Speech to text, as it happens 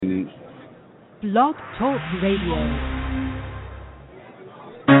Blog Talk Radio.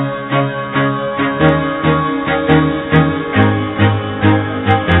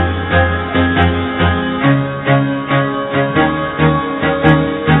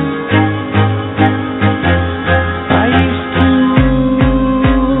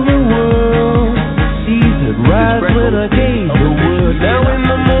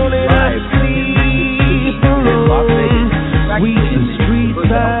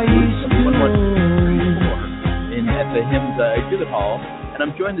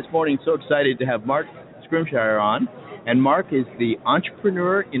 This morning, so excited to have Mark Scrimshire on, and Mark is the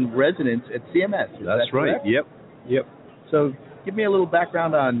entrepreneur in residence at CMS. That's right. Yep. So, give me a little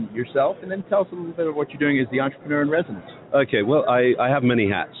background on yourself, and then tell us a little bit of what you're doing as the entrepreneur in residence. Okay. Well, I have many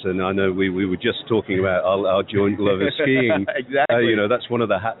hats, and I know we were just talking about our joint love of skiing. Exactly. That's one of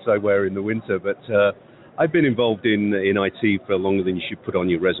the hats I wear in the winter, but. I've been involved in IT for longer than you should put on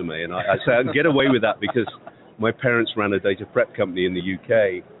your resume, and I say I can get away with that because my parents ran a data prep company in the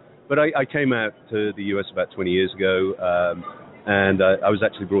UK, but I came out to the US about 20 years ago, and I was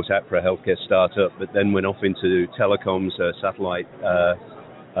actually brought out for a healthcare startup, but then went off into telecoms, satellite.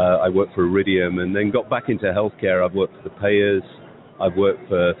 I worked for Iridium, and then got back into healthcare. I've worked for the payers. I've worked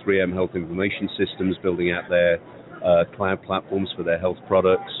for 3M Health Information Systems, building out their cloud platforms for their health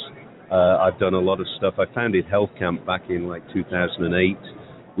products. I've done a lot of stuff. I founded HealthCamp back in 2008,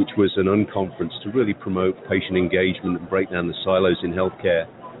 which was an unconference to really promote patient engagement and break down the silos in healthcare.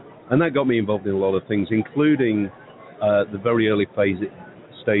 And that got me involved in a lot of things, including the very early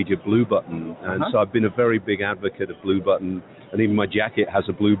stage of Blue Button. And so I've been a very big advocate of Blue Button, and even my jacket has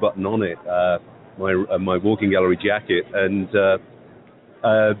a Blue Button on it, my walking gallery jacket. And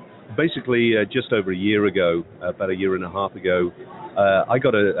basically, just over a year ago, about a year and a half ago, I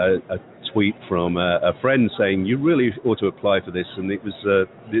got a tweet from a friend saying, you really ought to apply for this, and it was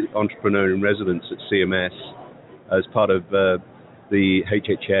the entrepreneur in residence at CMS as part of the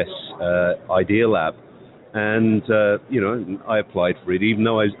HHS Idea Lab. And, I applied for it, even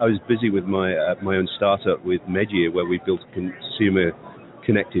though I was busy with my own startup with Medgear, where we built a consumer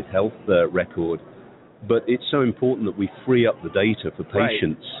connected health record. But it's so important that we free up the data for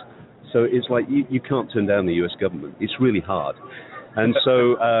patients. Right. So it's like you can't turn down the US government. It's really hard. And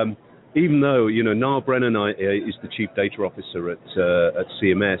so even though, Niall Brennan is the Chief Data Officer at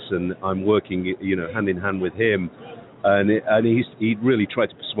CMS, and I'm working, hand in hand with him, and he really tried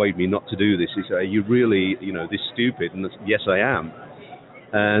to persuade me not to do this. He said, are you really, this stupid? And yes, I am.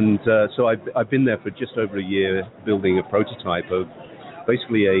 And so I've been there for just over a year building a prototype of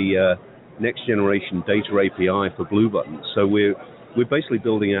basically a next generation data API for Blue Button. So we're basically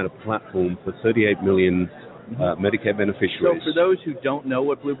building out a platform for 38 million Medicare beneficiaries. So for those who don't know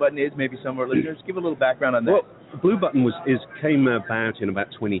what Blue Button is, maybe some of our listeners, give a little background on that. Well, Blue Button came about in about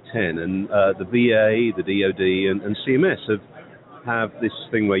 2010, and the VA, the DoD, and CMS have this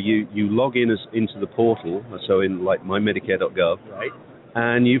thing where you log in into the portal, so in like mymedicare.gov, right,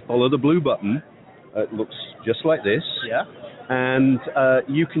 and you follow the Blue Button. It looks just like this. Yeah. And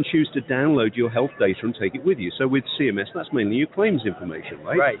you can choose to download your health data and take it with you. So with CMS, that's mainly your claims information,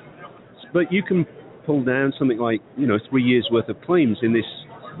 right? Right. But you can pull down something like 3 years worth of claims in this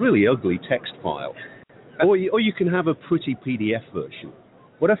really ugly text file, or you can have a pretty PDF version.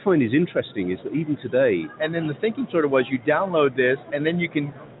 What I find is interesting is that even today, and then the thinking sort of was you download this and then you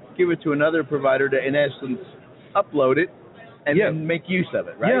can give it to another provider to in essence upload it and then make use of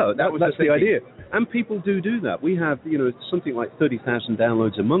it, right? Yeah, that's the idea. And people do that. We have, something like 30,000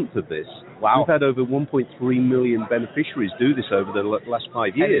 downloads a month of this. Wow. We've had over 1.3 million beneficiaries do this over the last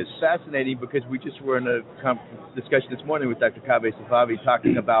 5 years. And it's fascinating because we just were in a discussion this morning with Dr. Kaveh Safavi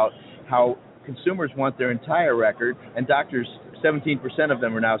talking about how consumers want their entire record, and doctors, 17% of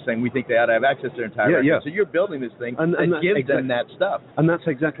them are now saying we think they ought to have access to their entire record. Yeah. So you're building this thing and gives them that stuff. And that's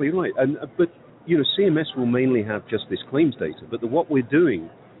exactly right. But CMS will mainly have just this claims data. But what we're doing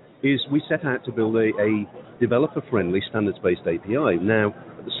is we set out to build a developer-friendly, standards-based API. Now,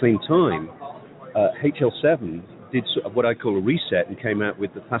 at the same time, HL7 did what I call a reset and came out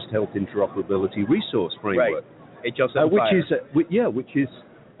with the Fast Health Interoperability Resource Framework. Right, HL7 which is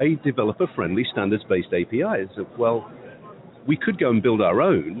a developer-friendly, standards-based API. So, well, we could go and build our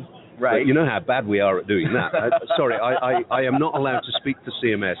own, right? But you know how bad we are at doing that. Sorry, I am not allowed to speak for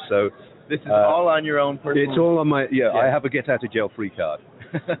CMS, so... This is all on your own personal... It's all on my... Yeah, I have a get-out-of-jail-free card.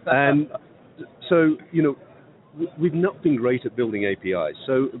 And so, we've not been great at building APIs.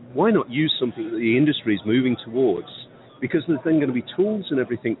 So why not use something that the industry is moving towards? Because there's then going to be tools and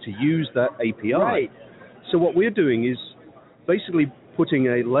everything to use that API. Right. So what we're doing is basically putting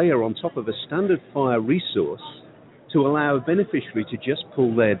a layer on top of a standard FHIR resource to allow a beneficiary to just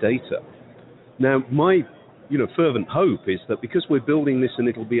pull their data. Now, my fervent hope is that because we're building this and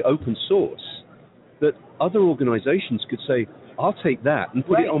it'll be open source, that other organizations could say, I'll take that and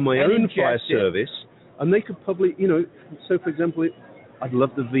put it on my own fire service, and they could probably, so for example, I'd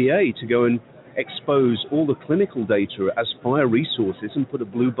love the VA to go and expose all the clinical data as fire resources and put a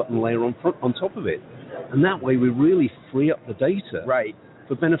blue button layer on top of it. And that way we really free up the data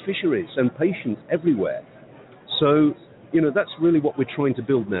for beneficiaries and patients everywhere. So, that's really what we're trying to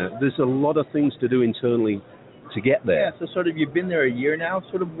build now. There's a lot of things to do internally to get there. Yeah, so sort of you've been there a year now.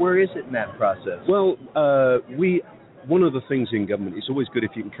 Sort of where is it in that process? Well, one of the things in government, it's always good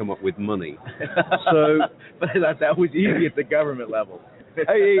if you can come up with money. But that was easy at the government level.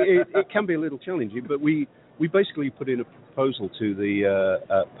 It can be a little challenging, but we basically put in a proposal to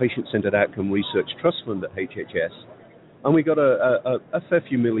the Patient-Centered Outcome Research Trust Fund at HHS, and we got a fair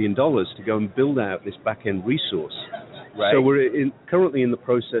few $1 million to go and build out this back-end resource. Right. So we're currently in the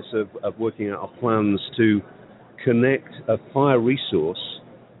process of working out our plans to connect a fire resource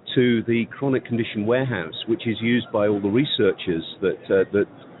to the chronic condition warehouse, which is used by all the researchers that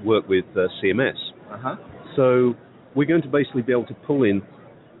work with CMS. Uh-huh. So we're going to basically be able to pull in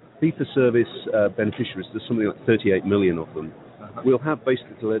fee-for-service beneficiaries. There's something like 38 million of them. Uh-huh. We'll have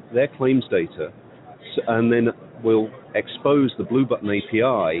basically their claims data, and then we'll expose the Blue Button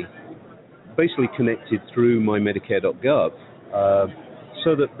API, basically connected through mymedicare.gov,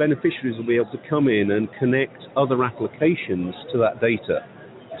 so that beneficiaries will be able to come in and connect other applications to that data.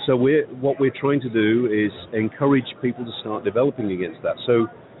 So what we're trying to do is encourage people to start developing against that. So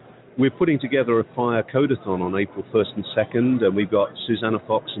we're putting together a fire codathon on April 1st and 2nd, and we've got Susanna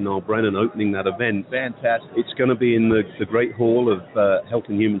Fox and Noel Brennan opening that event. Fantastic. It's going to be in the Great Hall of Health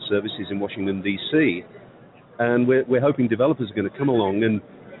and Human Services in Washington, D.C., and we're hoping developers are going to come along and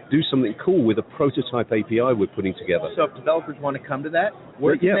do something cool with a prototype API we're putting together. So if developers want to come to that,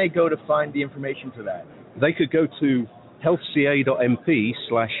 where can they go to find the information for that? They could go to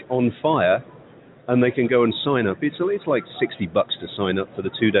healthca.mp/onfire, and they can go and sign up. It's like $60 to sign up for the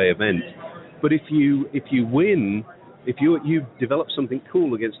 2-day event. But if you win, if you develop something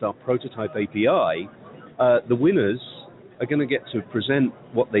cool against our prototype API, the winners are going to get to present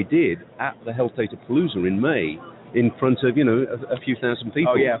what they did at the Health Data Palooza in May in front of a few thousand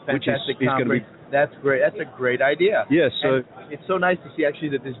people. Oh yeah, fantastic conference. That's great. That's a great idea. Yeah, so it's so nice to see actually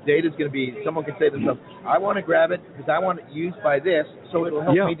that this data is going to be. Someone can say to themselves, "I want to grab it because I want it used by this, so it will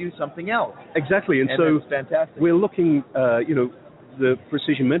help me do something else." Exactly, and so that's fantastic. We're looking. The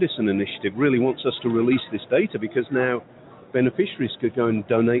Precision Medicine Initiative really wants us to release this data because now beneficiaries could go and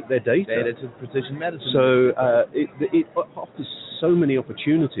donate their data. Data to Precision Medicine. So it offers so many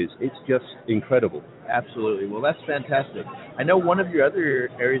opportunities. It's just incredible. Absolutely. Well, that's fantastic. I know one of your other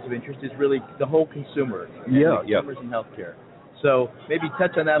areas of interest is really the whole consumer. Consumers in healthcare. So maybe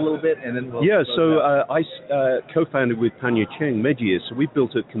touch on that a little bit, and then we'll. Yeah. So I co-founded with Panya Cheng Medgears. So we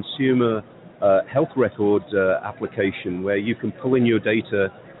built a consumer health record application where you can pull in your data.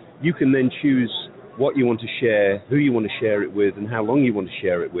 You can then choose what you want to share, who you want to share it with, and how long you want to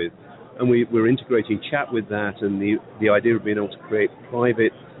share it with. And we're integrating chat with that, and the idea of being able to create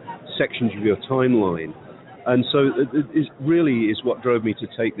private sections of your timeline. And so it really is what drove me to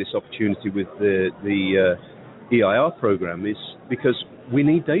take this opportunity with the EIR program, is because we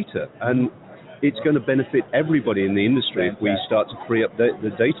need data, and it's going to benefit everybody in the industry if we start to free up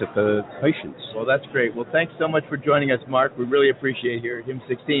the data for patients. Well, that's great. Well, thanks so much for joining us, Mark. We really appreciate it here at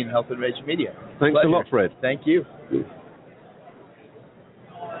HIM16, Health Innovation Media. Thanks a lot, Fred. Thank you.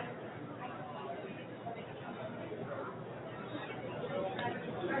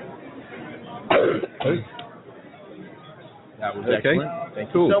 That was excellent.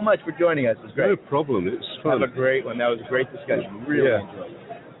 Thank you so much for joining us. It was great. No problem. It was fun. Have a great one. That was a great discussion. Really enjoyed it.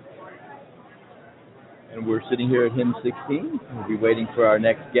 And we're sitting here at HIM16. We'll be waiting for our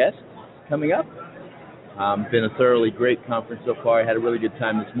next guest coming up. Been a thoroughly great conference so far. I had a really good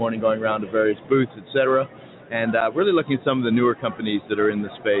time this morning going around to various booths, etc. And really looking at some of the newer companies that are in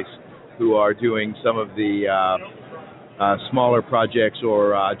the space who are doing some of the smaller projects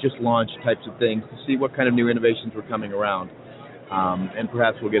or just launch types of things to see what kind of new innovations were coming around. And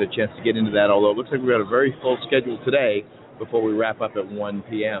perhaps we'll get a chance to get into that, although it looks like we've got a very full schedule today before we wrap up at 1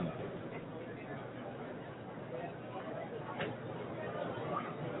 p.m.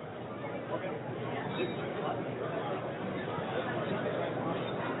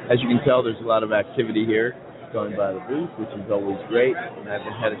 As you can tell, there's a lot of activity here going by the booth, which is always great, and I've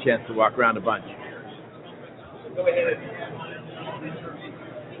had a chance to walk around a bunch. Go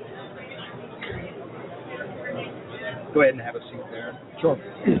ahead and have a seat there. Sure.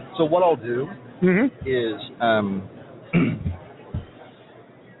 So what I'll do is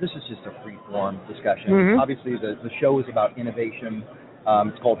this is just a free-form discussion. Obviously, the show is about innovation.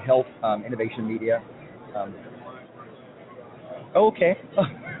 It's called Health Innovation Media. Okay.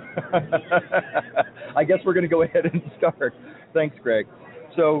 I guess we're going to go ahead and start. Thanks, Greg.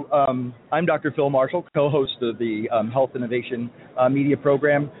 So I'm Dr. Phil Marshall, co-host of the Health Innovation Media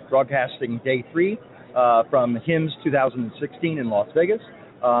Program, broadcasting day 3 from HIMSS 2016 in Las Vegas.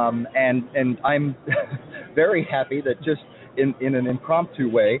 And I'm very happy that just in an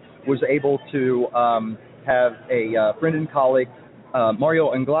impromptu way was able to have a friend and colleague,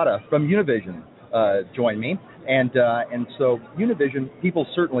 Mario Anglada from Univision, join me. And so Univision, people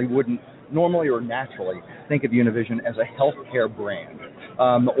certainly wouldn't normally or naturally think of Univision as a healthcare brand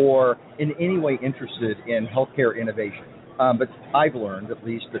or in any way interested in healthcare innovation. But I've learned, at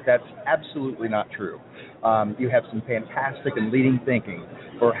least, that that's absolutely not true. You have some fantastic and leading thinking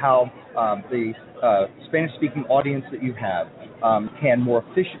for how the Spanish-speaking audience that you have can more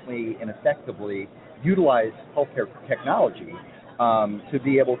efficiently and effectively utilize healthcare technology to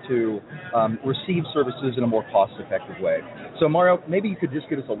be able to receive services in a more cost-effective way. So, Mario, maybe you could just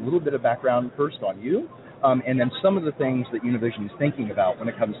give us a little bit of background first on you, and then some of the things that Univision is thinking about when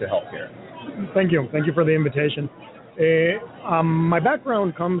it comes to healthcare. Thank you. Thank you for the invitation. My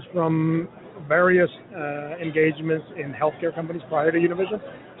background comes from various engagements in healthcare companies prior to Univision.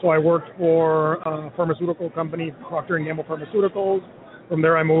 So I worked for a pharmaceutical company, Procter & Gamble Pharmaceuticals. From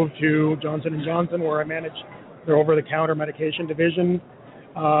there, I moved to Johnson & Johnson, where I managed their over-the-counter medication division,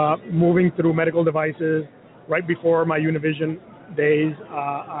 moving through medical devices. Right before my Univision days,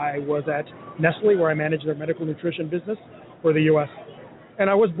 I was at Nestle, where I managed their medical nutrition business for the U.S. And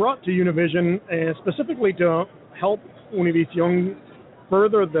I was brought to Univision specifically to help Univision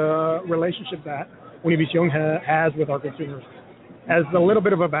further the relationship that Univision has with our consumers. As a little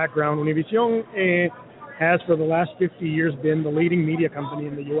bit of a background, Univision has for the last 50 years been the leading media company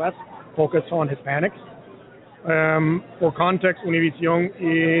in the U.S. focused on Hispanics. For context, Univision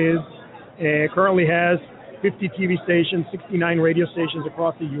currently has 50 TV stations, 69 radio stations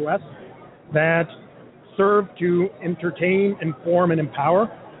across the U.S. that serve to entertain, inform, and empower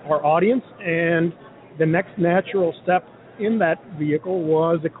our audience. And the next natural step in that vehicle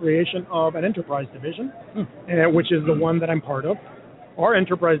was the creation of an enterprise division, which is the one that I'm part of. Our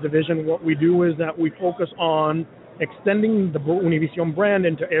enterprise division, what we do is that we focus on extending the Univision brand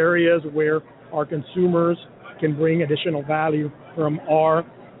into areas where our consumers can bring additional value from our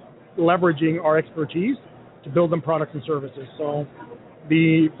leveraging our expertise to build them products and services. So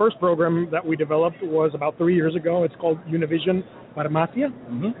the first program that we developed was about 3 years ago. It's called Univision Farmacia,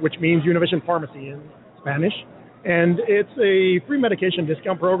 which means Univision Pharmacy in Spanish. And it's a free medication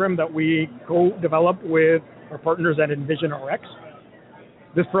discount program that we co-developed with our partners at EnvisionRx.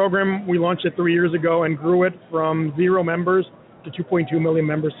 This program, we launched it 3 years ago and grew it from 0 members to 2.2 million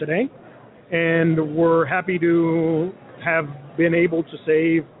members today. And we're happy to have been able to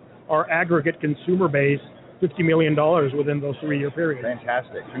save our aggregate consumer base $50 million within those 3-year periods.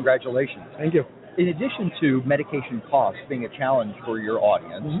 Fantastic. Congratulations. Thank you. In addition to medication costs being a challenge for your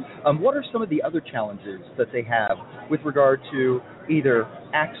audience, what are some of the other challenges that they have with regard to either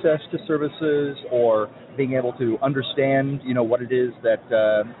access to services or being able to understand, what it is that,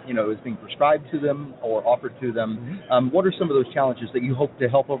 is being prescribed to them or offered to them? What are some of those challenges that you hope to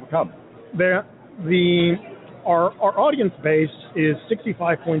help overcome? Our audience base is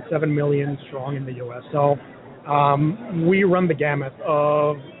 65.7 million strong in the U.S. So we run the gamut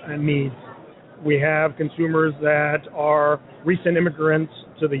of needs. We have consumers that are recent immigrants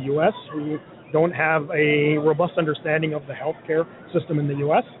to the U.S. who don't have a robust understanding of the healthcare system in the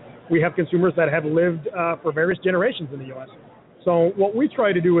U.S. We have consumers that have lived for various generations in the U.S. So what we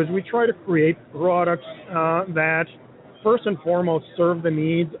try to do is we try to create products that first and foremost serve the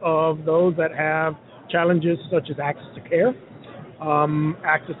needs of those that have challenges such as access to care,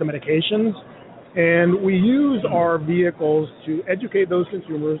 access to medications, and we use our vehicles to educate those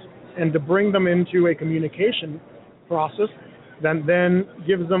consumers and to bring them into a communication process that then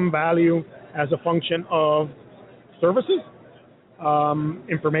gives them value as a function of services,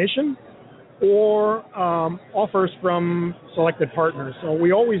 information, or offers from selected partners. So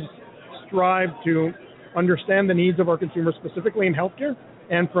we always strive to understand the needs of our consumers, specifically in healthcare,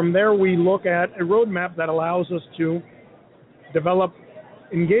 and from there we look at a roadmap that allows us to develop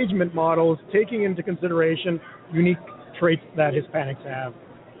engagement models taking into consideration unique traits that Hispanics have.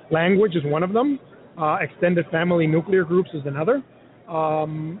 Language is one of them. Extended family nuclear groups is another.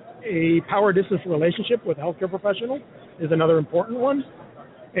 A power distance relationship with healthcare professionals is another important one.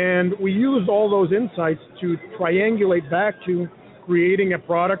 And we use all those insights to triangulate back to creating a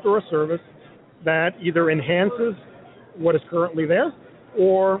product or a service that either enhances what is currently there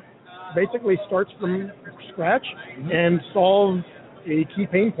or basically starts from scratch and solves a key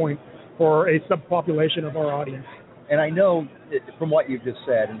pain point for a subpopulation of our audience. And I know from what you've just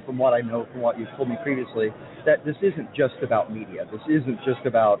said and from what I know from what you've told me previously that this isn't just about media. This isn't just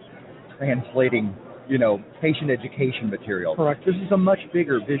about translating, patient education material. Correct. This is a much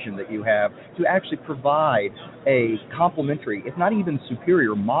bigger vision that you have to actually provide a complementary, if not even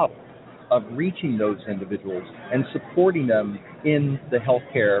superior model of reaching those individuals and supporting them in the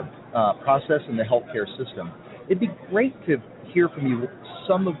healthcare process and the healthcare system. It'd be great to hear from you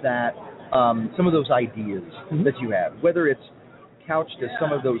some of that, some of those ideas that you have, whether it's couched as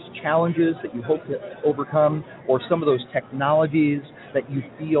some of those challenges that you hope to overcome, or some of those technologies that you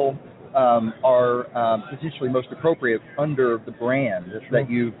feel are potentially most appropriate under the brand that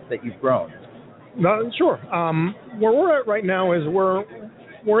you've grown. Sure. Where we're at right now is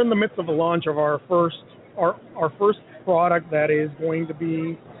we're in the midst of the launch of our first product that is going to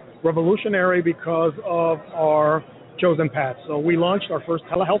be revolutionary because of our chosen path. So we launched our first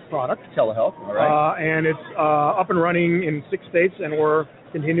telehealth product. Telehealth, all right. And it's up and running in 6 states, and we're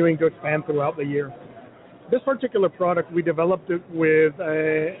continuing to expand throughout the year. This particular product, we developed it with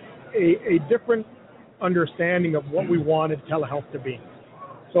a different understanding of what we wanted telehealth to be.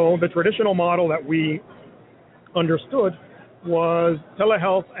 So the traditional model that we understood was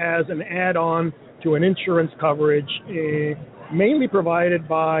telehealth as an add-on to an insurance coverage, mainly provided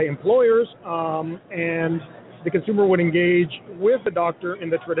by employers, and the consumer would engage with the doctor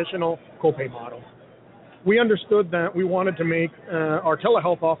in the traditional copay model. We understood that we wanted to make our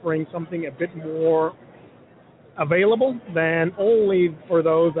telehealth offering something a bit more available than only for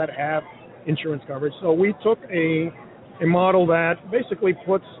those that have insurance coverage. So we took a model that basically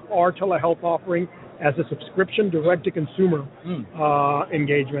puts our telehealth offering as a subscription direct-to-consumer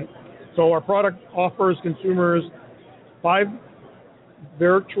engagement. So our product offers consumers 5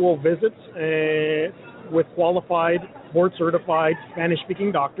 virtual visits with qualified, board-certified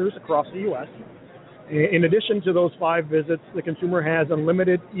Spanish-speaking doctors across the U.S. In addition to those 5 visits, the consumer has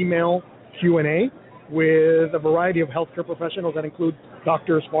unlimited email Q&A with a variety of healthcare professionals that include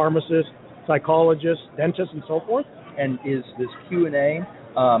doctors, pharmacists, psychologists, dentists, and so forth. And is this Q&A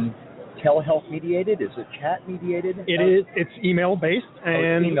telehealth mediated? Is it chat mediated? It is. It's email based,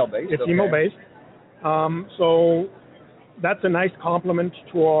 and it's email based. So that's a nice complement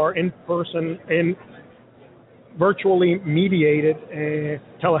to our in-person virtually mediated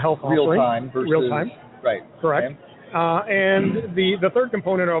telehealth offering. Real time versus real time. Right. Correct. Okay. And the third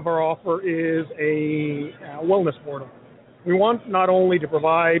component of our offer is a wellness portal. We want not only to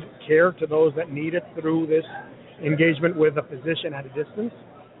provide care to those that need it through this engagement with a physician at a distance,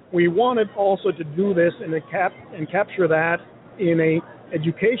 we wanted also to do this and capture that in a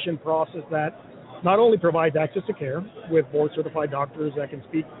education process that not only provides access to care with board-certified doctors that can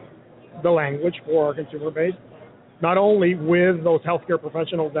speak the language for our consumer base, not only with those healthcare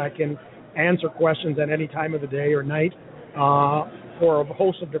professionals that can answer questions at any time of the day or night for a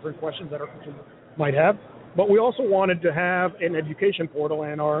host of different questions that our consumer might have, but we also wanted to have an education portal,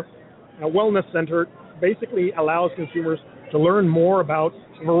 and our wellness center basically allows consumers to learn more about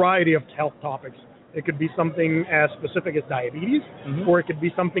a variety of health topics. It could be something as specific as diabetes, or it could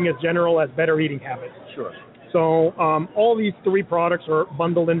be something as general as better eating habits. Sure. So all these 3 products are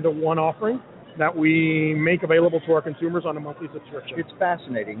bundled into one offering that we make available to our consumers on a monthly subscription. It's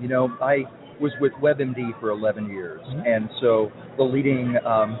fascinating. I was with WebMD for 11 years, and so the leading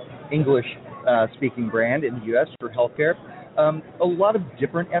English-speaking brand in the U.S. for healthcare. A lot of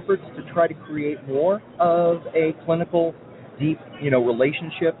different efforts to try to create more of a clinical, deep,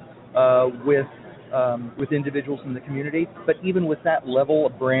 relationship with individuals in the community. But even with that level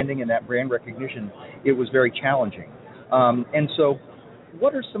of branding and that brand recognition, it was very challenging. And so,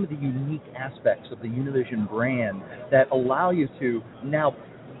 what are some of the unique aspects of the Univision brand that allow you to now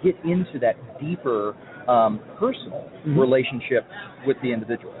get into that deeper personal relationship with the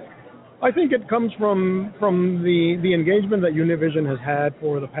individual? I think it comes from the engagement that Univision has had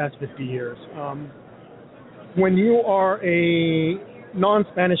for the past 50 years. When you are a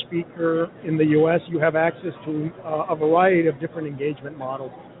non-Spanish speaker in the U.S., you have access to a variety of different engagement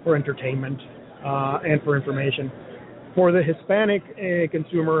models for entertainment and for information. For the Hispanic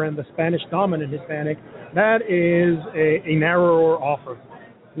consumer and the Spanish-dominant Hispanic, that is a narrower offer.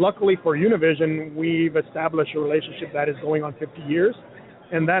 Luckily for Univision, we've established a relationship that is going on 50 years,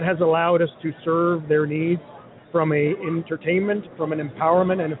 and that has allowed us to serve their needs from an entertainment, from an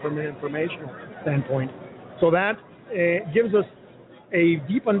empowerment, and from an informational standpoint. So that gives us a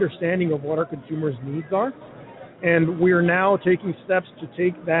deep understanding of what our consumers' needs are, and we're now taking steps to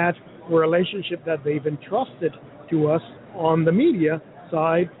take that relationship that they've entrusted to us on the media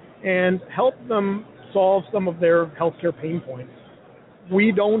outside and help them solve some of their healthcare pain points.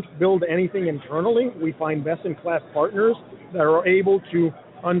 We don't build anything internally. We find best-in-class partners that are able to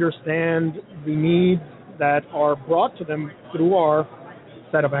understand the needs that are brought to them through our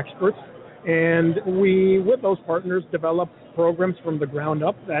set of experts. And we, with those partners, develop programs from the ground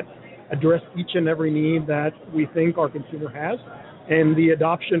up that address each and every need that we think our consumer has. And the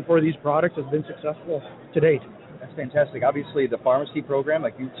adoption for these products has been successful to date. That's fantastic. Obviously, the pharmacy program, a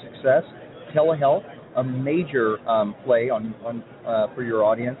huge success. Telehealth, a major play on for your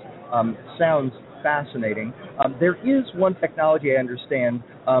audience. Sounds fascinating. There is one technology I understand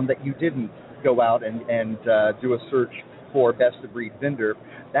that you didn't go out and do a search for best-of-breed vendor.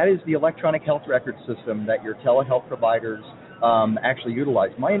 That is the electronic health record system that your telehealth providers actually utilize.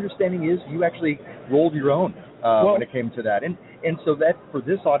 My understanding is you actually rolled your own when it came to that. And so that, for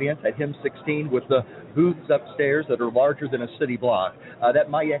this audience at HIM 16 with the booths upstairs that are larger than a city block, that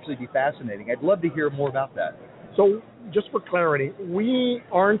might actually be fascinating. I'd love to hear more about that. So just for clarity, we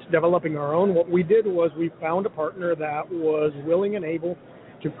aren't developing our own. What we did was we found a partner that was willing and able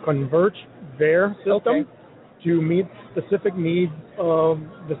to convert their system to meet specific needs of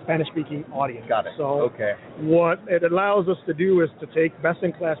the Spanish-speaking audience. Got it. So what it allows us to do is to take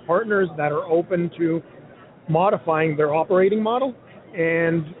best-in-class partners that are open to modifying their operating model.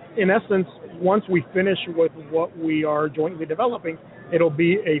 And in essence, once we finish with what we are jointly developing, it'll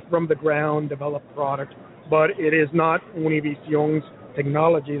be a from-the-ground developed product. But it is not Univision's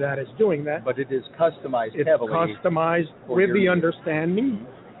technology that is doing that. But it is customized heavily. It's customized with the understanding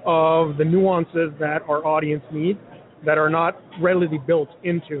of the nuances that our audience needs that are not readily built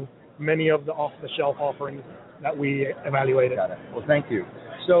into many of the off-the-shelf offerings that we evaluated. Got it. Well, thank you.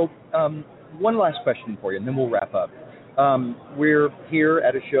 So one last question for you, and then we'll wrap up. We're here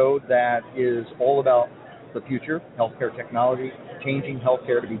at a show that is all about the future, healthcare technology, changing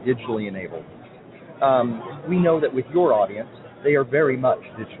healthcare to be digitally enabled. We know that with your audience, they are very much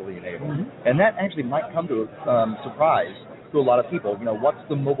digitally enabled. Mm-hmm. And that actually might come to a surprise to a lot of people. You know, what's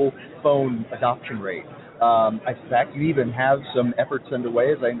the mobile phone adoption rate? In fact, you even have some efforts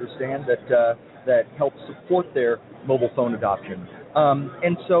underway, as I understand, that help support their mobile phone adoption.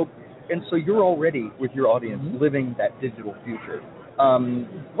 And so you're already, with your audience, living that digital future.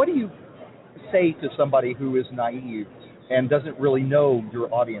 What do you say to somebody who is naive and doesn't really know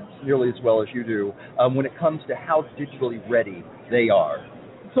your audience nearly as well as you do when it comes to how digitally ready they are?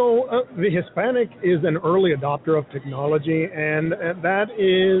 So the Hispanic is an early adopter of technology, and that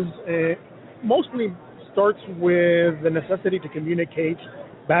is mostly starts with the necessity to communicate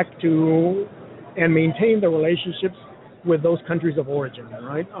back to and maintain the relationships with those countries of origin,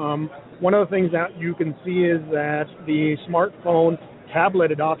 right? One of the things that you can see is that the smartphone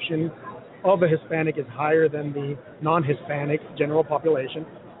tablet adoption of the Hispanic is higher than the non-Hispanic general population.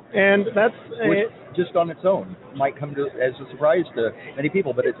 And that's which just on its own might come as a surprise to many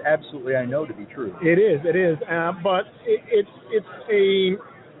people, but it's absolutely, I know, to be true. It is, but it's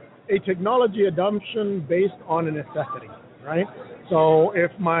a technology adoption based on a necessity, right? So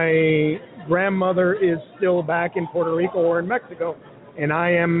if my grandmother is still back in Puerto Rico or in Mexico, and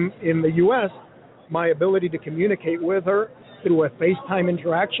I am in the U.S., my ability to communicate with her through a FaceTime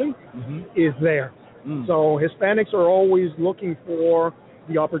interaction is there. So Hispanics are always looking for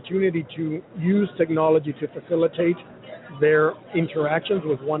the opportunity to use technology to facilitate their interactions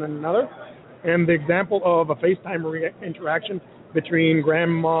with one another. And the example of a FaceTime interaction between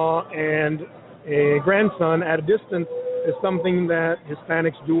grandma and a grandson at a distance is something that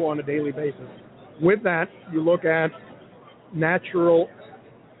Hispanics do on a daily basis. With that, you look at natural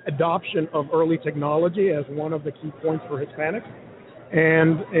adoption of early technology as one of the key points for Hispanics.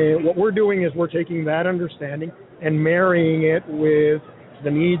 And what we're doing is we're taking that understanding and marrying it with the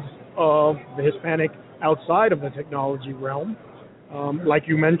needs of the Hispanic outside of the technology realm. Like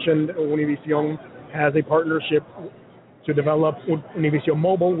you mentioned, Univision has a partnership to develop Univision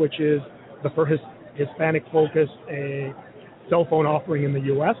Mobile, which is the first Hispanic-focused cell phone offering in the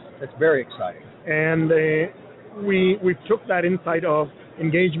U.S. That's very exciting. And we took that insight of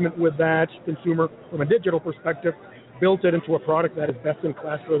engagement with that consumer from a digital perspective, built it into a product that is best in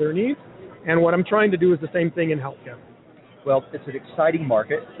class for their needs. And what I'm trying to do is the same thing in healthcare. Well, it's an exciting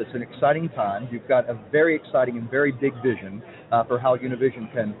market. It's an exciting time. You've got a very exciting and very big vision for how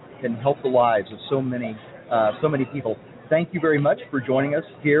Univision can help the lives of so many people. Thank you very much for joining us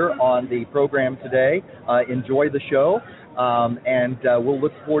here on the program today. Enjoy the show, and we'll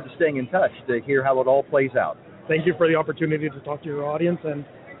look forward to staying in touch to hear how it all plays out. Thank you for the opportunity to talk to your audience, and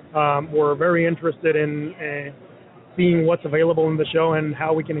we're very interested in seeing what's available in the show and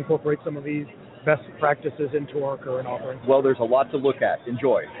how we can incorporate some of these best practices into our current offerings. Well, there's a lot to look at.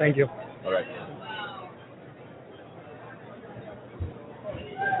 Enjoy. Thank you. All right.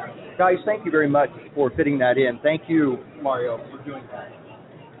 Guys, thank you very much for fitting that in. Thank you, Mario, for doing that.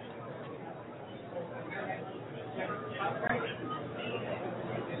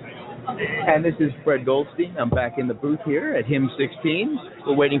 And this is Fred Goldstein. I'm back in the booth here at HIM 16.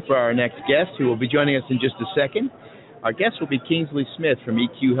 We're waiting for our next guest, who will be joining us in just a second. Our guest will be Kingsley Smith from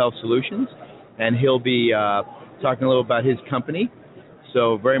EQ Health Solutions, and he'll be talking a little about his company.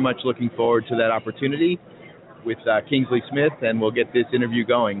 So very much looking forward to that opportunity with Kingsley Smith, and we'll get this interview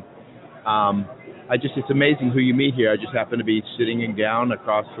going. It's amazing who you meet here. I just happen to be sitting down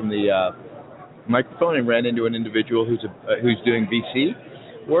across from the microphone and ran into an individual who's doing VC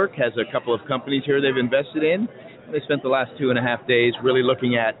work, has a couple of companies here they've invested in. They spent the last 2.5 days really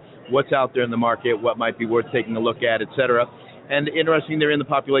looking at what's out there in the market, what might be worth taking a look at, et cetera. And interesting, they're in the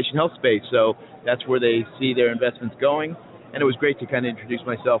population health space, so that's where they see their investments going. And it was great to kind of introduce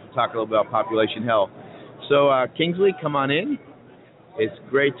myself and talk a little about population health. So Kingsley, come on in. It's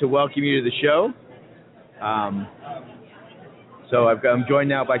great to welcome you to the show. I'm joined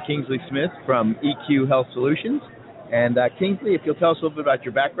now by Kingsley Smith from EQ Health Solutions. And Kingsley, if you'll tell us a little bit about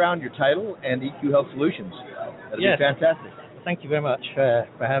your background, your title, and EQ Health Solutions, that'd be fantastic. Thank you very much for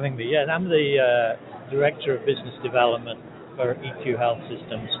having me. Yeah, I'm the Director of Business Development for EQ Health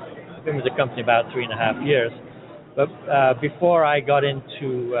Systems. I've been with the company about 3.5 years. But before I got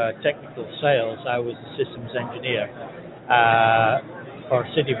into technical sales, I was a systems engineer for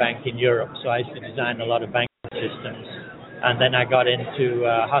Citibank in Europe. So I used to design a lot of banking systems. And then I got into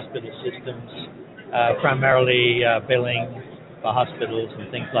hospital systems, primarily billing for hospitals and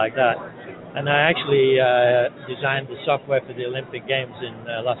things like that. And I actually designed the software for the Olympic Games in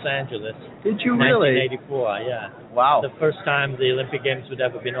Los Angeles. Did you really? 1984, yeah. Wow. The first time the Olympic Games would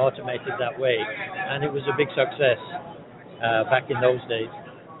ever been automated that way. And it was a big success back in those days.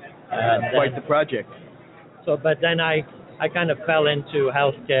 And quite the project. But then I kind of fell into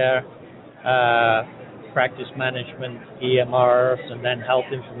healthcare, practice management, EMRs, and then health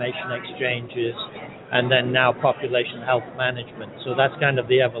information exchanges, and then now population health management. So that's kind of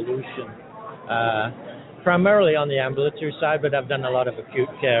the evolution. Primarily on the ambulatory side, but I've done a lot of acute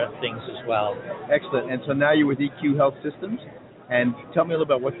care things as well. Excellent. And so now you're with EQ Health Systems, and tell me a little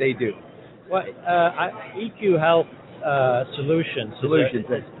about what they do. Well, EQ Health Solutions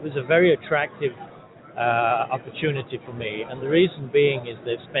was a very attractive opportunity for me, and the reason being is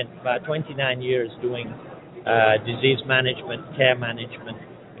they've spent about 29 years doing disease management, care management,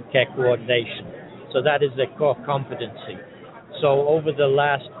 and care coordination. So that is their core competency. So over the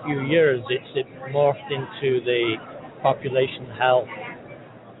last few years, it morphed into the population health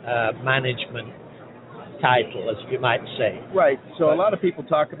management title, as you might say. Right. So a lot of people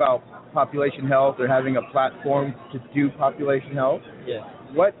talk about population health or having a platform to do population health. Yeah.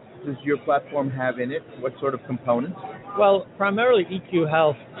 What does your platform have in it? What sort of components? Well, primarily EQ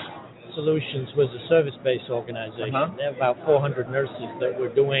Health Solutions was a service-based organization. Uh-huh. They have about 400 nurses that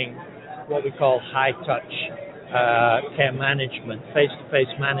were doing what we call high-touch care management,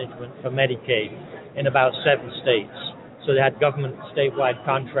 face-to-face management for Medicaid in about 7 states. So they had government statewide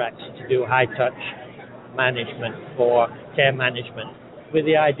contracts to do high-touch management for care management with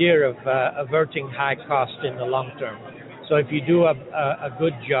the idea of averting high cost in the long term. So if you do a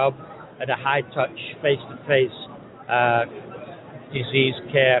good job at a high-touch, face-to-face disease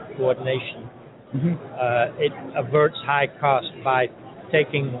care coordination, it averts high cost by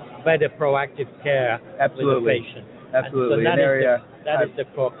taking better proactive care with the patient. Absolutely. And so that is the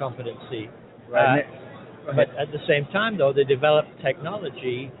core competency. Right. But at the same time, though, they develop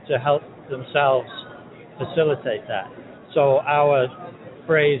technology to help themselves facilitate that. So our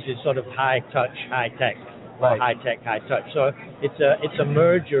phrase is sort of high touch, high tech, or high tech, high touch. So it's a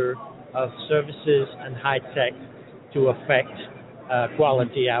merger of services and high tech to affect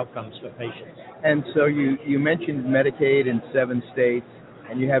quality outcomes for patients. And so you mentioned Medicaid in 7 states,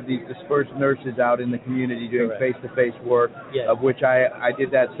 and you have these dispersed nurses out in the community doing face-to-face work, yes. of which I did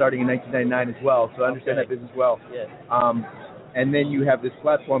that starting in 1999 as well, so I understand that business well. Yes. And then you have this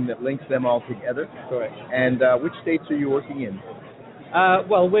platform that links them all together. Correct. And which states are you working in?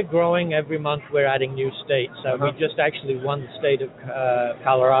 Well, we're growing every month. We're adding new states. We just actually won the state of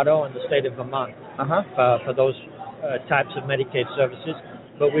Colorado and the state of Vermont for those types of Medicaid services.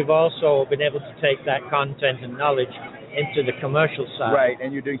 But we've also been able to take that content and knowledge into the commercial side. Right,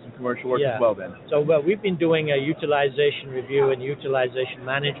 and you're doing some commercial work as well then. So we've been doing a utilization review and utilization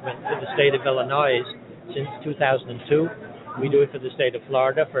management for the state of Illinois since 2002. We do it for the state of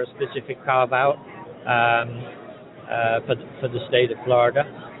Florida for a specific carve-out for the state of Florida.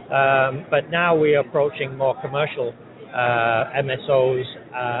 But now we're approaching more commercial MSOs,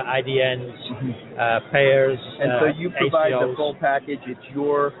 IDNs, payers, and so you provide ACOs. the full package. It's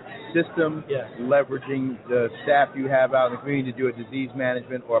your system, leveraging the staff you have out in the community to do a disease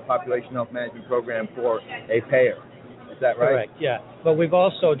management or a population health management program for a payer. Is that right? Correct, yeah. But we've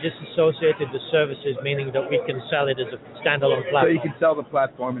also disassociated the services, meaning that we can sell it as a standalone platform. So you can sell the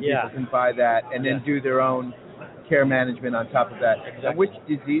platform and people can buy that and then do their own care management on top of that. Exactly. And which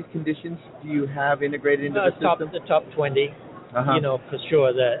disease conditions do you have integrated into the system? The top 20, for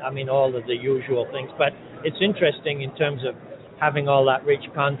sure. All of the usual things. But it's interesting in terms of having all that rich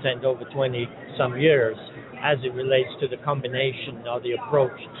content over 20-some years as it relates to the combination or the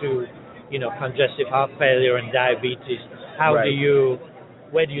approach to, congestive heart failure and diabetes.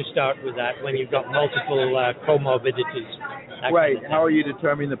 Where do you start with that when you've got multiple comorbidities? Right. How are you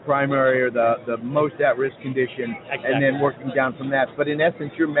determining the primary or the most at-risk condition and then working down from that? But in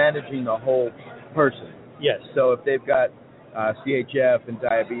essence, you're managing the whole person. Yes. So if they've got CHF and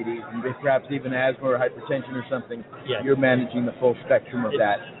diabetes and perhaps even asthma or hypertension or something, you're managing the full spectrum of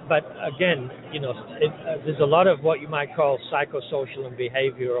that. But again, there's a lot of what you might call psychosocial and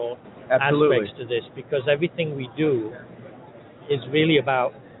behavioral aspects to this, because everything we do is really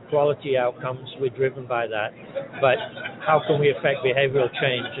about quality outcomes. We're driven by that. But how can we affect behavioral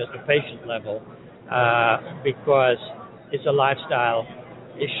change at the patient level? Because it's a lifestyle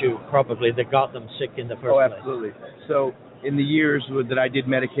issue probably that got them sick in the first place. Absolutely. So in the years that I did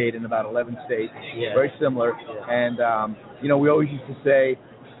Medicaid in about 11 states, very similar, and we always used to say,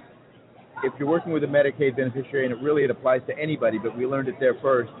 if you're working with a Medicaid beneficiary, and it applies to anybody, but we learned it there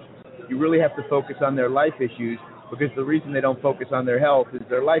first, you really have to focus on their life issues, because the reason they don't focus on their health is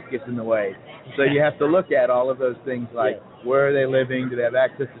their life gets in the way. So you have to look at all of those things like where are they living, do they have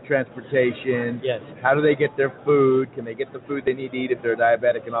access to transportation, how do they get their food, can they get the food they need to eat if they're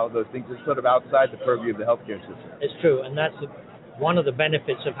diabetic, and all of those things are sort of outside the purview of the healthcare system. It's true, and that's one of the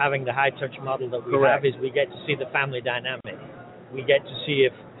benefits of having the high-touch model that we have is we get to see the family dynamic. We get to see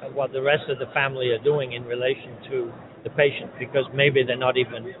what the rest of the family are doing in relation to the patient, because maybe they're not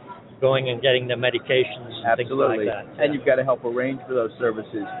even going and getting their medications and things like that. And you've got to help arrange for those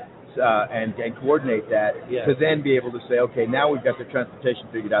services and coordinate that to then be able to say, okay, now we've got their transportation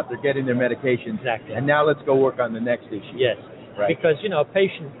figured out, they're getting their medications, and now let's go work on the next issue. Yes, because, a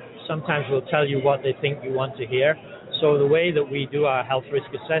patient sometimes will tell you what they think you want to hear. So the way that we do our health risk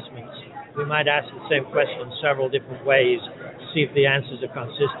assessments, we might ask the same question several different ways to see if the answers are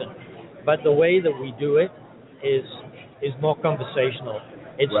consistent. But the way that we do it is more conversational.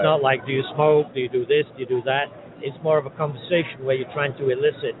 It's not like, do you smoke, do you do this, do you do that? It's more of a conversation where you're trying to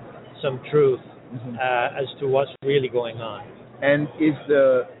elicit some truth as to what's really going on. And is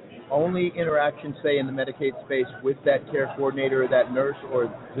the only interaction, say, in the Medicaid space with that care coordinator or that nurse, or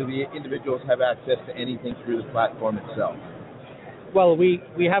do the individuals have access to anything through the platform itself? Well, we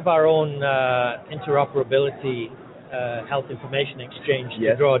have our own interoperability health information exchange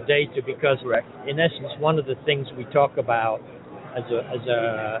to draw data, because in essence, one of the things we talk about as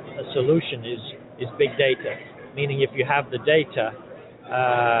a solution is big data, meaning if you have the data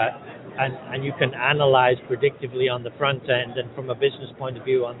and you can analyze predictively on the front end and from a business point of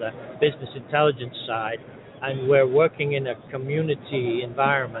view on the business intelligence side, and we're working in a community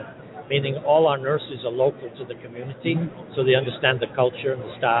environment, meaning all our nurses are local to the community, so they understand the culture and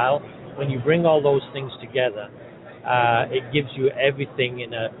the style. When you bring all those things together, it gives you everything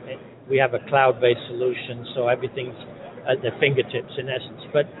we have a cloud-based solution, so everything's at their fingertips in essence.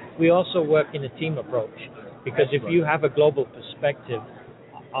 But we also work in a team approach, because if you have a global perspective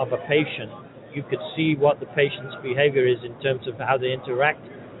of a patient, you could see what the patient's behavior is in terms of how they interact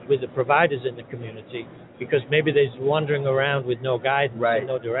with the providers in the community, because maybe they're wandering around with no guidance and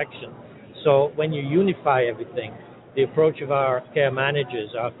no direction. So when you unify everything, the approach of our care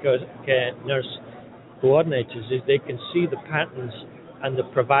managers, our care nurse coordinators, is they can see the patterns and the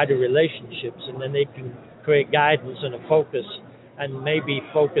provider relationships, and then they can create guidance and a focus, and maybe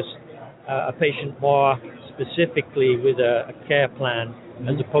focus a patient more specifically with a care plan,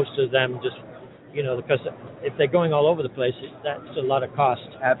 as opposed to them just, because if they're going all over the place, that's a lot of cost.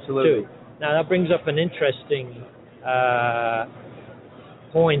 Absolutely. Too. Now that brings up an interesting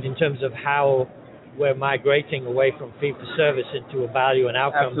point in terms of how we're migrating away from fee-for-service into a value and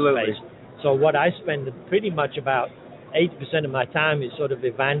outcomes space. So what I spend pretty much about 80% of my time is sort of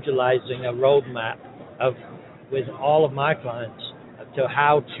evangelizing a roadmap with all of my clients to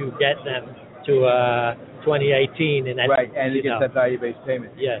how to get them to 2018 and and to get that value-based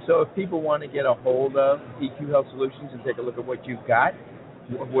payment. Yes. So if people want to get a hold of EQ Health Solutions and take a look at what you've got,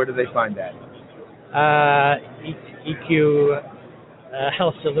 where do they find that?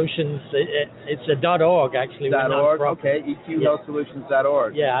 Health Solutions. It's a .org actually. .org. Okay.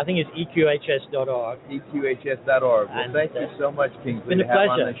 EQHealthSolutions.org. Yeah, I think it's EQHS.org. EQHS.org. Well, thank you so much, Kingsley, to have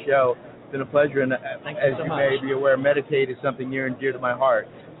on the show. It's been a pleasure, and as you may be aware, Medicaid is something near and dear to my heart.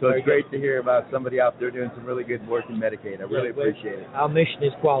 So it's great to hear about somebody out there doing some really good work in Medicaid. I really appreciate it. Our mission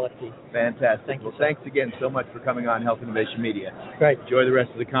is quality. Fantastic. Thanks again so much for coming on Health Innovation Media. Great. Enjoy the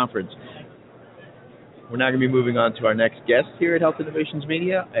rest of the conference. We're now going to be moving on to our next guest here at Health Innovations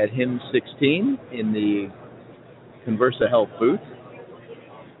Media at HIMSS 16 in the Conversa Health booth.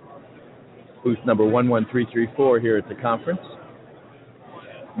 Booth number 11334 here at the conference.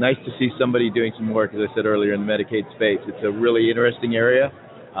 Nice to see somebody doing some work, as I said earlier, in the Medicaid space. It's a really interesting area,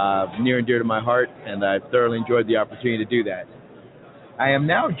 near and dear to my heart, and I've thoroughly enjoyed the opportunity to do that. I am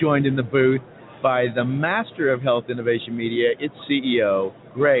now joined in the booth by the master of Health Innovation Media, its CEO,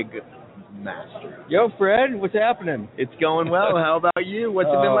 Greg Master. Yo, Fred, what's happening? It's going well. How about you? What's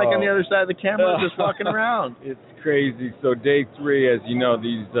it been like on the other side of the camera, just walking around? It's crazy. So day 3, as you know,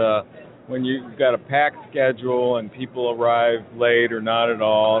 these when you've got a packed schedule and people arrive late or not at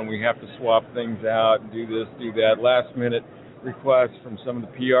all, and we have to swap things out and do this, do that, last-minute requests from some of the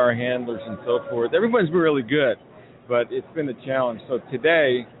PR handlers and so forth. Everyone's been really good, but it's been a challenge. So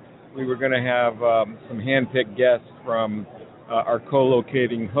today we were going to have some hand-picked guests from our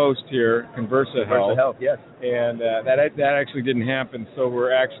co-locating host here, Conversa Health. Conversa Health, yes. And that actually didn't happen, so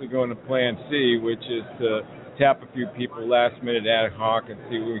we're actually going to Plan C, which is to tap a few people last minute ad hoc and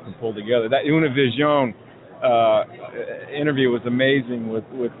see what we can pull together. That Univision interview was amazing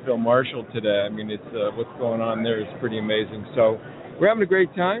with Phil Marshall today. I mean, it's what's going on there is pretty amazing. So we're having a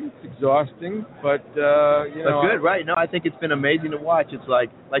great time. It's exhausting, but you know. But good, right? No, I think it's been amazing to watch. It's like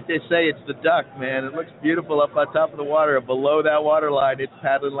they say, it's the duck, man. It looks beautiful up on top of the water. Below that water line, it's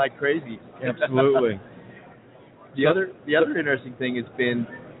paddling like crazy. Absolutely. The other interesting thing has been,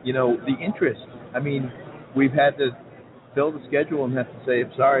 the interest. I mean, we've had to fill the schedule and have to say,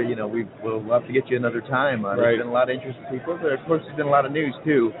 I'm sorry, we'll have to get you another time. There's been a lot of interest in people, but of course there's been a lot of news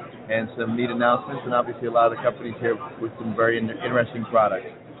too, and some neat announcements, and obviously a lot of the companies here with some very interesting products.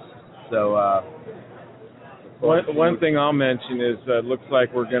 So one thing I'll mention is it looks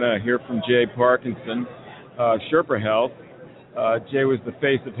like we're going to hear from Jay Parkinson, Sherpa Health. Jay was the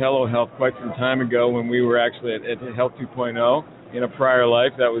face of Hello Health quite some time ago when we were actually at Health 2.0 in a prior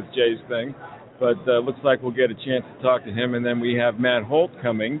life. That was Jay's thing. But looks like we'll get a chance to talk to him. And then we have Matt Holt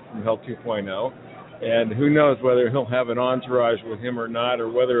coming from Health 2.0. And who knows whether he'll have an entourage with him or not, or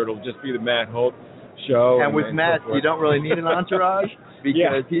whether it'll just be the Matt Holt show. And with Matt, you don't really need an entourage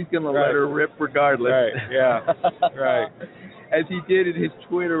because he's going to let her rip regardless. Right, yeah, right. As he did in his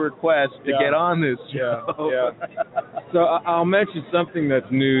Twitter request to get on this show. Yeah. So I'll mention something that's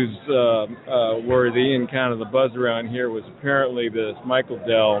news worthy, and kind of the buzz around here was apparently this Michael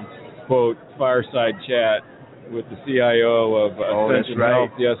Dell quote fireside chat with the CIO of Ascension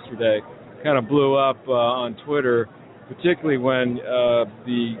Health yesterday kind of blew up on Twitter, particularly when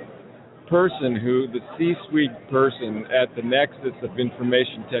the C-suite person at the nexus of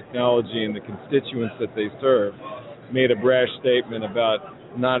information technology and the constituents that they serve made a brash statement about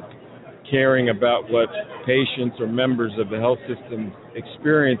not caring about what patients or members of the health system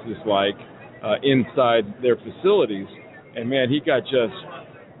experience is like inside their facilities. And man, he got just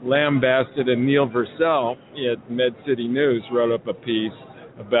lambasted, and Neil Versell at Med City News wrote up a piece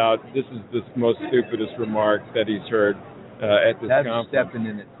about this is the most stupidest remark that he's heard at this conference. That's stepping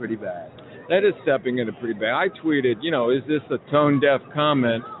in it pretty bad. That is stepping in it pretty bad. I tweeted, is this a tone-deaf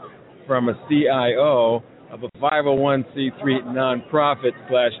comment from a CIO of a 501c3 nonprofit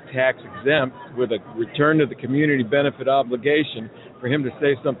 / tax exempt with a return to the community benefit obligation? For him to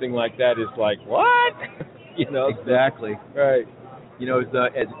say something like that is like, what? Exactly. Right.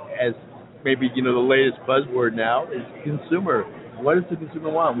 As maybe, the latest buzzword now is consumer. What does the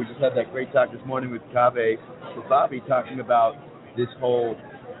consumer want? We just had that great talk this morning with Kaveh Safavi talking about this whole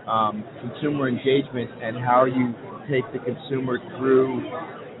consumer engagement and how you take the consumer through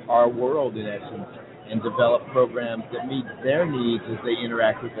our world, in essence, and develop programs that meet their needs as they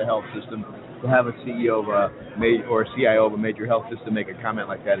interact with the health system. To have a CEO or a CIO of a major health system make a comment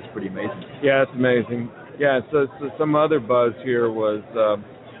like that is pretty amazing. Yeah, it's amazing. Yeah, so some other buzz here was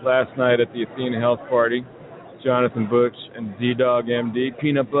last night at the Athena Health Party, Jonathan Bush and Z-Dog MD,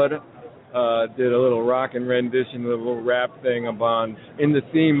 Peanut Butter, did a little rockin' rendition, a little rap thing in the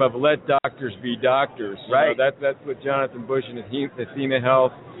theme of let doctors be doctors. Right. That's what Jonathan Bush and Athena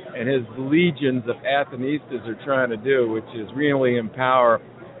Health and his legions of Athenistas are trying to do, which is really empower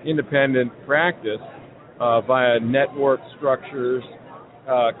independent practice via network structures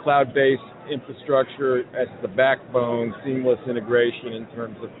cloud-based infrastructure as the backbone, seamless integration in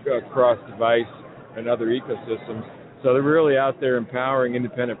terms of cross-device and other ecosystems. So they're really out there empowering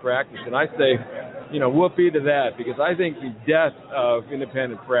independent practice. And I say, whoopee to that, because I think the death of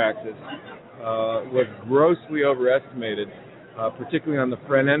independent practice was grossly overestimated, particularly on the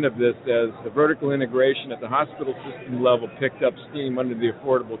front end of this, as the vertical integration at the hospital system level picked up steam under the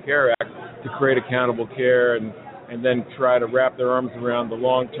Affordable Care Act to create accountable care and then try to wrap their arms around the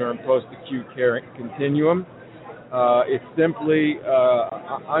long-term post-acute care continuum. It's simply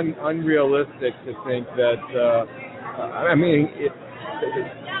unrealistic to think that,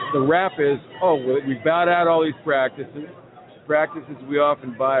 the rap is, we bowed out all these practices we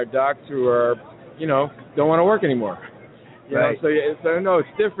often buy are docs who are, don't want to work anymore. Right. So no, it's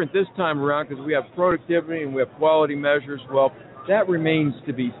different this time around because we have productivity and we have quality measures. Well, that remains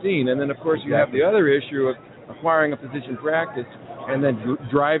to be seen. And then, of course, you have the other issue of acquiring a physician practice and then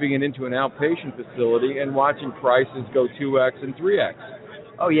driving it into an outpatient facility and watching prices go 2x and 3x.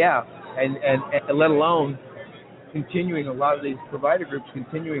 Oh, yeah. And let alone continuing, a lot of these provider groups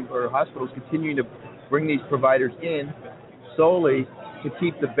or hospitals continuing to bring these providers in solely to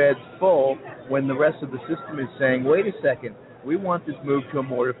keep the beds full when the rest of the system is saying, wait a second, we want this move to a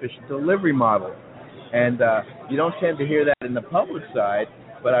more efficient delivery model. And you don't tend to hear that in the public side,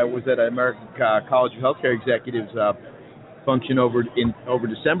 but I was at an American College of Healthcare Executives function over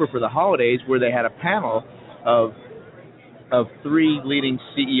December for the holidays, where they had a panel of 3 leading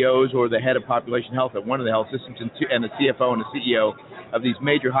CEOs or the head of population health at one of the health systems and the CFO and the CEO of these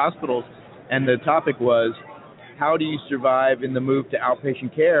major hospitals. And the topic was, how do you survive in the move to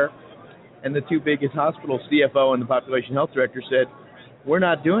outpatient care? And the 2 biggest hospitals, CFO and the population health director, said, we're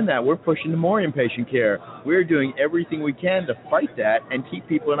not doing that. We're pushing to more inpatient care. We're doing everything we can to fight that and keep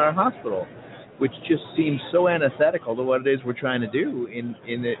people in our hospital, which just seems so antithetical to what it is we're trying to do in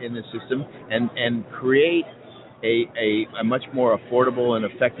the system and create a much more affordable and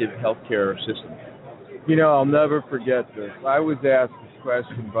effective healthcare system. I'll never forget this. I was asked this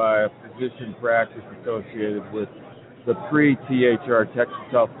question by a physician practice associated with the pre-THR Texas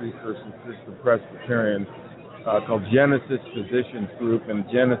Health Resource System Presbyterian called Genesis Physicians Group and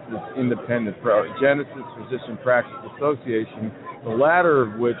Genesis Genesis Physician Practice Association, the latter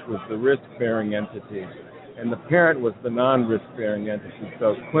of which was the risk-bearing entity, and the parent was the non-risk-bearing entity.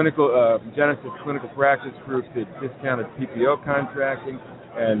 So Genesis Clinical Practice Group did discounted PPO contracting,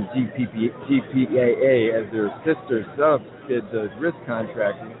 and GPAA, as their sister subs, did the risk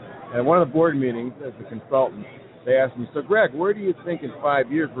contracting. And at one of the board meetings, as a consultant, they asked me, so Greg, where do you think in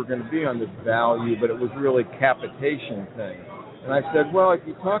 5 years we're going to be on this value, but it was really capitation thing? And I said, well, if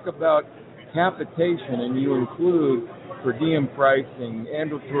you talk about capitation and you include per diem pricing,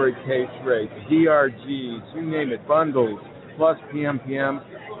 ambulatory case rates, DRGs, you name it, bundles, plus PMPM,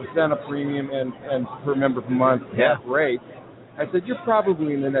 percent of premium, and per member per month rates, I said, you're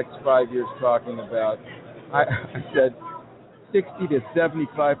probably in the next 5 years talking about, I said, 60 to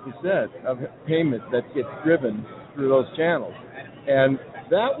 75% of payment that gets driven through those channels. And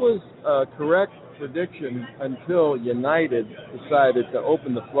that was a correct prediction until United decided to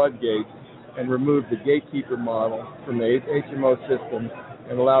open the floodgates and remove the gatekeeper model from the HMO system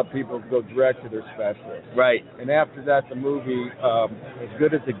and allow people to go direct to their specialists. Right. And after that, the movie As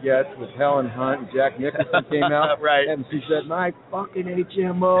Good as It Gets with Helen Hunt and Jack Nicholson came out. Right. And she said, my fucking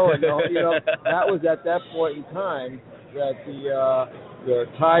HMO. And that was at that point in time that the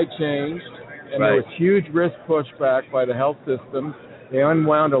tide changed, and there was huge risk pushback by the health systems. They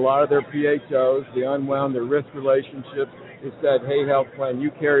unwound a lot of their PHOs. They unwound their risk relationships. They said, hey, health plan,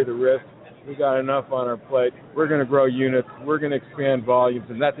 you carry the risk. We got enough on our plate. We're going to grow units. We're going to expand volumes,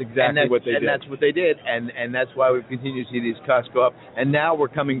 and that's exactly what they did. And that's what they did, and that's why we continue to see these costs go up. And now we're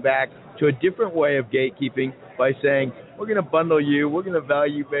coming back to a different way of gatekeeping by saying, we're going to bundle you, we're going to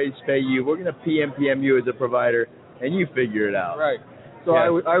value-based pay you, we're going to PMPM you as a provider, and you figure it out. Right. So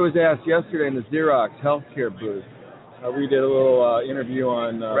I was asked yesterday in the Xerox healthcare booth. We did a little interview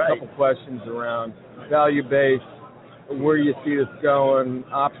on a couple questions around value-based, where you see this going,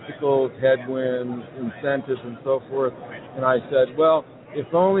 obstacles, headwinds, incentives, and so forth. And I said, well, if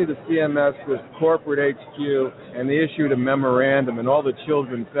only the CMS was corporate HQ and they issued a memorandum and all the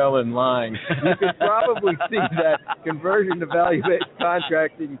children fell in line, you could probably see that conversion to value-based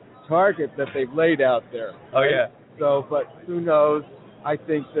contracting target that they've laid out there. Oh, yeah. So, but who knows? I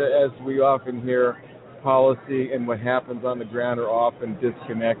think that, as we often hear, policy and what happens on the ground are often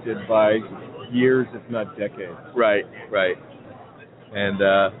disconnected by years, if not decades. Right. And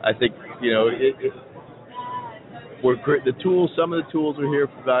I think, the tools. Some of the tools are here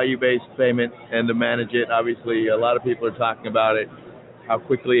for value-based payment and to manage it. Obviously, a lot of people are talking about it. how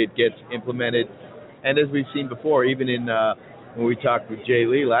quickly it gets implemented. And as we've seen before, even in when we talked with Jay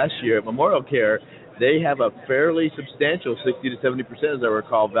Lee last year at Memorial Care, they have a fairly substantial 60 to 70%, as I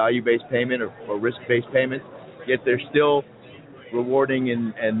recall, value-based payment or risk-based payments, yet they're still rewarding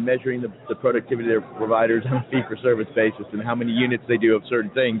and measuring the productivity of their providers on a fee-for-service basis and how many units they do of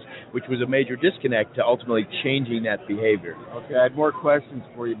certain things, which was a major disconnect to ultimately changing that behavior. Okay, I had more questions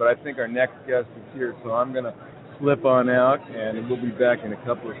for you, but I think our next guest is here, so I'm going to slip on out, and we'll be back in a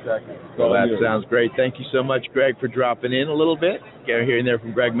couple of seconds. Well, that sounds great. Thank you so much, Greg, for dropping in a little bit. Hearing there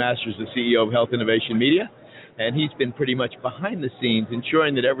from Greg Masters, the CEO of Health Innovation Media. And he's been pretty much behind the scenes,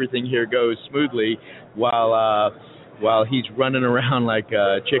 ensuring that everything here goes smoothly while he's running around like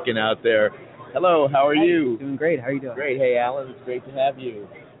a chicken out there. Hello, how are you? Doing great. How are you doing? Great. Hey, Alan, it's great to have you.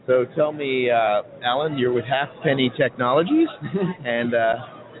 So tell me, Alan, you're with Halfpenny Technologies, and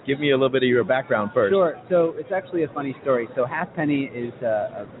give me a little bit of your background first. Sure. So it's actually a funny story. So Halfpenny is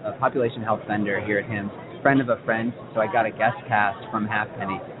a population health vendor here at HIMSS, friend of a friend, so I got a guest cast from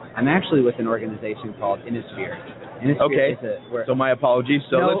Halfpenny. I'm actually with an organization called Innosphere. Okay. So my apologies.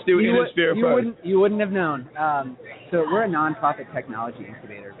 So let's do Innosphere first. You wouldn't have known. So we're a nonprofit technology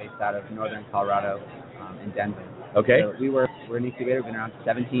incubator based out of northern Colorado in Denver. Okay. So we're an incubator, been around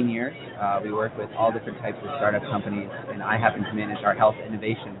 17 years. We work with all different types of startup companies, and I happen to manage our health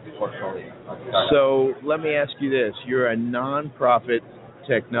innovation portfolio of startups. So let me ask you this. You're a nonprofit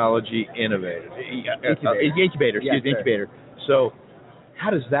technology incubator. Incubator. So how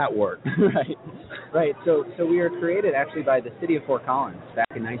does that work? Right. So we were created actually by the city of Fort Collins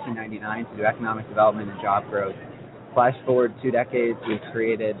back in 1999 to do economic development and job growth. Flash forward 2 decades, we've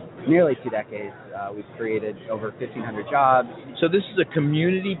created over 1,500 jobs. So this is a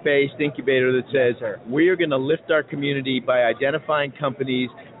community-based incubator that says we are going to lift our community by identifying companies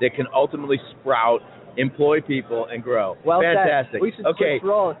that can ultimately sprout, employ people, and grow. Well Fantastic. Said. We should switch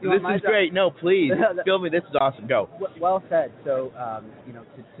roles. This is great. No, please. Fill me. This is awesome. Go. Well said. So,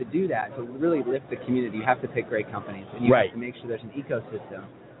 to do that, to really lift the community, you have to pick great companies. And you have to make sure there's an ecosystem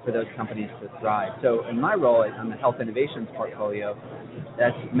for those companies to thrive. So in my role on the health innovations portfolio,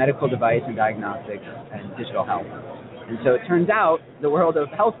 that's medical device and diagnostics and digital health. And so it turns out the world of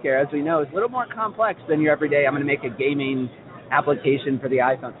healthcare, as we know, is a little more complex than your everyday, I'm going to make a gaming application for the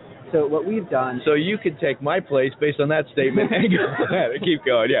iPhone. So what we've done... So you can take my place based on that statement and go ahead and keep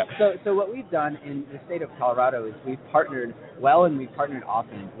going, yeah. So what we've done in the state of Colorado is we've partnered well and we've partnered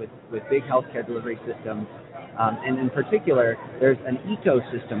often with big healthcare delivery systems. And in particular, there's an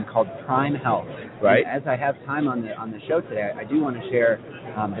ecosystem called Prime Health. Right. And as I have time on the show today, I do want to share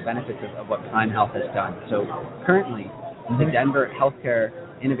the benefits of what Prime Health has done. So currently, the Denver healthcare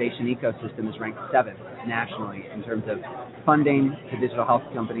innovation ecosystem is ranked 7th nationally in terms of funding to digital health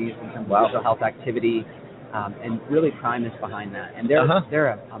companies, in terms of digital health activity, and really Prime is behind that. And they're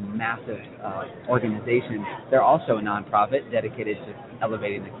a massive organization. They're also a nonprofit dedicated to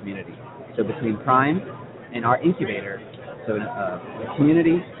elevating the community. So between Prime and our incubator, so a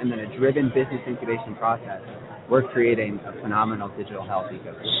community and then a driven business incubation process, we're creating a phenomenal digital health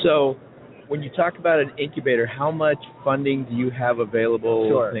ecosystem. So when you talk about an incubator, how much funding do you have available?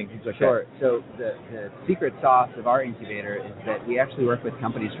 Sure. So the secret sauce of our incubator is that we actually work with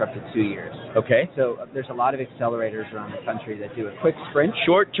companies for up to 2 years. Okay. So there's a lot of accelerators around the country that do a quick sprint.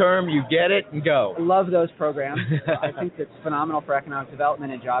 Short term, you get it and go. I love those programs. I think it's phenomenal for economic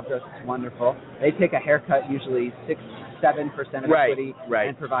development and job growth. It's wonderful. They take a haircut, usually 6-7% of equity,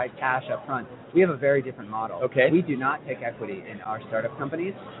 and provide cash up front. We have a very different model. Okay. We do not take equity in our startup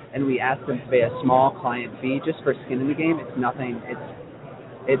companies, and we ask them to pay a small client fee just for skin in the game. It's nothing.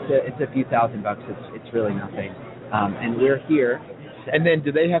 It's a few $1,000. It's really nothing. And we're here. And then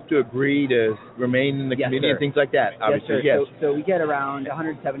do they have to agree to remain in the community and things like that? Obviously, yes. So we get around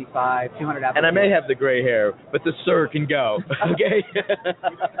 175, 200 applications. And I may have the gray hair, but the sir can go. Okay.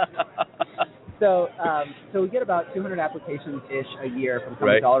 So we get about 200 applications-ish a year from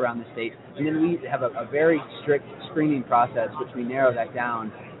companies all around the state. And then we have a very strict screening process, which we narrow that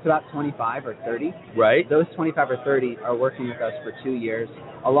down to about 25 or 30. Right. Those 25 or 30 are working with us for 2 years.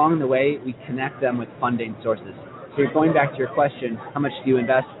 Along the way, we connect them with funding sources. So going back to your question, how much do you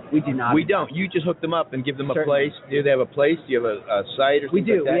invest? We do not. We don't. You just hook them up and give them a place. Do they have a place? Do you have a site or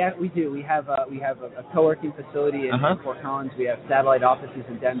something like that? We do. We have a co-working facility in Fort Collins. We have satellite offices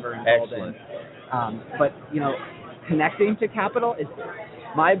in Denver and Golden. But, connecting to capital is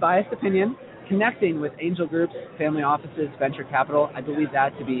my biased opinion. Connecting with angel groups, family offices, venture capital, I believe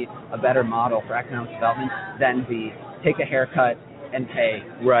that to be a better model for economic development than the take a haircut and pay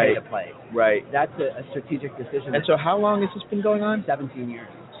to play. Right. That's a strategic decision. And so how long has this been going on? 17 years.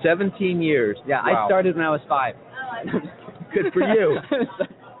 17 years. Yeah, wow. I started when I was 5. Good for you.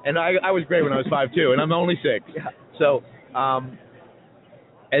 And I was great when I was 5'2", and I'm only 6. Yeah. So,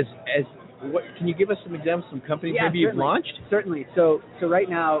 what can you give us some examples, some companies maybe you've launched? Certainly. So right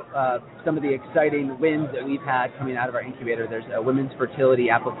now, some of the exciting wins that we've had coming out of our incubator, there's a women's fertility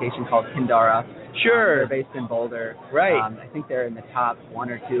application called Kindara. Sure. They're based in Boulder. Right. I think they're in the top 1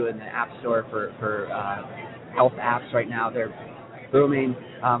 or 2 in the App Store for health apps right now. They're booming.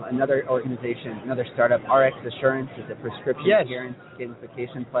 Another organization, another startup, RX Assurance, is a prescription adherence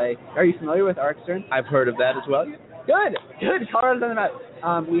gamification play. Are you familiar with RX Assurance? I've heard of that as well. Good. Colorado's on the map.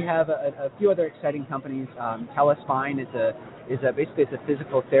 We have a few other exciting companies. Telespine is basically a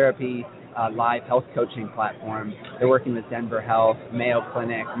physical therapy live health coaching platform. They're working with Denver Health, Mayo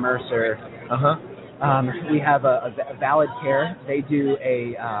Clinic, Mercer. We have a Valid Care. They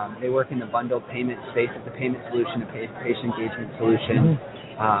they work in the bundled payment space. It's a payment solution, a patient engagement solution.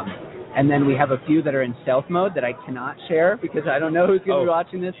 And then we have a few that are in stealth mode that I cannot share because I don't know who's going to be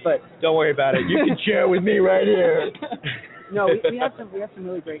watching this. But don't worry about it. You can share with me right here. No, we have some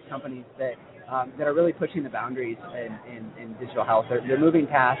really great companies that are really pushing the boundaries in digital health. They're moving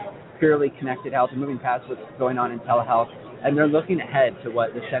past purely connected health. They're moving past what's going on in telehealth, and they're looking ahead to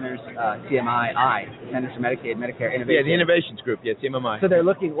what the Centers CMI, the Centers for Medicaid, Medicare Innovation. Yeah, the Innovations Group. Yeah, CMMI. So they're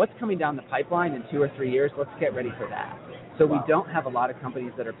looking what's coming down the pipeline in 2 or 3 years. Let's get ready for that. So we don't have a lot of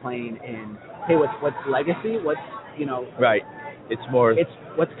companies that are playing in, hey, what's legacy? Right. It's more. It's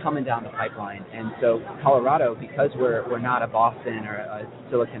what's coming down the pipeline. And so Colorado, because we're not a Boston or a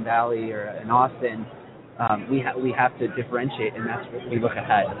Silicon Valley or an Austin, we have to differentiate, and that's what we look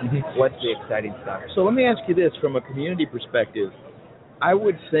ahead. What's the exciting stuff? So let me ask you this, from a community perspective. I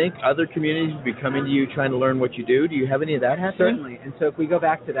would think other communities would be coming to you trying to learn what you do. Do you have any of that happening? Certainly. And so if we go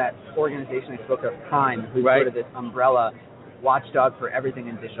back to that organization I spoke of, Prime, who's sort of this umbrella watchdog for everything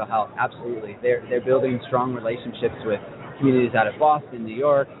in digital health, absolutely. They're building strong relationships with communities out of Boston, New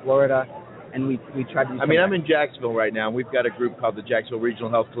York, Florida, and we try to do I'm in Jacksonville right now. We've got a group called the Jacksonville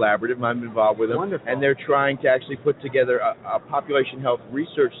Regional Health Collaborative. I'm involved with them. Wonderful. And they're trying to actually put together a population health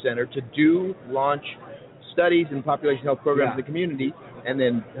research center to launch studies and population health programs in the community and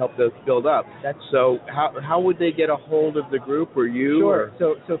then help those build up. So how would they get a hold of the group or you? Sure.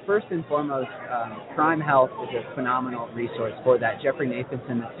 So first and foremost, Prime Health is a phenomenal resource for that. Jeffrey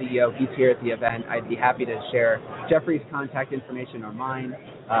Nathanson, the CEO, he's here at the event. I'd be happy to share Jeffrey's contact information or mine.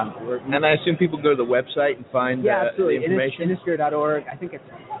 And I assume people go to the website and find the information? Innisphere.org. I think it's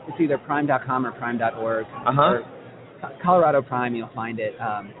either prime.com or prime.org. Or Colorado Prime, you'll find it.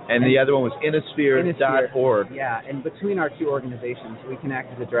 And the other one was Innisphere.org. Yeah, and between our two organizations, we can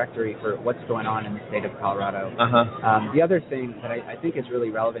act as a directory for what's going on in the state of Colorado. The other thing that I think is really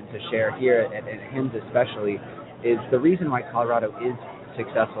relevant to share here at HIMSS especially is the reason why Colorado is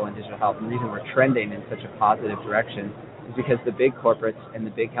successful in digital health and the reason we're trending in such a positive direction is because the big corporates and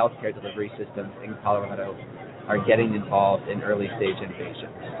the big healthcare delivery systems in Colorado are getting involved in early stage innovation.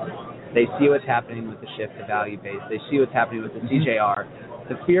 They see what's happening with the shift to value-based. They see what's happening with the CJR.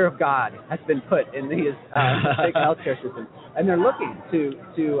 The fear of God has been put in these big healthcare systems, and they're looking to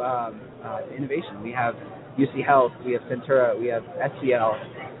innovation. We have UC Health, we have Centura, we have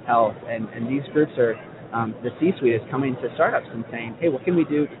SCL Health, and these groups are, the C-suite is coming to startups and saying, hey, what can we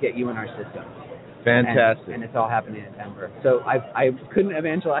do to get you in our system? Fantastic. And it's all happening in Denver. So I couldn't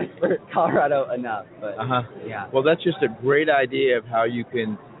evangelize for Colorado enough. But yeah. Well, that's just a great idea of how you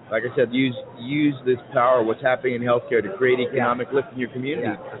can, like I said, use this power, what's happening in healthcare, to create economic lift in your community.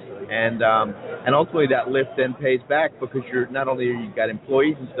 Yeah, absolutely. And ultimately that lift then pays back because you're not only you've got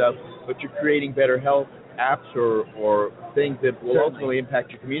employees and stuff, but you're creating better health apps or things that will ultimately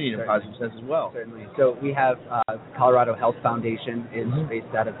impact your community in a positive sense as well. Certainly. So we have Colorado Health Foundation is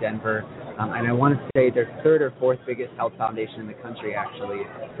based out of Denver, and I want to say they're third or fourth biggest health foundation in the country. Actually,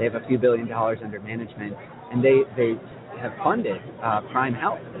 they have a few $1 billion under management, and they have funded Prime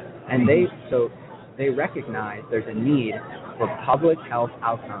Health, and they recognize there's a need for public health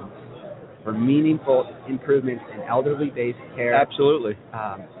outcomes, for meaningful improvements in elderly-based care. Absolutely.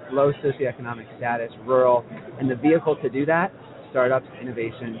 Low socioeconomic status, rural, and the vehicle to do that, startups,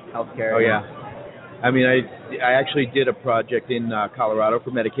 innovation, healthcare. Oh, yeah. I mean, I actually did a project in Colorado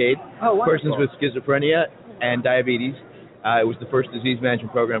for Medicaid. Oh, wonderful. Persons with schizophrenia and diabetes. It was the first disease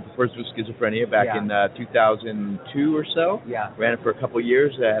management program for persons with schizophrenia back in 2002 or so. Yeah. Ran it for a couple of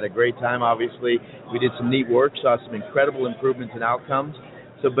years. I had a great time, obviously. We did some neat work, saw some incredible improvements in outcomes.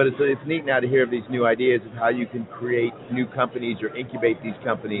 But it's neat now to hear of these new ideas of how you can create new companies or incubate these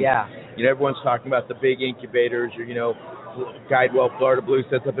companies. Yeah. Everyone's talking about the big incubators or, Guidewell Florida Blue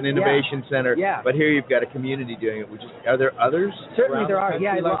sets up an innovation center. Yeah. But here you've got a community doing it. Are there others? Certainly there are.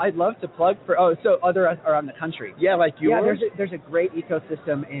 Yeah, I'd love to plug for. So other around the country. Yeah, like yours. Yeah, there's a great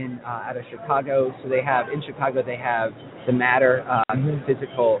ecosystem out of Chicago. So in Chicago they have the Matter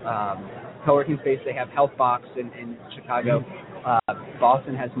physical co-working space. They have HealthBox in Chicago.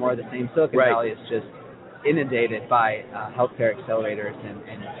 Boston has more of the same. Silicon Valley is just inundated by healthcare accelerators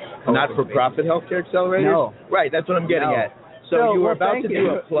and not-for-profit healthcare accelerators? No. Right, that's what I'm getting at. So you were about to do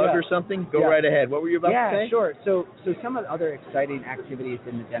a plug or something? Go right ahead. What were you about to say? Yeah, sure. So some of the other exciting activities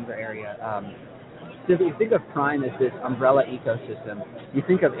in the Denver area, so if you think of Prime as this umbrella ecosystem, you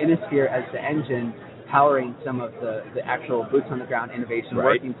think of Innisphere as the engine powering some of the actual boots-on-the-ground innovation,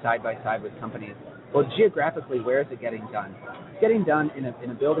 working side by side with companies. Well, geographically, where is it getting done? It's getting done in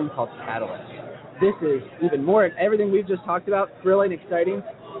a building called Catalyst. This is even more, everything we've just talked about, thrilling, exciting.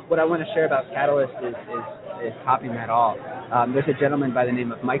 What I want to share about Catalyst is topping that all. There's a gentleman by the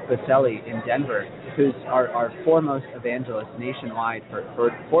name of Mike Baselli in Denver, who's our foremost evangelist nationwide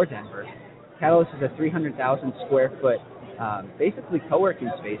for Denver. Catalyst is a 300,000 square foot, basically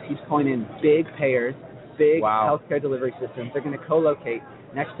co-working space. He's pulling in big payers, big healthcare delivery systems. They're going to co-locate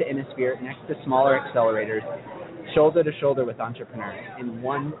next to Innisphere, next to smaller accelerators, shoulder to shoulder with entrepreneurs in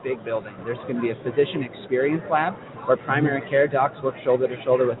one big building. There's going to be a physician experience lab where primary care docs work shoulder to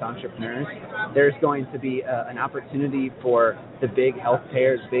shoulder with entrepreneurs. There's going to be an opportunity for the big health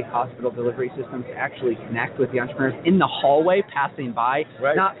payers, big hospital delivery systems to actually connect with the entrepreneurs in the hallway passing by,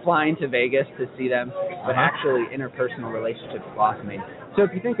 not flying to Vegas to see them, but actually interpersonal relationships blossoming. So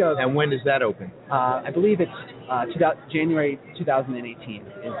if you think of... And when does that open? I believe it's January 2018.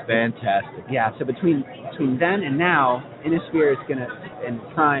 Fantastic. Yeah, so between then and now, Innisphere is going to, and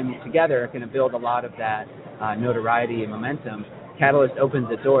Prime together, are going to build a lot of that notoriety and momentum. Catalyst opens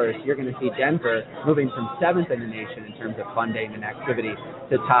the doors. You're going to see Denver moving from 7th in the nation in terms of funding and activity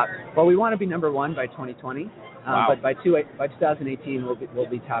to top. Well, we want to be number 1 by 2020, but by 2018 we'll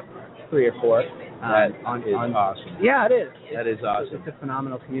be top 3 or 4. That is awesome. Yeah, it is. That is awesome. It's a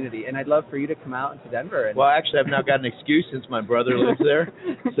phenomenal community, and I'd love for you to come out to Denver. Well, actually, I've now got an excuse since my brother lives there,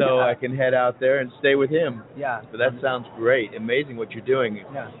 so I can head out there and stay with him. Yeah. But that sounds great. Amazing what you're doing.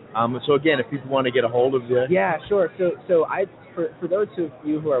 Yeah. So again, if people want to get a hold of you. Yeah, sure. So for those of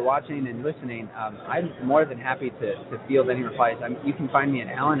you who are watching and listening, I'm more than happy to field any replies. You can find me at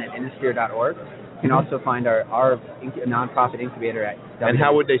Allen@Innisphere.org. You can also find our nonprofit incubator at And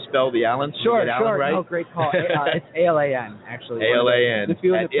how would they spell the Allen? Sure. Right? Oh, great call. It's ALAN, actually. ALAN at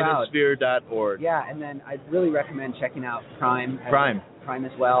Innisphere.org. Yeah, and then I'd really recommend checking out Prime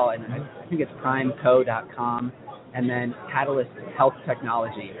as well, and I think it's primeco.com. And then Catalyst Health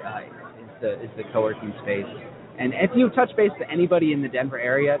Technology is the co-working space. And if you touch base with anybody in the Denver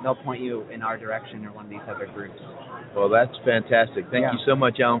area, they'll point you in our direction or one of these other groups. Well, that's fantastic. Thank you so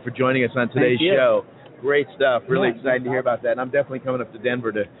much, Alan, for joining us on today's show. Great stuff. Really excited to hear about that. And I'm definitely coming up to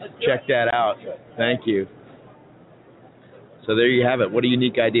Denver to check that out. Thank you. So there you have it. What a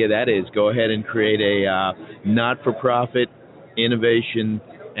unique idea that is. Go ahead and create a not-for-profit innovation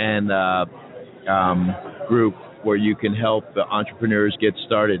and group where you can help entrepreneurs get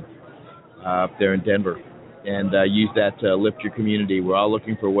started up there in Denver. And use that to lift your community. We're all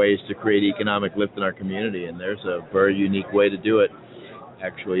looking for ways to create economic lift in our community, and there's a very unique way to do it.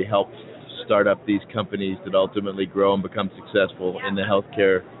 Actually help start up these companies that ultimately grow and become successful in the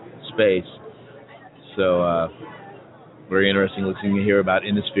healthcare space. So very interesting listening to hear about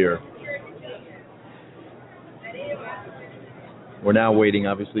Innisphere. We're now waiting,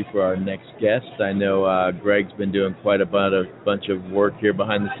 obviously, for our next guest. I know Greg's been doing quite a bunch of work here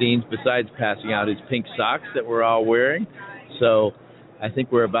behind the scenes, besides passing out his pink socks that we're all wearing. So I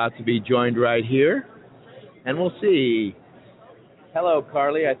think we're about to be joined right here, and we'll see. Hello,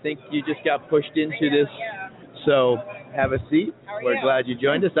 Carly. I think you just got pushed into this, so have a seat. We're glad you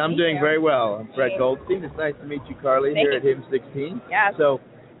joined us. I'm doing very well. I'm Fred Goldstein. It's nice to meet you, Carly, here at HIM 16. Yeah. So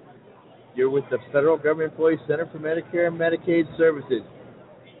you're with the Federal Government Employees Center for Medicare and Medicaid Services.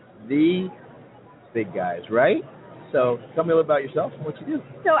 The big guys, right? So tell me a little about yourself and what you do.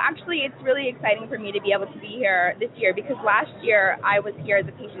 So actually, it's really exciting for me to be able to be here this year because last year I was here as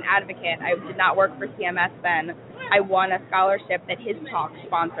a patient advocate. I did not work for CMS then. I won a scholarship that his talk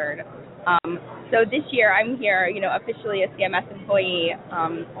sponsored. So this year I'm here, officially a CMS employee,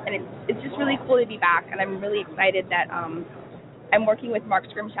 and it's just really cool to be back. And I'm really excited that I'm working with Mark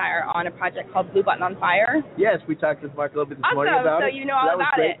Scrimshire on a project called Blue Button on Fire. Yes, we talked with Mark a little bit this morning about it. So you know all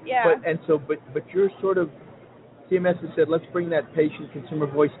about it, yeah. But you're sort of, CMS has said, let's bring that patient consumer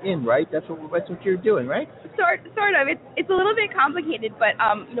voice in, right? That's what you're doing, right? Sort of. It's a little bit complicated, but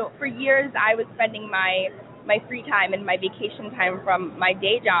for years I was spending my my free time and my vacation time from my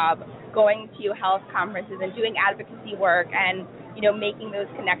day job going to health conferences and doing advocacy work and, making those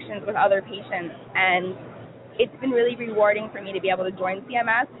connections with other patients. And it's been really rewarding for me to be able to join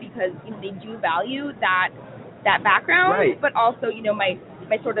CMS because, they do value that background, right. but also,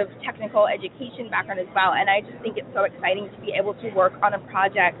 my sort of technical education background as well. And I just think it's so exciting to be able to work on a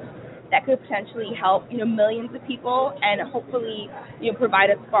project that could potentially help, millions of people and hopefully, provide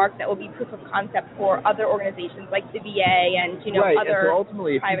a spark that will be proof of concept for other organizations like the VA and, right. other and so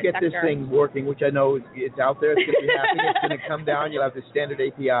ultimately, if you get sector. this thing working, which I know it's out there, it's going to be happening, it's going to come down, you'll have the standard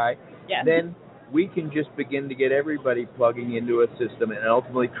API, yes. then we can just begin to get everybody plugging into a system and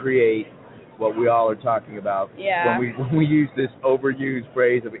ultimately create what we all are talking about when we use this overused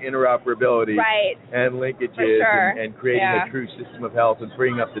phrase of interoperability right. and linkages sure. and creating a true system of health and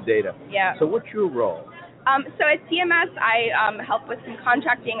freeing up the data. Yeah. So what's your role? So at CMS, I help with some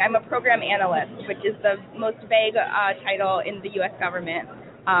contracting. I'm a program analyst, which is the most vague title in the U.S. government.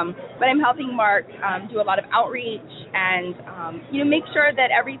 But I'm helping Mark do a lot of outreach and make sure that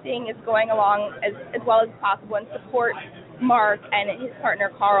everything is going along as well as possible and support Mark and his partner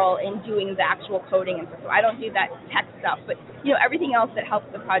Carl in doing the actual coding and stuff. So I don't do that tech stuff, but everything else that helps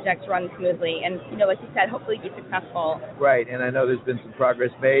the project run smoothly and like you said, hopefully be successful. Right, and I know there's been some progress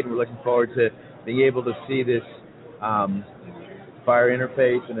made. We're looking forward to being able to see this FHIR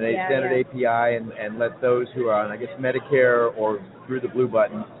interface and an standard API and let those who are on, I guess, Medicare or through the blue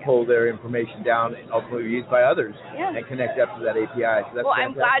button pull their information down and ultimately be used by others and connect up to that API. So that's well, fantastic.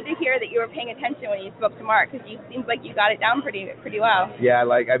 I'm glad to hear that you were paying attention when you spoke to Mark because it seems like you got it down pretty well. Yeah,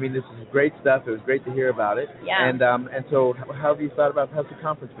 this is great stuff. It was great to hear about it. Yeah. And so how have you thought about how's the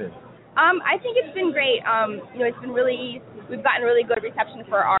conference been? I think it's been great. It's been we've gotten really good reception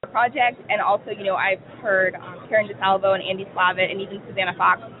for our project, and also, I've heard Karen DeSalvo and Andy Slavitt and even Susanna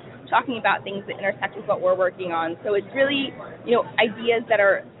Fox talking about things that intersect with what we're working on. So it's really, ideas that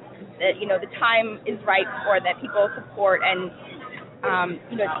the time is right for, that people support, and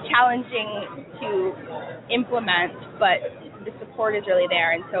it's challenging to implement, but the support is really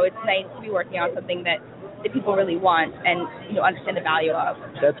there, and so it's nice to be working on something that people really want and understand the value of.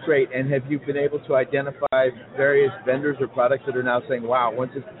 That's great. And have you been able to identify various vendors or products that are now saying, wow,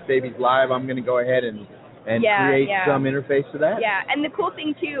 once this baby's live, I'm going to go ahead and create some interface to that? Yeah, and the cool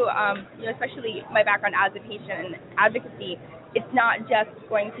thing too, especially my background as a patient and advocacy, it's not just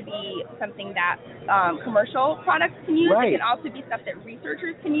going to be something that commercial products can use. Right. It can also be stuff that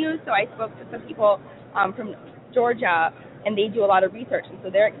researchers can use. So I spoke to some people from Georgia, and they do a lot of research, and so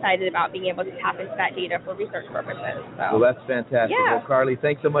they're excited about being able to tap into that data for research purposes. So. Well, that's fantastic. Yeah. Well, Carly,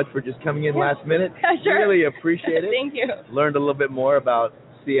 thanks so much for just coming in last minute. Sure. Really appreciate it. Thank you. Learned a little bit more about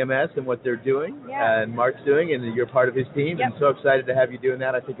CMS and what they're doing, and Mark's doing, and you're part of his team, and so excited to have you doing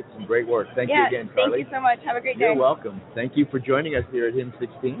that. I think it's some great work. Thank you again, Carly. Thank you so much. Have a great day. You're welcome. Thank you for joining us here at HIM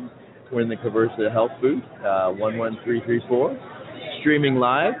 16. We're in the Conversa Health booth, 11334, streaming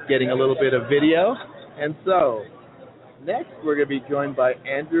live, getting a little bit of video, and so next, we're going to be joined by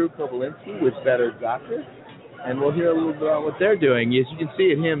Andrew Kovalinski with Better Doctor, and we'll hear a little bit about what they're doing. As you can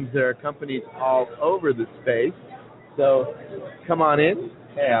see at HIMSS, there are companies all over the space, so come on in.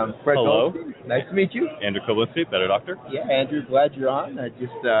 Hey, I'm Fred Goldstein. Nice to meet you. Andrew Kovalinski, Better Doctor. Yeah, Andrew, glad you're on. I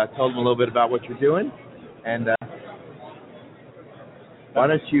just told them a little bit about what you're doing, and why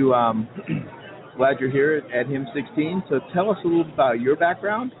don't you, glad you're here at HIMSS 16, so tell us a little bit about your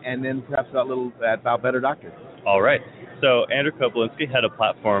background, and then perhaps a little about Better Doctor. All right. So Andrew Kovalinski, head of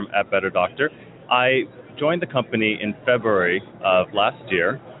platform at Better Doctor. I joined the company in February of last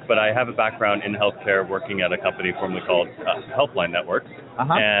year, but I have a background in healthcare working at a company formerly called Healthline Networks,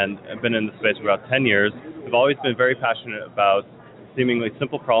 and I've been in the space for about 10 years. I've always been very passionate about seemingly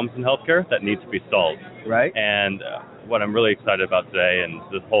simple problems in healthcare that need to be solved. Right. And what I'm really excited about today and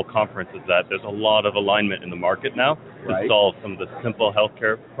this whole conference is that there's a lot of alignment in the market now to solve some of the simple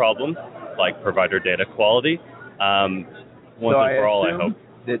healthcare problems like provider data quality. Once and for all, I hope.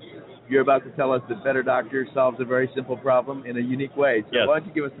 That you're about to tell us that Better Doctor solves a very simple problem in a unique way. So why don't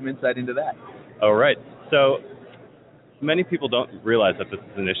you give us some insight into that? All right. So many people don't realize that this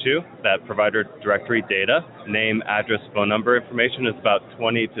is an issue, that provider directory data, name, address, phone number information is about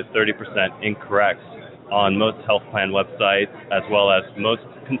 20 to 30% incorrect on most health plan websites as well as most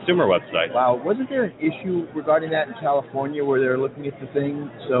consumer websites. Wow, wasn't there an issue regarding that in California where they're looking at the thing?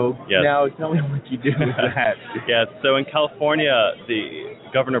 So now tell me what you do with that. Yes, so in California, the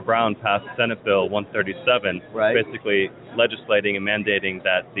Governor Brown passed Senate Bill 137, basically legislating and mandating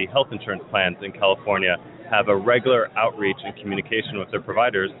that the health insurance plans in California have a regular outreach and communication with their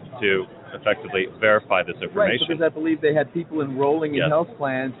providers to effectively verify this Right, information. because I believe they had people enrolling in Yes. health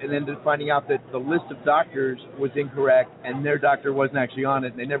plans and then finding out that the list of doctors was incorrect and their doctor wasn't actually on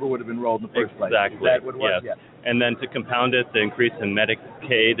it and they never would have enrolled in the first place. Exactly. Is that what it was? Yes. Yeah. And then to compound it, the increase in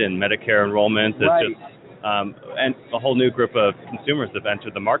Medicaid and Medicare enrollment is Right. just, and a whole new group of consumers have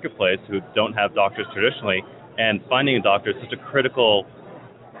entered the marketplace who don't have doctors traditionally, and finding a doctor is such a critical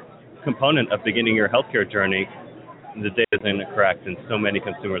component of beginning your healthcare journey. The data isn't correct, and so many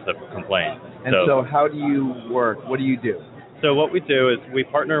consumers have complained. And so how do you work? What do you do? So what we do is we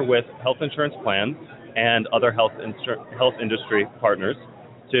partner with health insurance plans and other health industry partners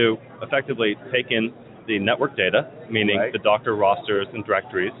to effectively take in the network data, meaning Right. the doctor rosters and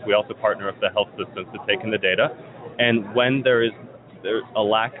directories. We also partner with the health systems to take in the data. And when there's a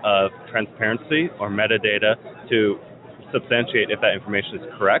lack of transparency or metadata to substantiate if that information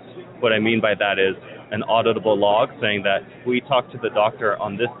is correct, what I mean by that is an auditable log saying that we talked to the doctor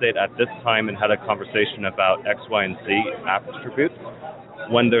on this date at this time and had a conversation about X, Y, and Z attributes.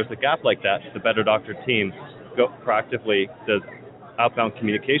 When there's a gap like that, the Better Doctor team proactively does outbound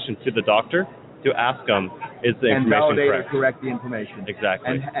communication to the doctor to ask them, is the And information validate correct? or correct the information.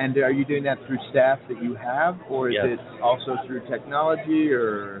 Exactly. And are you doing that through staff that you have, or is Yes. it also through technology,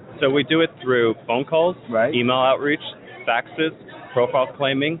 or? So we do it through phone calls, Right. email outreach, faxes, profile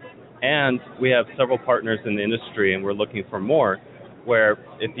claiming, and we have several partners in the industry, and we're looking for more, where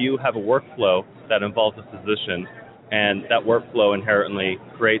if you have a workflow that involves a physician, and that workflow inherently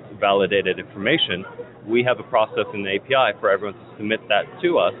creates validated information, we have a process in the API for everyone to submit that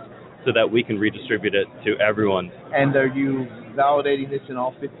to us so that we can redistribute it to everyone. And are you validating this in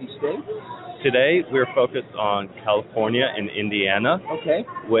all 50 states? Today, we're focused on California and Indiana, Okay.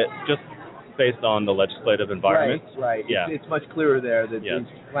 with just based on the legislative environment. Right. Yeah. It's much clearer there that Yes.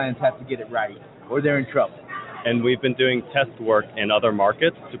 these plans have to get it right, or they're in trouble. And we've been doing test work in other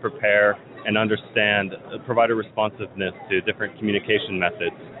markets to prepare and understand provider responsiveness to different communication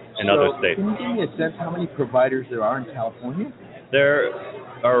methods in other states. Can you give me a sense how many providers there are in California? There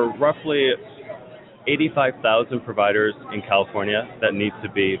are roughly 85,000 providers in California that need to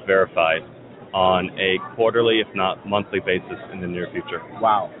be verified on a quarterly, if not monthly basis in the near future.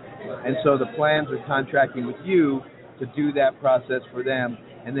 Wow. And so the plans are contracting with you to do that process for them,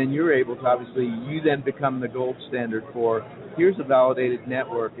 and then you're able to, obviously, you then become the gold standard for, here's a validated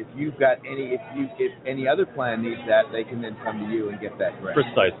network. If you've got if any other plan needs that, they can then come to you and get that correct.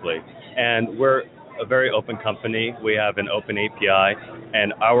 Precisely. And we're a very open company. We have an open API,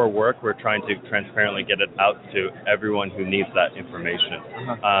 and our work, we're trying to transparently get it out to everyone who needs that information.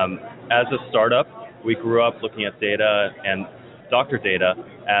 As a startup, we grew up looking at data and doctor data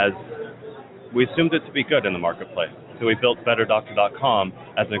as we assumed it to be good in the marketplace. So we built BetterDoctor.com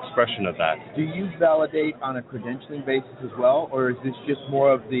as an expression of that. Do you validate on a credentialing basis as well, or is this just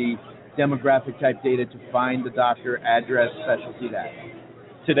more of the demographic type data to find the doctor, address, specialty, that?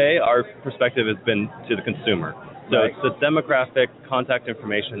 Today, our perspective has been to the consumer. So Right. it's the demographic contact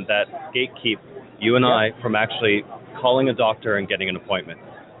information that gatekeep you and I from actually calling a doctor and getting an appointment.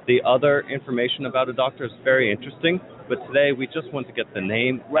 The other information about a doctor is very interesting, but today we just want to get the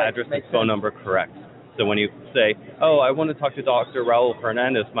name, Right. address, and Makes phone sense. number correct. So when you say, oh, I want to talk to Dr. Raul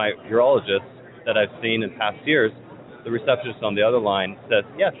Fernandez, my urologist that I've seen in past years, the receptionist on the other line says,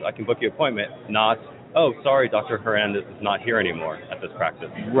 yes, I can book you an appointment, not, oh, sorry, Dr. Hernandez is not here anymore at this practice.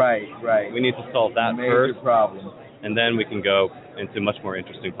 Right. We need to solve that Major first, problem. and then we can go into much more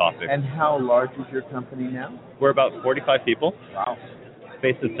interesting topics. And how large is your company now? We're about 45 people, Wow.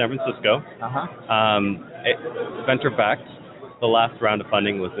 based in San Francisco. Venture-backed. The last round of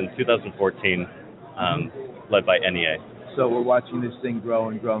funding was in 2014, led by NEA. So we're watching this thing grow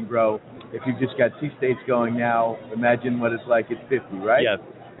and grow and grow. If you've just got 2 states going now, imagine what it's like at 50, right? Yes,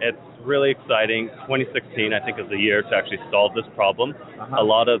 it's really exciting. 2016, I think, is the year to actually solve this problem. A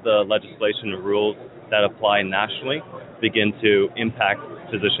lot of the legislation and rules that apply nationally begin to impact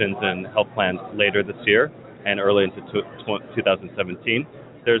physicians and health plans later this year and early into 2017.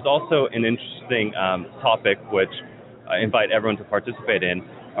 There's also an interesting topic which I invite everyone to participate in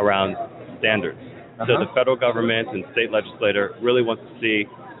around standards. So the federal government and state legislator really wants to see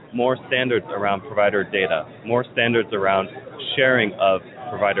more standards around provider data, more standards around sharing of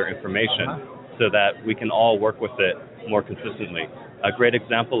provider information so that we can all work with it more consistently. A great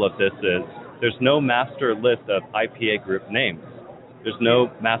example of this is there's no master list of IPA group names. There's no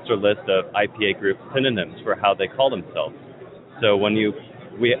master list of IPA group synonyms for how they call themselves. So when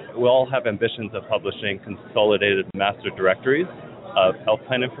we all have ambitions of publishing consolidated master directories of health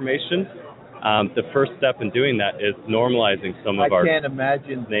plan information. The first step in doing that is normalizing some of our I can't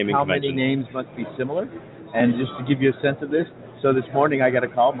imagine naming how many conventions. names must be similar. And just to give you a sense of this, so this morning I got a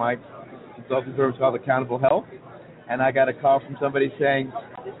call. My consulting firm is called Accountable Health, and I got a call from somebody saying,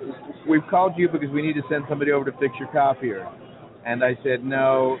 we've called you because we need to send somebody over to fix your copier. And I said,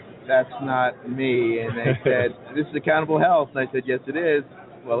 no, that's not me. And they said, this is Accountable Health. And I said, yes, it is.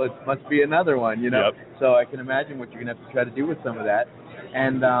 Well, it must be another one, you know. Yep. So I can imagine what you're going to have to try to do with some of that.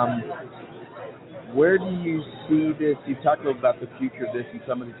 And where do you see this? You've talked a little about the future of this in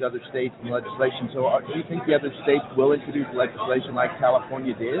some of these other states and legislation. So do you think the other states will introduce legislation like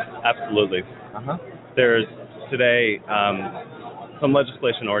California did? Absolutely. Uh-huh. There's today some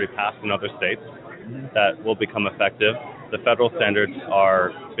legislation already passed in other states that will become effective. The federal standards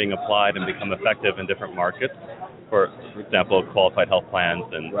are being applied and become effective in different markets. For example, qualified health plans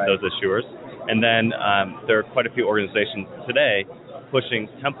and those issuers. And then there are quite a few organizations today pushing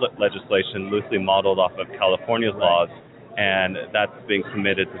template legislation loosely modeled off of California's laws, and that's being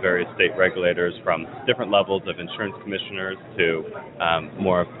submitted to various state regulators from different levels of insurance commissioners to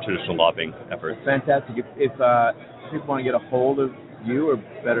more traditional lobbying efforts. Fantastic. If people want to get a hold of you or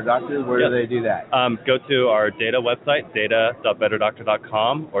Better Doctor, where do they do that? Go to our data website,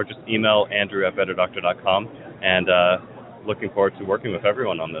 data.betterdoctor.com, or just email andrew@betterdoctor.com, and looking forward to working with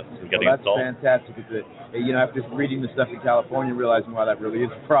everyone on this and getting it solved. That's fantastic. After reading the stuff in California, realizing why that really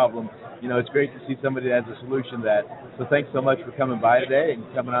is a problem, it's great to see somebody that has a solution to that. So thanks so much for coming by today and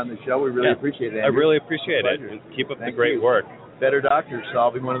coming on the show. We really appreciate it, Andrew. I really appreciate it. And keep up the great work. Better Doctor,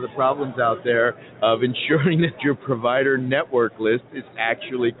 solving one of the problems out there of ensuring that your provider network list is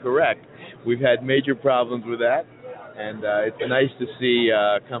actually correct. We've had major problems with that, and it's nice to see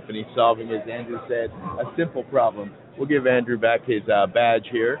a company solving, as Andrew said, a simple problem. We'll give Andrew back his badge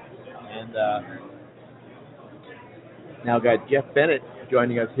here, and now got Jeff Bennett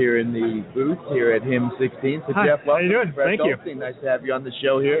joining us here in the booth here at HIM 16. So Hi, Jeff, welcome. How you doing? Brett Thank Goldstein. Nice to have you on the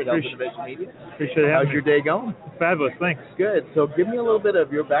show here at Health Innovation Media. Appreciate it. How's your day going? Fabulous, thanks. Good. So give me a little bit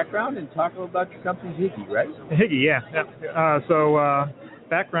of your background and talk a little about your company, Higi, right? Higi, yeah.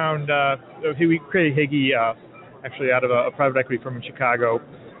 Background, we created Higi actually out of a private equity firm in Chicago.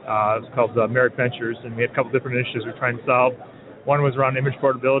 It's called Merrick Ventures, and we had a couple different initiatives we're trying to solve. One was around image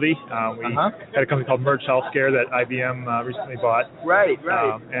portability. We had a company called Merge Healthcare that IBM recently bought. Right.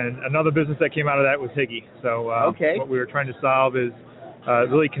 And another business that came out of that was Higi. So what we were trying to solve is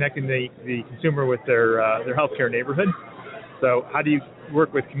really connecting the consumer with their healthcare neighborhood. So how do you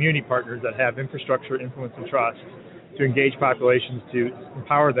work with community partners that have infrastructure, influence, and trust to engage populations to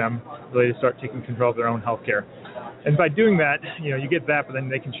empower them really to start taking control of their own healthcare? And by doing that, you get that, but then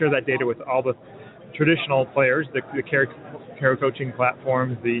they can share that data with all the traditional players, the care coaching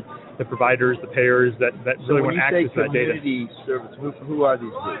platforms, the providers, the payers that really want access to that data. So when you say community service, who are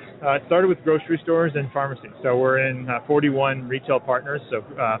these groups? It started with grocery stores and pharmacies. So we're in 41 retail partners, so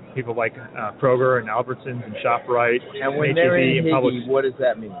people like Kroger and Albertsons and ShopRite. And when they're in Higi, what does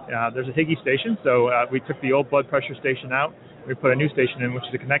that mean? There's a Higi station. So we took the old blood pressure station out. We put a new station in, which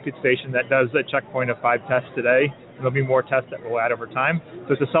is a connected station that does a checkpoint of 5 tests today. And there'll be more tests that we'll add over time.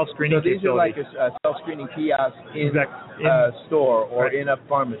 So it's a self-screening facility. So these are like a self-screening kiosk in a store or in a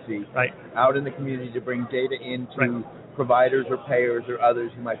pharmacy out in the community to bring data into providers or payers or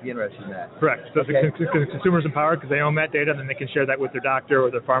others who might be interested in that. Correct. So the consumer's empowered because they own that data, and then they can share that with their doctor or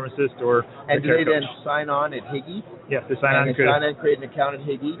their pharmacist or And do they then sign on at Higi? Yes, they sign on and create an account at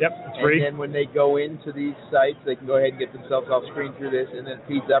Higi. Yep, it's free. And then when they go into these sites, they can go ahead and get themselves all screened through this, and then it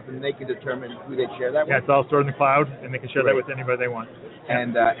feeds up, and they can determine who they share that with. Yeah, it's all stored in the cloud, and they can share that with anybody they want.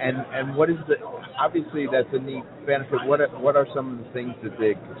 And what is obviously that's a neat benefit. What are some of the things that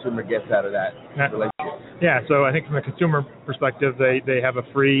the consumer gets out of that relationship? Yeah, so I think from a consumer perspective, they have a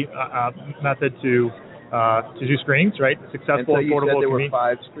free method to do screenings, right? Successful, and so affordable. You said there were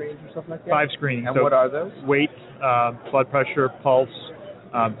 5 screens or something like that? 5 screenings. And so what are those? Weight, blood pressure, pulse,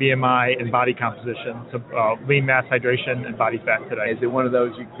 BMI, and body composition. So lean mass, hydration, and body fat today. Is it one of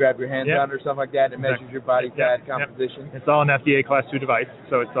those you grab your hands on or something like that and measures your body fat composition? It's all an FDA Class 2 device,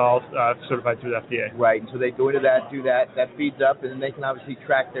 so it's all certified through the FDA. Right, and so they go into that, do that feeds up, and then they can obviously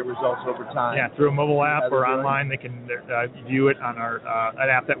track their results over time. Yeah, through a mobile app or online, they can view it on an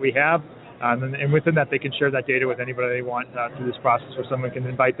app that we have. And within that, they can share that data with anybody they want through this process, where someone can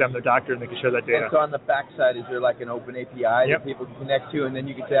invite them, their doctor, and they can share that data. And so on the back side, is there like an open API that people can connect to, and then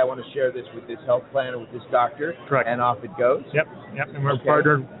you can say, I want to share this with this health plan or with this doctor, Correct. And off it goes? Yep. And we're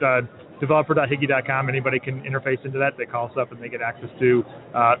partnered, developer.higi.com. Anybody can interface into that. They call us up, and they get access to,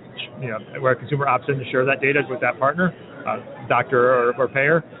 where a consumer opts in to share that data with that partner, doctor or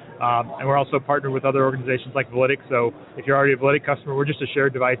payer. And we're also partnered with other organizations like Validic. So if you're already a Validic customer, we're just a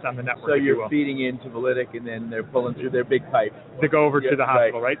shared device on the network. So you're feeding into Validic, and then they're pulling through their big pipe to go over to the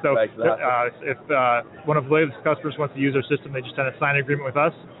hospital, right? So if one of Validic's customers wants to use our system, they just sign an agreement with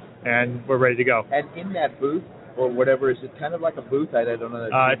us, and we're ready to go. And in that booth, or whatever, is it kind of like a booth? I don't know.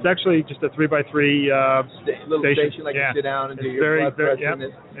 It's actually just a 3x3 little station, like you sit down and do your blood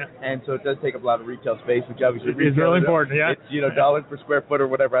pressure. And so it does take up a lot of retail space, which obviously is really important. Yeah, it's dollars per square foot or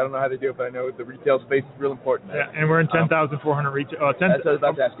whatever. I don't know how they do it, but I know the retail space is real important. Yeah, and we're in 10,400 retail. That's what I was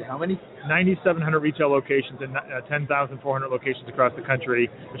about to ask you. How many? 9,700 retail locations and 10,400 locations across the country,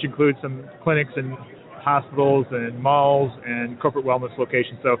 which includes some clinics and hospitals and malls and corporate wellness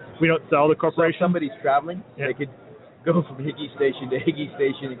locations. So we don't sell the corporation. So if somebody's traveling, they could go from Hickey Station to Hickey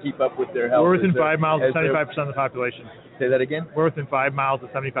Station and keep up with their health. We're within 5 miles of 75% of the population. Say that again? We're within 5 miles of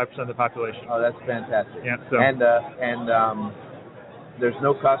 75% of the population. Oh, that's fantastic. Yeah. So and there's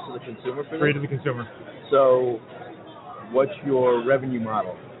no cost to the consumer for this? Free to the consumer. So what's your revenue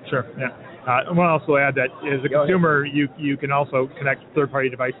model? Sure. Yeah. I want to also add that as a consumer, you can also connect third-party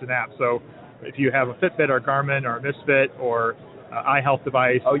devices and apps. So if you have a Fitbit or Garmin or a Misfit or iHealth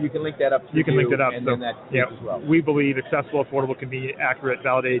device. Oh, you can link that up to you can link that up. And so, then that as well. We believe accessible, affordable, convenient, accurate,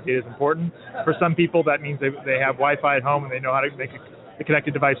 validated data is important. For some people, that means they have Wi-Fi at home and they know how to make the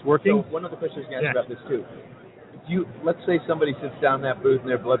connected device working. So one other question I was going to ask about this too. Let's say somebody sits down in that booth and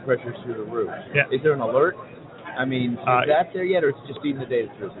their blood pressure's through the roof. Yeah. Is there an alert? I mean, is that there yet, or is it just feeding the data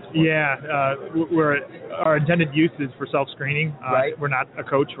through this? Yeah, our intended use is for self-screening. Right. We're not a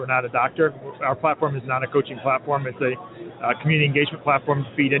coach. We're not a doctor. Our platform is not a coaching platform. It's a community engagement platform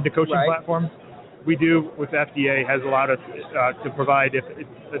to feed into coaching platforms. We do, with FDA, has allowed us to provide, if it's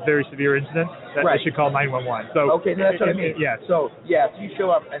a very severe incident, that they should call 911. So, okay, that's what I mean. Yeah. So, if you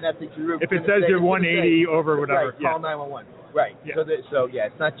show up and that's your if it says you're 180 over whatever, call 911. Right. Yeah. So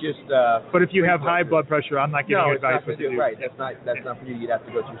it's not just. But if you have high blood pressure, I'm not giving you advice what to do. Right. That's not for you. You'd have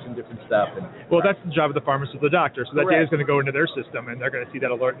to go through some different stuff. That's the job of the pharmacist or the doctor. So that data is going to go into their system, and they're going to see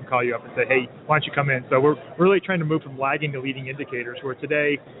that alert and call you up and say, hey, why don't you come in? So we're really trying to move from lagging to leading indicators, where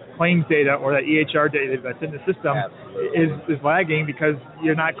today claims data or that EHR data that's in the system is lagging because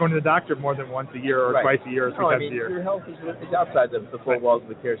you're not going to the doctor more than once a year or twice a year or three times a year. Your health is outside the four walls of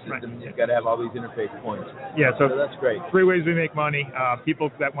the care system. You've got to have all these interface points. Yeah. So that's great. 3 ways we make money. People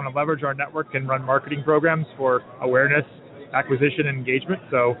that want to leverage our network can run marketing programs for awareness, acquisition, and engagement.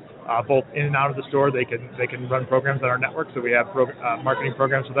 So both in and out of the store, they can run programs on our network. So we have marketing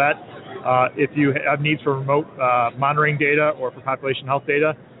programs for that. If you have needs for remote monitoring data or for population health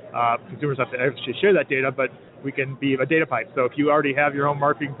data, consumers have to actually share that data, but we can be a data pipe. So if you already have your own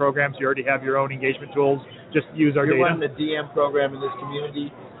marketing programs, you already have your own engagement tools, just use our data. You're running a DM program in this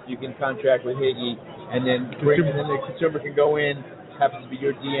community. You can contract with Higgy, and then the consumer can go in. Happens to be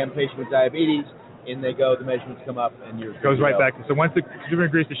your DM patient with diabetes, in they go, the measurements come up, and you're goes right back to. So once the consumer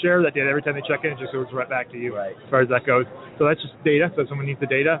agrees to share that data, every time they check in, it just goes right back to you as far as that goes. So that's just data. So if someone needs the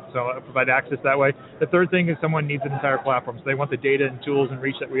data, so I'll provide access that way. The third thing is someone needs an entire platform. So they want the data and tools and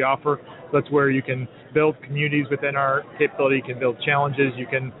reach that we offer. So that's where you can build communities within our capability. You can build challenges. You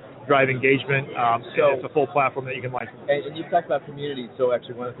can drive engagement. So it's a full platform that you can license. And you talked about communities. So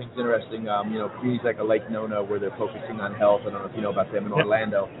actually, one of the things interesting, communities like a Lake Nona where they're focusing on health. I don't know if you know about them in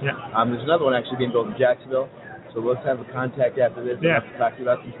Orlando. Yeah. There's another one actually being built in Jacksonville. So let's have a contact after this. Yeah. We'll have to talk to you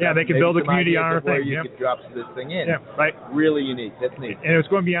about some stuff. Yeah, they can build a community on our thing. You could drop this thing in. Yeah, right. Really unique. That's neat. And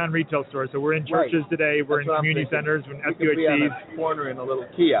it's going beyond retail stores. So we're in churches today. We're in community centers. We're in SQHCs. We could be on a corner in a little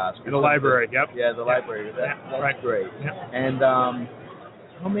kiosk. In the library. Yep. Yeah, the library. That's great. Yeah. And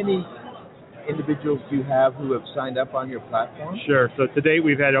how many individuals do you have who have signed up on your platform? Sure. So to date,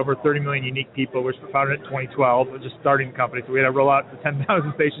 we've had over 30 million unique people. We're founded in 2012. We're just starting the company. So we had to roll out to 10,000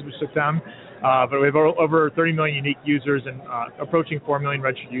 stations, which took time. But we have over 30 million unique users and approaching 4 million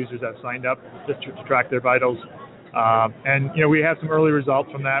registered users that have signed up just to track their vitals. And we have some early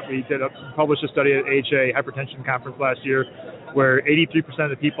results from that. We published a study at AHA Hypertension Conference last year where 83% of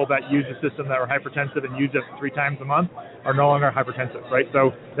the people that use the system that were hypertensive and use it 3 times a month are no longer hypertensive, right?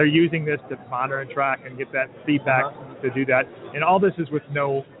 So they're using this to monitor and track and get that feedback to do that. And all this is with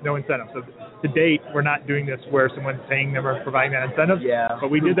no incentive. So to date, we're not doing this where someone's paying them or providing that incentive. Yeah.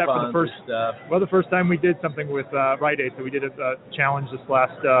 But we did that for the first time we did something with Rite Aid. So we did a challenge this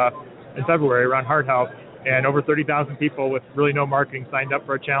last in February around heart health. And over 30,000 people with really no marketing signed up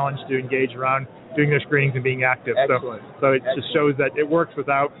for a challenge to engage around doing their screenings and being active. Excellent. So it just shows that it works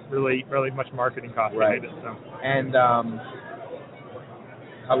without really much marketing cost behind it. So. And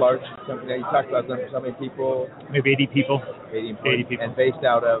how large company? You talked about how many people? Maybe 80 people. 80 people. And based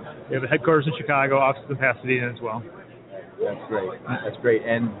out of? We have a headquarters in Chicago, offices in Pasadena as well. That's great. That's great.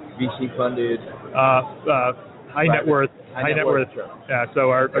 And VC funded? High net worth. Yeah. So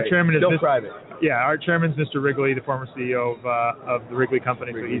our chairman is still private. Yeah, our chairman's Mr. Wrigley, the former CEO of the Wrigley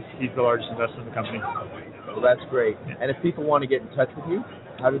Company. So he's the largest investor in the company. Well, that's great. Yeah. And if people want to get in touch with you,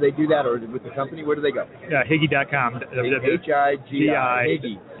 how do they do that? Or with the company, where do they go? Yeah, Higi.com. H-I-G-I.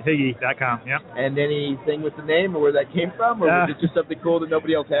 Higi. Higi.com, yeah. And anything with the name or where that came from? Or was it just something cool that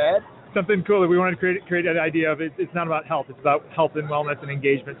nobody else had? Something cool that we wanted to create an idea of. It's not about health. It's about health and wellness and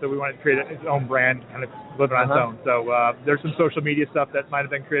engagement. So we wanted to create its own brand, kind of live on its own. So there's some social media stuff that might have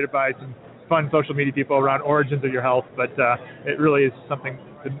been created by some fun social media people around origins of your health. But it really is something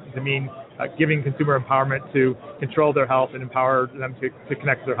to mean giving consumer empowerment to control their health and empower them to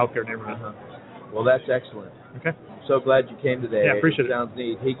connect to their healthcare neighborhood. Well, that's excellent. Okay. So glad you came today. Yeah, appreciate it. Sounds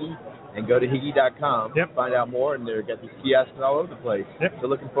neat. Higi. And go to Higi.com, find out more, and they've got these kiosks all over the place. So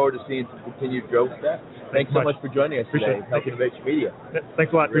looking forward to seeing some continued growth with that. Thanks so much for joining us today, Health Innovation Media.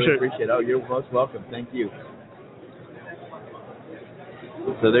 Thanks a lot. Really appreciate it. Oh, you're most welcome. Thank you.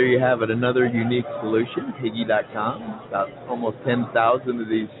 So there you have it, another unique solution, Higi.com. About almost 10,000 of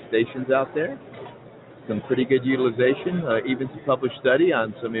these stations out there. Some pretty good utilization, even some published study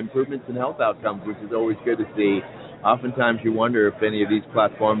on some improvements in health outcomes, which is always good to see. Oftentimes you wonder if any of these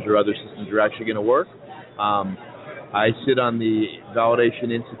platforms or other systems are actually going to work. I sit on the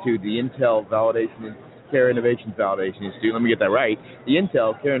Validation Institute, the Intel Care Innovation Validation Institute. Let me get that right. The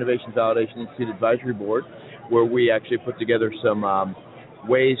Intel Care Innovation Validation Institute Advisory Board, where we actually put together some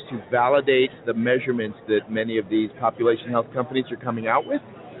ways to validate the measurements that many of these population health companies are coming out with,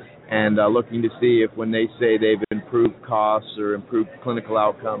 and looking to see if when they say they've improved costs or improved clinical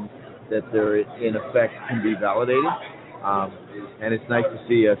outcomes, that they're in effect can be validated. And it's nice to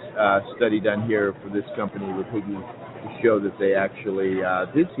see a study done here for this company with Higi to show that they actually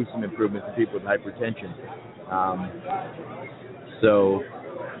did see some improvements in people with hypertension. So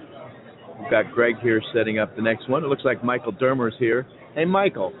we've got Greg here setting up the next one. It looks like Michael Dermer's here. Hey,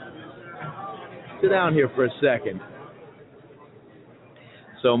 Michael, sit down here for a second.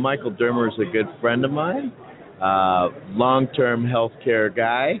 So Michael Dermer is a good friend of mine, long-term healthcare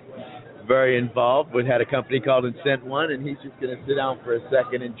guy, very involved. We had a company called Incent One, and he's just going to sit down for a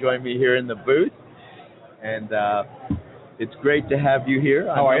second and join me here in the booth. And it's great to have you here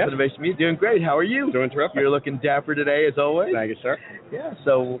on Health Innovation Media. Doing great. How are you? Doing terrific. You're looking dapper today, as always. Thank you, sir. Yeah.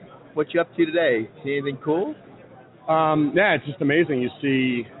 So what you up to today? See anything cool? Yeah, it's just amazing. You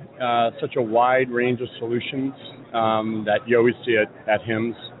see such a wide range of solutions that you always see at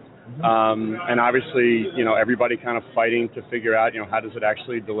HIMSS. And obviously, everybody kind of fighting to figure out, how does it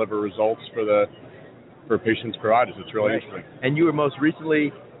actually deliver results for patients, providers. It's really interesting. And you were most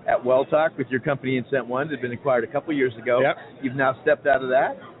recently at WellTalk with your company Incent One that had been acquired a couple years ago. Yep. You've now stepped out of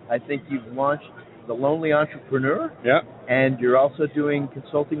that. I think you've launched The Lonely Entrepreneur. Yep. And you're also doing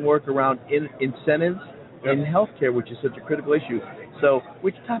consulting work around incentives in healthcare, which is such a critical issue. So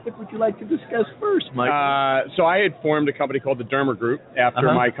which topic would you like to discuss first, Mike? So I had formed a company called the Dermer Group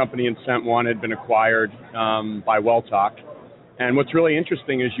after my company Incent One had been acquired by WellTalk. And what's really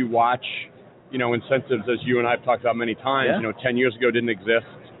interesting is you watch, incentives, as you and I have talked about many times, 10 years ago didn't exist.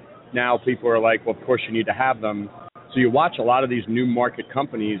 Now people are like, well, of course you need to have them. So you watch a lot of these new market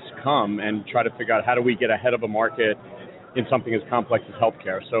companies come and try to figure out how do we get ahead of a market in something as complex as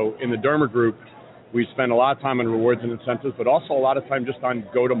healthcare. So in the Dermer Group, we spend a lot of time on rewards and incentives, but also a lot of time just on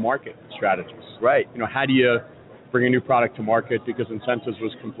go-to-market strategies. Right. How do you bring a new product to market, because incentives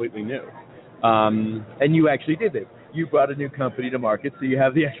was completely new. And you actually did it. You brought a new company to market, so you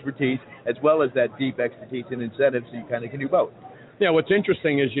have the expertise as well as that deep expertise in incentives, so you kind of can do both. Yeah, what's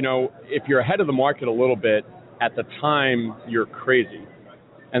interesting is, if you're ahead of the market a little bit, at the time, you're crazy.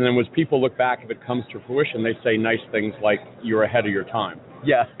 And then as people look back, if it comes to fruition, they say nice things like, you're ahead of your time.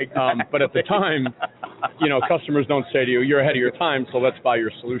 Yeah, exactly. But at the time, customers don't say to you, you're ahead of your time, so let's buy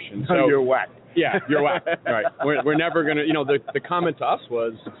your solution. So you're whack. Yeah, you're whack. Right. We're never going to, the comment to us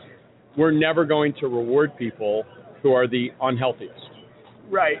was, we're never going to reward people who are the unhealthiest.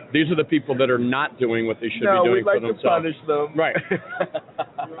 Right. These are the people that are not doing what they should be doing for themselves. No, we'd like to punish them. Right.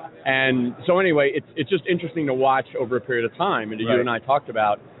 And so anyway, it's just interesting to watch over a period of time, and you and I talked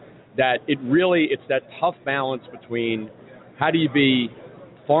about, that it's that tough balance between how do you be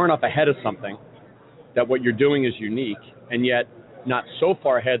far enough ahead of something that what you're doing is unique, and yet not so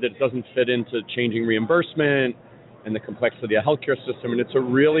far ahead that it doesn't fit into changing reimbursement and the complexity of the healthcare system. And it's a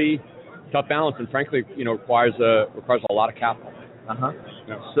really tough balance, and frankly, requires a lot of capital.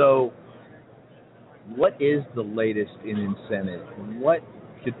 Yeah. So what is the latest in incentives? What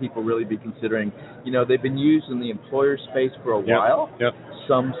should people really be considering? They've been used in the employer space for a while. Yep.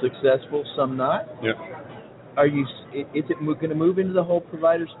 Some successful, some not. Yep. Is it going to move into the whole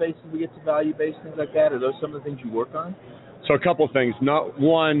provider space as we get to value-based things like that? Are those some of the things you work on? So a couple of things.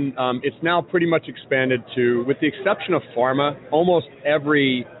 One, it's now pretty much expanded to, with the exception of pharma, almost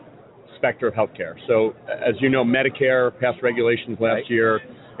every sector of healthcare. So as you know, Medicare passed regulations last year.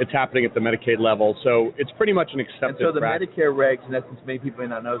 It's happening at the Medicaid level. So it's pretty much an accepted And so the practice. Medicare regs, in essence, many people may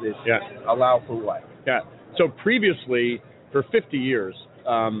not know this, allow for what? Yeah. So previously, for 50 years,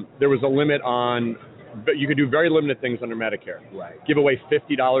 there was a limit on, you could do very limited things under Medicare. Right. Give away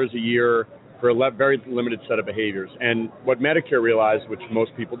 $50 a year for a very limited set of behaviors. And what Medicare realized, which most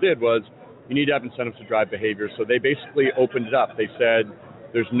people did, was you need to have incentives to drive behavior. So they basically opened it up. They said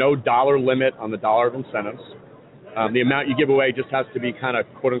there's no dollar limit on the dollar of incentives. The amount you give away just has to be kind of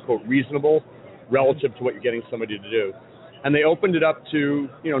quote-unquote reasonable relative to what you're getting somebody to do. And they opened it up to,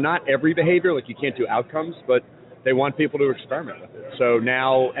 not every behavior, like you can't do outcomes, but they want people to experiment with it. So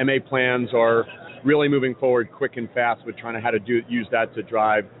now MA plans are really moving forward quick and fast with trying to how to use that to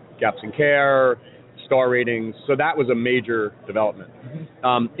drive gaps in care, star ratings. So that was a major development.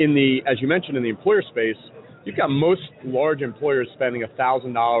 As you mentioned, in the employer space, you've got most large employers spending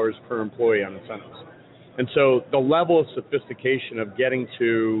 $1,000 per employee on incentives. And so the level of sophistication of getting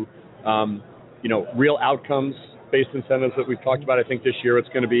to, real outcomes-based incentives that we've talked about, I think this year it's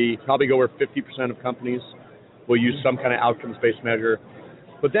going to be probably go where 50% of companies will use some kind of outcomes-based measure.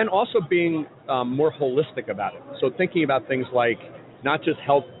 But then also being more holistic about it. So thinking about things like not just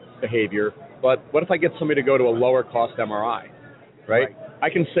health behavior, but what if I get somebody to go to a lower-cost MRI, right? I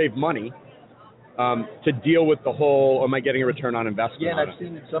can save money to deal with the whole, am I getting a return on investment? Yeah, and I've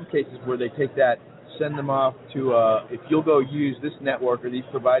seen in some cases where they take that, send them off to, if you'll go use this network or these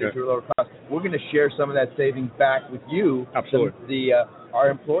providers who are lower cost, we're going to share some of that savings back with you, our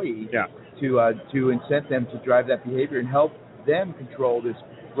employees, to incent them to drive that behavior and help them control this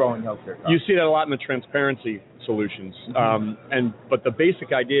growing healthcare cost. You see that a lot in the transparency solutions. But the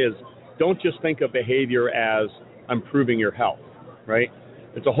basic idea is don't just think of behavior as improving your health, right?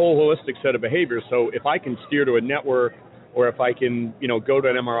 It's a whole holistic set of behaviors. So if I can steer to a network, or if I can, go to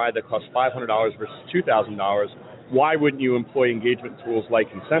an MRI that costs $500 versus $2,000, why wouldn't you employ engagement tools like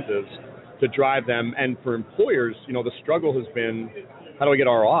incentives to drive them? And for employers, the struggle has been, how do I get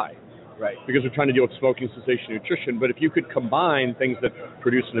ROI? Right. Because we're trying to deal with smoking cessation nutrition. But if you could combine things that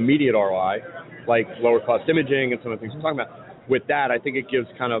produce an immediate ROI, like lower cost imaging and some of the things we're talking about, with that, I think it gives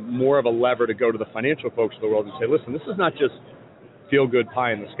kind of more of a lever to go to the financial folks of the world and say, listen, this is not just feel-good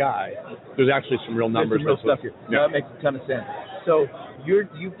pie in the sky. There's actually some real numbers. There's some real stuff here. Yeah. That makes a ton of sense. So you're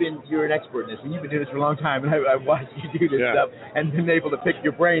an expert in this, and you've been doing this for a long time, and I've watched you do this stuff and been able to pick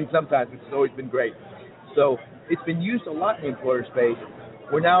your brain sometimes, which has always been great. So it's been used a lot in the employer space.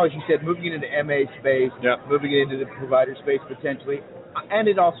 We're now, as you said, moving it into MA space, moving it into the provider space potentially, and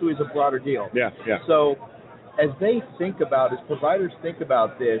it also is a broader deal. So as providers think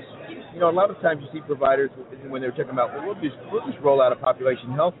about this, a lot of times you see providers when they're talking about, we'll just roll out a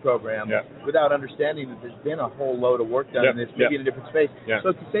population health program without understanding that there's been a whole load of work done in this, maybe in a different space. So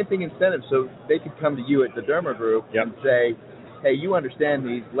it's the same thing incentives. So they could come to you at the Derma Group and say, hey, you understand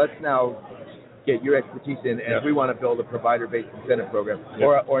these, let's now get your expertise in, and we want to build a provider-based incentive program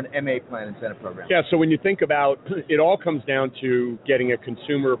or an MA plan incentive program. Yeah, so when you think about it, all comes down to getting a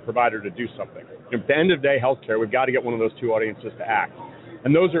consumer or provider to do something. At the end of the day, healthcare, we've got to get one of those two audiences to act.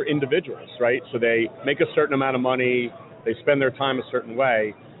 And those are individuals, right? So they make a certain amount of money, they spend their time a certain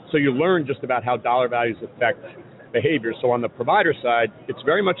way. So you learn just about how dollar values affect behavior. So on the provider side, it's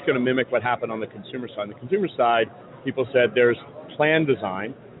very much going to mimic what happened on the consumer side. On the consumer side, people said there's plan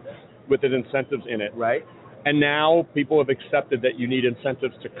design with the incentives in it. Right. And now people have accepted that you need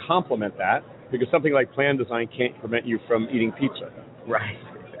incentives to complement that, because something like plan design can't prevent you from eating pizza. Right.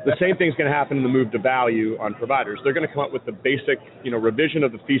 The same thing's going to happen in the move to value on providers. They're going to come up with the basic, revision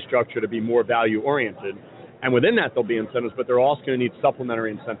of the fee structure to be more value-oriented. And within that, there'll be incentives, but they're also going to need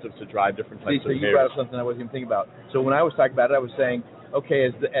supplementary incentives to drive different types of behaviors. So you brought up something I wasn't even thinking about. So when I was talking about it, I was saying, okay,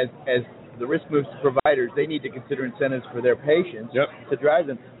 as the risk moves to providers, they need to consider incentives for their patients to drive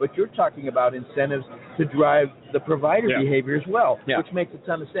them. But you're talking about incentives to drive the provider behavior as well, which makes a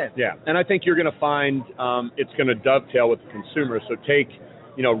ton of sense. Yeah, and I think you're going to find it's going to dovetail with the consumer. So take,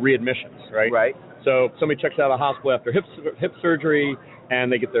 readmissions, right? Right. So somebody checks out of the hospital after hip surgery,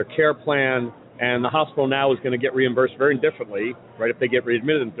 and they get their care plan, and the hospital now is going to get reimbursed very differently, right, if they get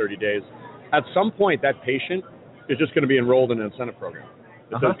readmitted in 30 days. At some point, that patient is just going to be enrolled in an incentive program.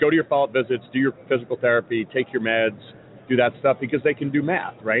 It says go to your follow-up visits, do your physical therapy, take your meds, do that stuff, because they can do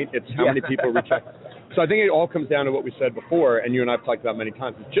math, right? It's how many people reach out. So I think it all comes down to what we said before, and you and I have talked about many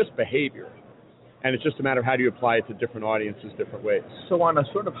times. It's just behavior. And it's just a matter of how do you apply it to different audiences, different ways. So on a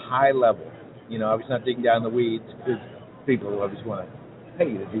sort of high level, obviously not digging down the weeds because people obviously want to pay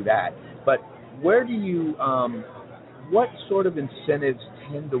you to do that. But where do you, what sort of incentives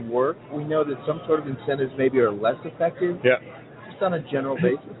tend to work? We know that some sort of incentives maybe are less effective. Yeah. Just on a general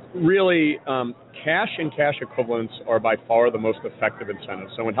basis. Really, cash and cash equivalents are by far the most effective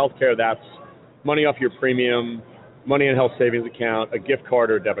incentives. So in healthcare, that's money off your premium, money in a health savings account, a gift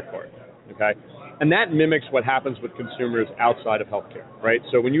card or a debit card. Okay, and that mimics what happens with consumers outside of healthcare, right?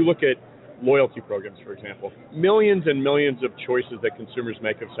 So when you look at loyalty programs, for example, millions and millions of choices that consumers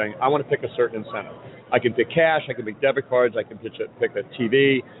make of saying, I want to pick a certain incentive. I can pick cash, I can pick debit cards, I can pick a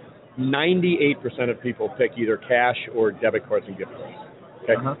TV. 98% of people pick either cash or debit cards and gift cards.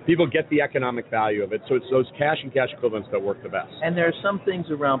 Okay? People get the economic value of it, so it's those cash and cash equivalents that work the best. And there are some things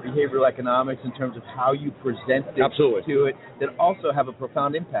around behavioral economics in terms of how you present it to it that also have a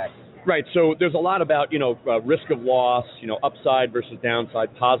profound impact. Right, so there's a lot about, risk of loss, upside versus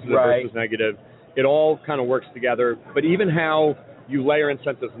downside, positive versus negative. It all kind of works together, but even how you layer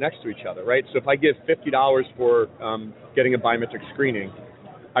incentives next to each other, right? So if I give $50 for getting a biometric screening,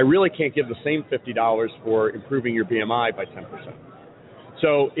 I really can't give the same $50 for improving your BMI by 10%.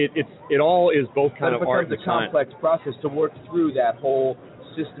 So it all is both kind of art and science. It's a complex process to work through that whole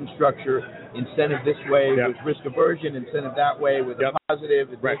system structure, incentive this way with risk aversion, incentive that way with a positive.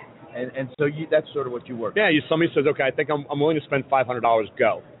 Right. And so that's sort of what you work. Yeah, somebody says, okay, I think I'm willing to spend $500.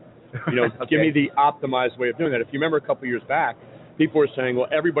 Go. Give me the optimized way of doing that. If you remember a couple years back, people were saying, well,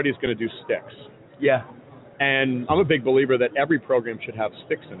 everybody's going to do sticks. Yeah. And I'm a big believer that every program should have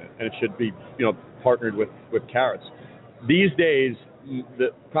sticks in it, and it should be, partnered with carrots. These days,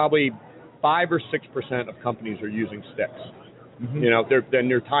 probably 5 or 6% of companies are using sticks.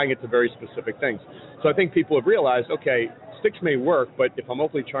 They're tying it to very specific things. So I think people have realized, okay, sticks may work, but if I'm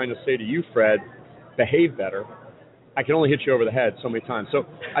hopefully trying to say to you, Fred, behave better, I can only hit you over the head so many times. So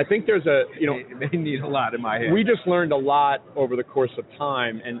I think there's they need a lot in my head. We just learned a lot over the course of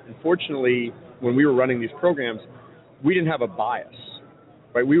time, and unfortunately, when we were running these programs, we didn't have a bias,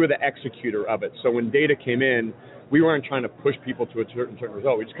 right? We were the executor of it. So when data came in, we weren't trying to push people to a certain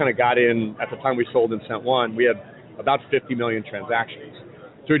result. We just kind of got in. At the time we sold IncentOne, we had about 50 million transactions.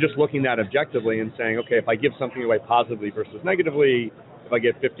 So we're just looking at that objectively and saying, okay, if I give something away positively versus negatively, if I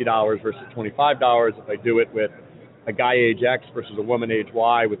get $50 versus $25, if I do it with a guy age X versus a woman age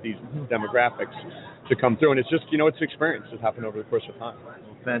Y with these demographics to come through. And it's just, it's experience that's happened over the course of time.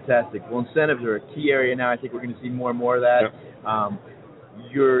 Fantastic. Well, incentives are a key area now. I think we're going to see more and more of that. Yeah.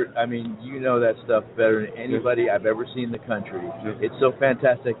 You know that stuff better than anybody I've ever seen in the country. It's so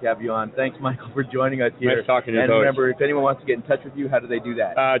fantastic to have you on. Thanks, Michael, for joining us here. Nice talking to you. And remember, if anyone wants to get in touch with you, how do they do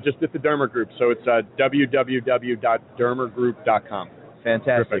that? Just at the Derma Group. So it's www.dermagroup.com.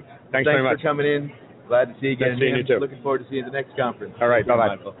 Fantastic. Perfect. Thanks very much for coming in. Glad to see you again. Nice seeing you too. Looking forward to seeing you at the next conference. All right.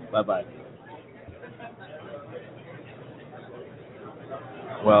 Bye-bye. Bye-bye.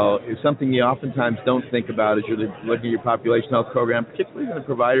 Well, it's something you oftentimes don't think about as you're looking at your population health program, particularly when the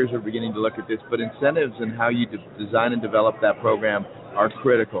providers are beginning to look at this, but incentives and how you design and develop that program are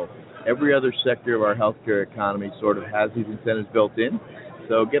critical. Every other sector of our healthcare economy sort of has these incentives built in,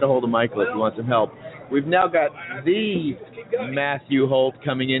 so get a hold of Michael if you want some help. We've now got the Matthew Holt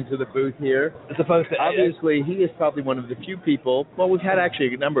coming into the booth here. Obviously, he is probably one of the few people, well, we've had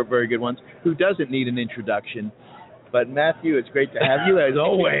actually a number of very good ones, who doesn't need an introduction. But Matthew, it's great to have you as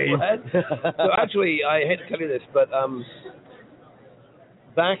always. So actually, I hate to tell you this, but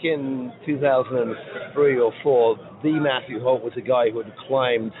back in 2003 or 4, the Matthew Holt was a guy who had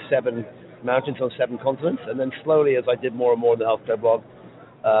climbed 7 mountains on 7 continents, and then slowly, as I did more and more in the healthcare blog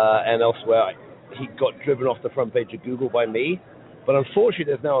and elsewhere, he got driven off the front page of Google by me. But unfortunately,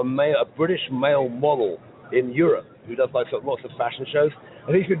 there's now a British male model in Europe who does lots of fashion shows,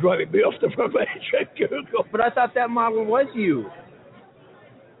 and he's been driving me off the front page of Google. But I thought that model was you.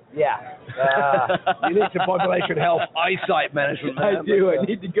 Yeah. You need some population health eyesight management. I do. I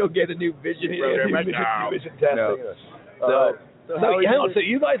need to go get a new vision program right now. Vision testing. So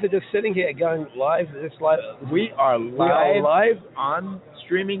you guys are just sitting here going live? We are live on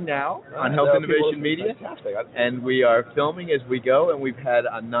streaming now on Health Innovation Media, and we are filming as we go, and we've had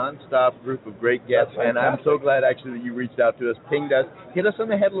a non-stop group of great guests, and I'm so glad actually that you reached out to us, pinged us, hit us on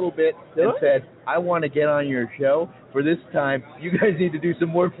the head a little bit, and said, I want to get on your show. For this time, you guys need to do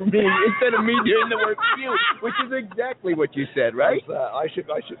some work for me instead of me doing the work for you, which is exactly what you said, right? I should.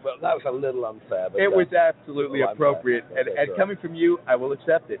 Well, that was a little unfair. But it was absolutely appropriate, and coming from you, I will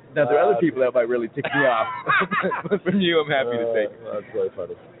accept it. Now, there are other people that might really tick me off, but from you, I'm happy to take it. That's very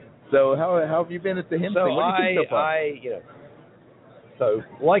funny. So how have you been at the HIM thing? What do you think so far? So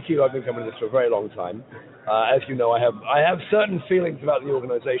like you, I've been coming to this for a very long time. As you know, I have certain feelings about the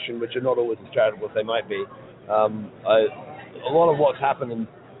organization which are not always as charitable as they might be. A lot of what's happened, and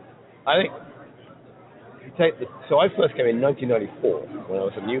I think, so I first came in 1994 when I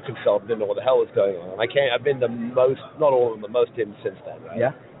was a new consultant, didn't know what the hell was going on. I've been the most, not all of them, the most in since then, right?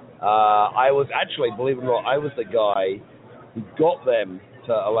 Yeah. I was actually, believe it or not, I was the guy who got them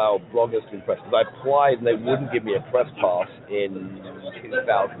to allow bloggers to be press. Because I applied and they wouldn't give me a press pass in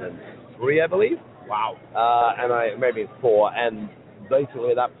 2003, I believe. Wow. And maybe 4, and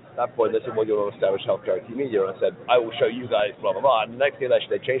basically at that point they said, well, you're on established healthcare IT media, and I said, I will show you guys, blah, blah, blah. And the next day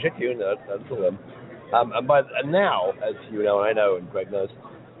they changed it to you, and that's all them. And now, as you know, and I know, and Greg knows,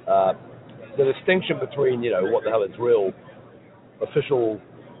 the distinction between, what the hell is real official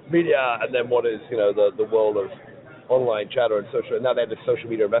media and then what is, the world of online chatter and social, and now they have this social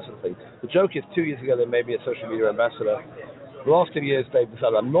media ambassador thing. The joke is 2 years ago they made me a social media ambassador. The last 2 years they've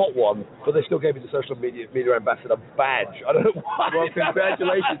decided I'm not one, but they still gave me the social media ambassador badge. I don't know why. Well,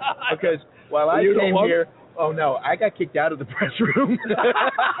 congratulations, because while I came here, oh no, I got kicked out of the press room.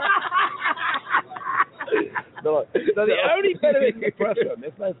 No, the only benefit of the press room,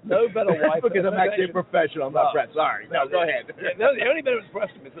 there's no better wife. Because I'm actually a professional, I'm not press. Sorry. No, go ahead. No, the only benefit of the press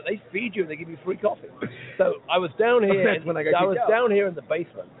room is that they feed you and they give you free coffee. So I was down here. Down here in the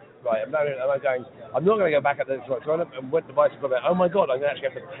basement. Right, I'm down here, and I'm going. I'm not going to go back up there. So I went to buy some coffee. Oh my God, I'm going to actually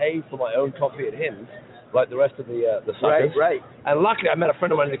have to pay for my own coffee at Hims, like the rest of the suckers. Right. And luckily, I met a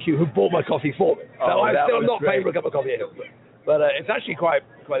friend of mine in the queue who bought my coffee for me. So I'm still not paying for a cup of coffee at Hims. But it's actually quite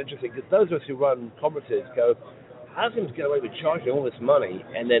interesting because those of us who run conferences go, how does Hims get away with charging all this money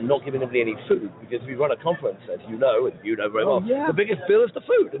and then not giving anybody any food? Because if you run a conference, as you know, and you know very well, the biggest bill is the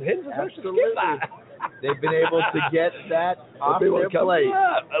food, and Hims has managed to skip that. They've been able to get that off their plate.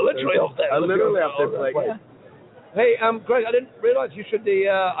 Yeah, literally off their plate. Yeah. Hey, Greg, I didn't realize you should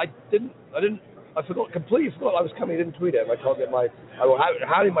I completely forgot I was coming. I didn't tweet it. I can't get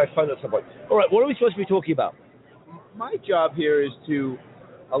how did my phone at some point? All right, what are we supposed to be talking about? My job here is to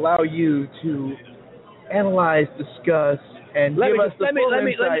allow you to analyze, discuss, and give us the full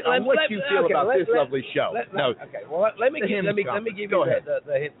insight on what you feel about this lovely show. Okay, well, let me give you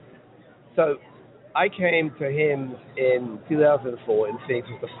the hint. So, I came to Hims in 2004 in Phoenix.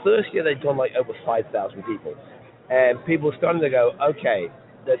 It was the first year they'd gone like over 5,000 people. And people were starting to go, okay,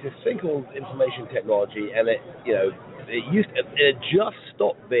 there's this thing called information technology, and it just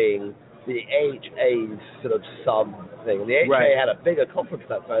stopped being the AHA's sort of sub thing. The AHA had a bigger conference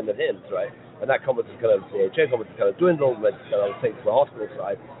that time than Hims, right? And that conference is the AHA conference is kind of dwindled, and it's kind of things for the hospital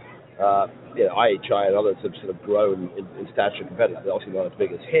side. IHI and others have sort of grown in stature competitively. They're obviously not as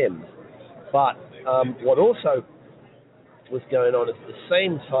big as Hims. But what also was going on at the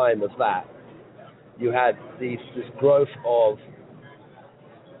same time as that, you had this growth of,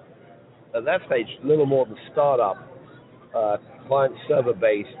 at that stage, little more than startup,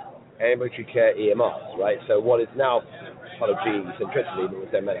 client-server-based ambulatory care EMRs, right? So what is now part of GE Centricity, but was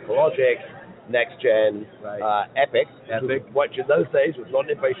their Medicalogic, NextGen, Epic, which in those days was not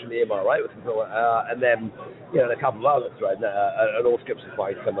an inpatient EMR, right? And then, and a couple of others, right? And Allscripts is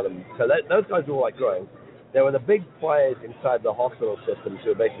buying some of them. So those guys were all like growing. There were the big players inside the hospital systems who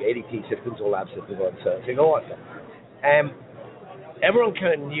were basically ADT systems or lab systems or searching, all that stuff. And everyone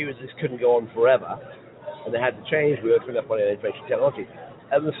kind of knew this couldn't go on forever, and they had to change. We were spending up money on information technology.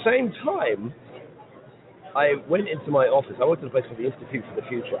 At the same time, I went into my office. I worked at a place called the Institute for the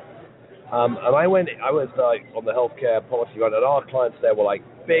Future. And I was like on the healthcare policy run, and our clients there were like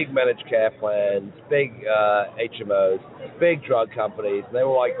big managed care plans, big HMOs, big drug companies, and they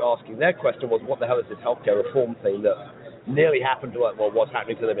were like asking, their question was, what the hell is this healthcare reform thing that nearly happened to, what's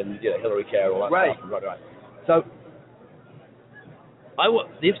happening to them in Hillary Care and all that stuff. Right. So,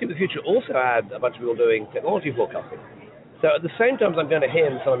 the Institute of the Future also had a bunch of people doing technology forecasting. So at the same time as I'm going to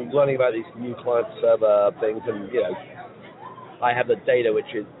Hims, I'm learning about these new client server things, and I have the data which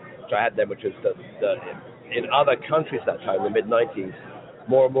I had then, which is that in other countries at that time, in the mid-90s,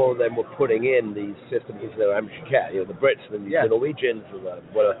 more and more of them were putting in these systems into their ambulatory care. The Brits and the Norwegians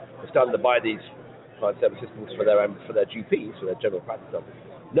were starting to buy these client server systems for their GPs, for their general practice office.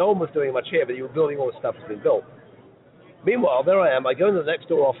 No one was doing much here, but you were building all the stuff that's been built. Meanwhile, there I am. I go into the next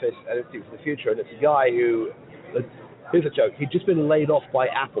door office at Institute for the Future, and it's a guy who, here's a joke, he'd just been laid off by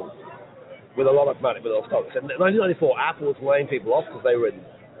Apple with a lot of money, with all stocks. In 1994, Apple was laying people off because they were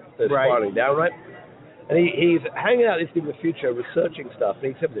spiraling down, right? And he's hanging out in the Future, researching stuff,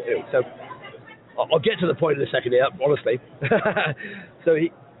 and he's simply doing. So I'll get to the point in a second here, honestly. So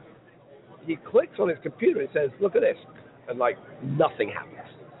he clicks on his computer and says, look at this. And nothing happens.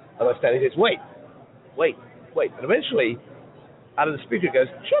 And I stand and he says, wait. And eventually out of the speaker it goes,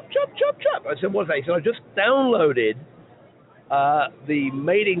 chop, chop, chop, chop. I said, what's that? He said, I just downloaded the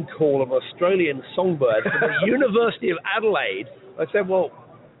mating call of an Australian songbird from the University of Adelaide. I said, well,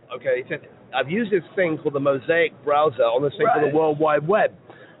 okay. He said, I've used this thing called the Mosaic browser on this thing called the World Wide Web.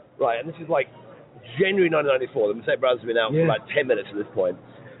 Right, and this is like January 1994. The Mosaic browser's been out for about 10 minutes at this point.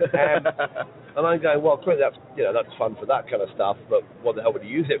 And I'm going, well, clearly that's fun for that kind of stuff, but what the hell would you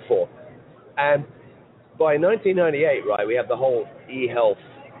use it for? And by 1998, right, we have the whole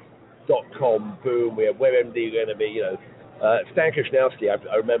eHealth.com boom. We have WebMD going to be, Stan Krishnowski, I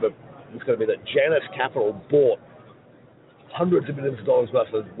remember it was going to be that Janus Capital bought hundreds of millions of dollars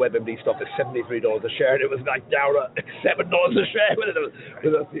worth of WebMD stock at $73 a share, and it was like down at $7 a share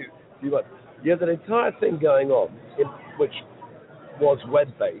with a few months. You have that entire thing going on, which was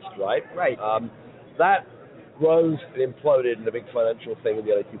web-based, right? Right. That rose and imploded in a big financial thing in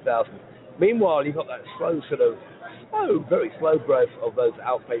the early 2000s. Meanwhile, you've got that very slow growth of those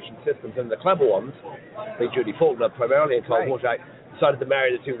outpatient systems, and the clever ones, like Judy Faulkner primarily and Tom Horchak, decided to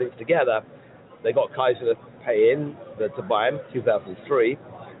marry the two things together. They got Kaiser to pay in to buy them, 2003,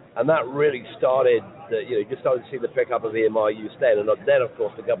 and that really started. You just started to see the pickup of EMR use then, and then of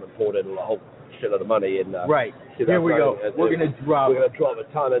course the government poured in a whole shitload of money in. Right. Here we go. We're going to drop a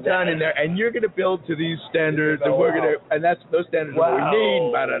ton in there, and you're going to build to these standards, and those standards are what we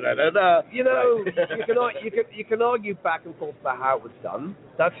need. You can argue back and forth about how it was done.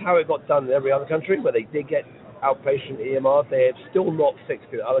 That's how it got done in every other country where they did get outpatient EMR. They have still not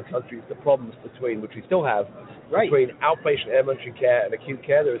fixed in other countries the problems between, which we still have, between outpatient ambulatory care and acute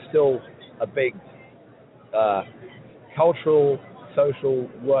care. There is still a big cultural, social,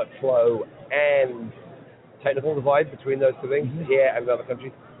 workflow, and technical divide between those two things here and in other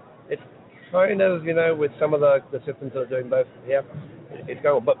countries. It's kind of, with some of the systems that are doing both here, it's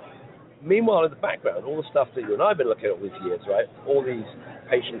going on. But meanwhile, in the background, all the stuff that you and I have been looking at all these years, right? All these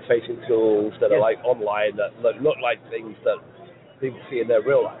patient-facing tools that are like online, that look like things that people see in their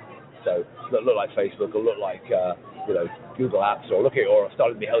real life. So that look like Facebook or look like Google Apps, or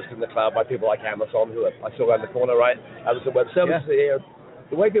started to be hosted in the cloud by people like Amazon, who I saw around the corner, right? Amazon Web Services here.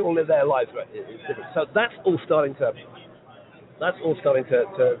 The way people live their lives is different. So that's all starting to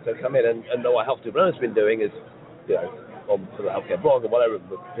come in, and know what Health 2.0 has been doing is, on the healthcare blog or whatever,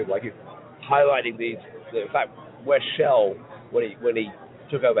 people like you, highlighting these. In fact, Wes Schell, when he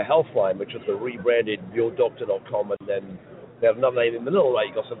took over Healthline, which was the rebranded YourDoctor.com, and then they have another name in the middle, right?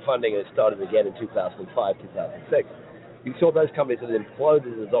 You got some funding, and it started again in 2005, 2006. You saw those companies that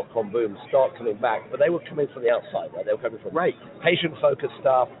imploded in the dot-com boom start coming back, but they were coming from the outside, right? They were coming from patient-focused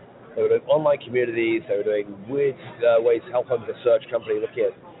stuff. They were doing online communities. They were doing weird ways. Health Home's a search company looking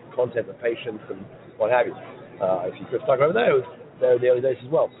at content of patients and what have you. If you Chris Tucker over there, was there in the early days as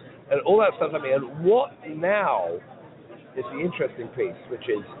well. And all that stuff happening. And what now is the interesting piece, which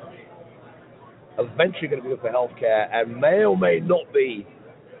is eventually going to be good for healthcare and may or may not be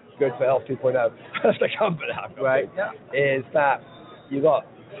good for Health 2.0 as the company, is that you've got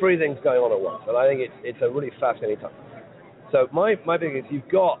three things going on at once, and I think it's a really fascinating time. So my thing is, you've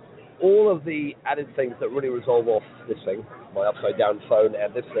got all of the added things that really resolve off this thing, my upside down phone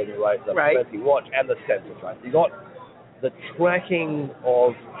and this thing, right, the fancy watch and the sensors, right? You've got the tracking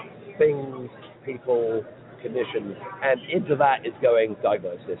of things, people, conditions, and into that is going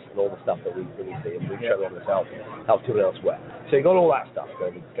diagnosis and all the stuff that we really see, and we've shown on this Health 2.0 elsewhere. So you've got all that stuff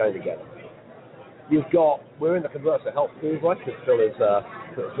going together. We're in the Conversa Health News, right? Because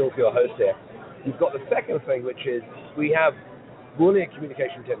Phil's your host here. You've got the second thing, which is we have brilliant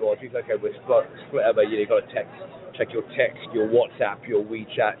communication technologies. Okay, we're split over. You've got to check your text, your WhatsApp, your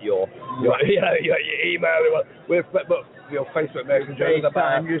WeChat, your email. Your Facebook Messenger, your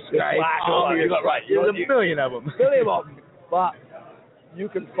Skype, there's a million of them. But you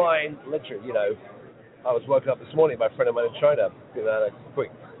can find literally, I was woken up this morning by a friend of mine in China, had a quick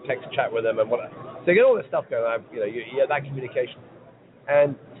text chat with them and whatever. So you get all this stuff going on, you get that communication.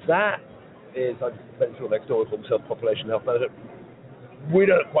 And that is, I spent till next door with himself, Population Health Manager. We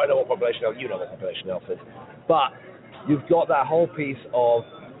don't quite know what population health, you know what population health is. But you've got that whole piece of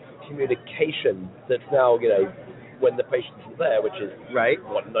communication that's now, when the patient isn't there, which is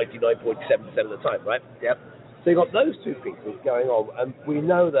 99.7% of the time, right? Yep. So you've got those two pieces going on, and we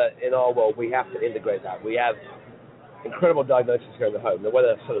know that in our world we have to integrate that. We have incredible diagnosis here in the home. Now,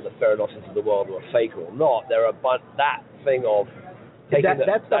 whether sort of the Theranos's of the world are fake or not, there are that thing of taking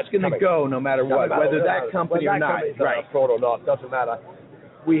that's going to go no matter what, whether that company or not, right? Fraud or not, doesn't matter.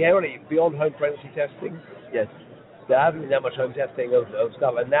 We already beyond home pregnancy testing. Yes. There hasn't been that much home testing of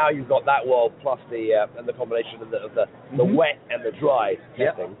stuff, and now you've got that world plus the and the combination of the wet and the dry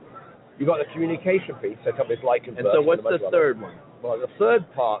testing. You've got the communication piece, so companies like Converse. And so what's the third one? Well, the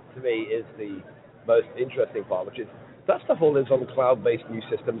third part to me is the most interesting part, which is that stuff all lives on cloud-based new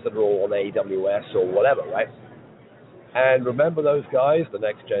systems that are all on AWS or whatever, right? And remember those guys, the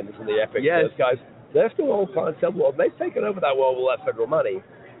Next Gens and the Epic, those guys, they're still all client-server world. They've taken over that world with all that federal money,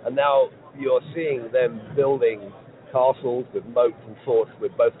 and now you're seeing them building castles with moats and forts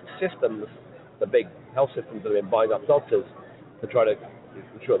with both systems, the big health systems that have been buying up doctors to try to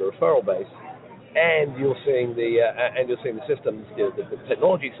ensure the referral base, and you're seeing the systems, the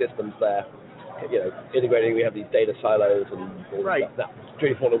technology systems there, integrating. We have these data silos and all that stuff. Now,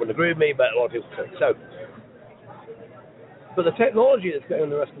 Judy Faulkner wouldn't agree with me, but a lot of people think so. But the technology that's going on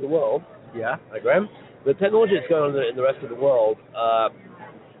in the rest of the world, Graham, the technology that's going on in the rest of the world,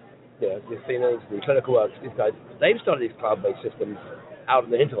 the Athenas, the Clinical Works, these guys, they've started these cloud-based systems out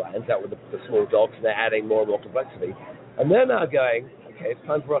in the hinterlands, out with the small dogs, and they're adding more and more complexity. And they're now going, okay, it's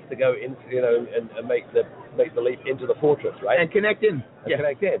time for us to go into, and make the leap into the fortress, right? And connect in.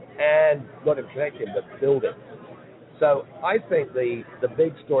 Connect in. And not even connect in, but build it. So I think the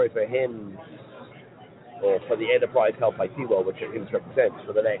big story for him, or for the enterprise health IT world, which HIMSS represents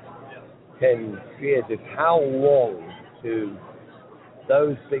for the next 10 years, is how long do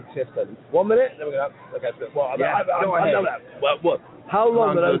those big systems... 1 minute? Then we're going to... Okay, so, well, I know that. Well, how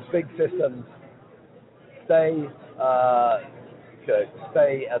long do those big systems stay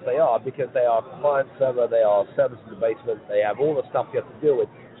as they are, because they are client server, they are service in the basement, they have all the stuff you have to deal with.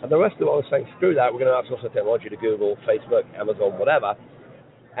 And the rest of the world is saying, screw that, we're going to outsource the technology to Google, Facebook, Amazon, whatever.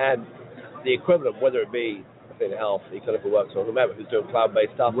 And the equivalent, whether it be Athena Health, Clinical Works, or whomever who's doing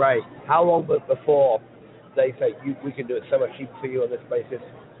cloud-based stuff, how long before they say, we can do it so much cheaper for you on this basis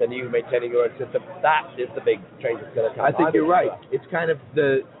than you maintaining your own system? That is the big change that's going to come. I think you're right. It's kind of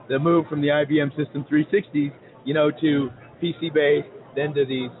the move from the IBM System 360s, to PC-based, then to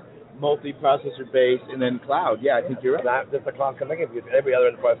these multi-processor-based, and then cloud. Yeah, I think you're right. That's the cloud coming in, because every other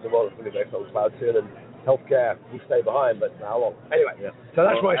enterprise in the world is going to be based on cloud soon, and healthcare will stay behind, but how long? Anyway, so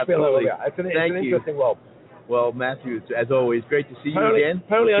that's my spiel over here. It's an interesting world. Well, Matthew, as always, great to see you again.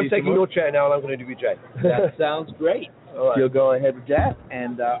 Apparently I'm taking your chair now, and I'm going to interview Jay. That sounds great. All right. You'll go ahead with that,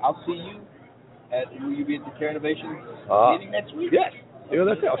 and I'll see you will you be at the Care Innovations meeting next week? Yes.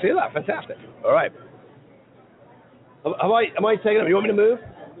 I'll see you there. Fantastic. All right. Am I taking it? You want me to move?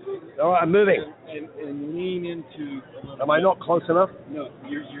 All right, I'm moving. And lean into... Am I not close enough? No,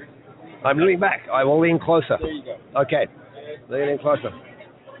 you're... I'm leaning back. I will lean closer. There you go. Okay. Leaning closer.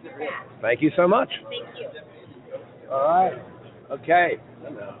 Thank you so much. Thank you. All right. Okay.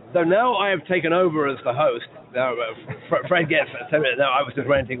 So now I have taken over as the host. Now, Fred gets 10 minutes. Now I was just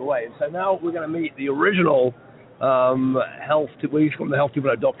ranting away. And so now we're going to meet the original health... Well, he's called the health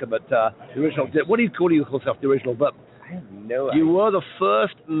people, doctor, but the original... What do you call yourself, the original? But I have no idea. You were the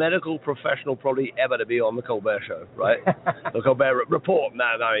first medical professional probably ever to be on the Colbert Show, right? The Colbert Report.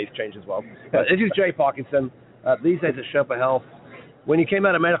 Now he's changed as well. This is Jay Parkinson. These days at Sherpa Health. When you came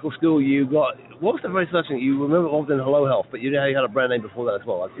out of medical school, you got... What was the very first thing? You remember involved in Hello Health, but you had a brand name before that as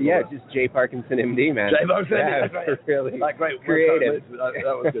well. Yeah, just Jay Parkinson MD, man. Jay Parkinson MD, that's right. Really like great creative.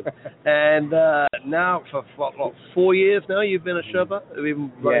 That was good. And now, for what, 4 years now, you've been a Sherpa? We've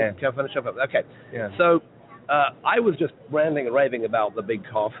been running Sherpa. Okay. Yeah. So I was just ranting and raving about the big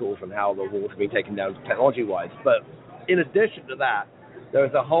castles and how the walls have been taken down technology-wise. But in addition to that, there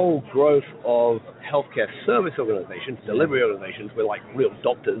is a whole growth of healthcare service organizations, delivery organizations with like real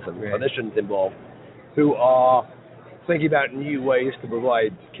doctors and clinicians involved who are thinking about new ways to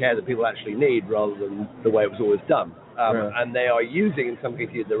provide care that people actually need rather than the way it was always done. And they are using, in some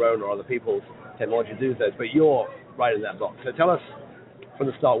cases, their own or other people's technology to do those. But you're right in that box. So tell us from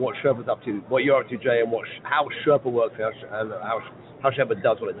the start what Sherpa's up to, what you're up to, Jay, and how Sherpa works and how Sherpa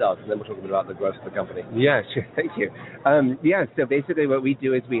does what it does, and then we'll talk a bit about the growth of the company. Yeah, sure. Thank you. So basically what we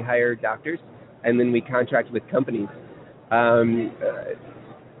do is we hire doctors, and then we contract with companies. And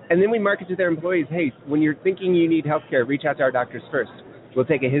then we market to their employees, hey, when you're thinking you need healthcare, reach out to our doctors first. We'll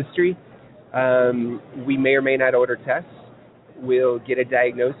take a history. We may or may not order tests. We'll get a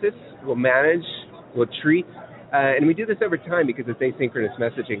diagnosis. We'll manage. We'll treat. And we do this over time because it's asynchronous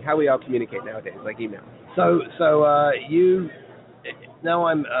messaging, how we all communicate nowadays, like email. So you... Now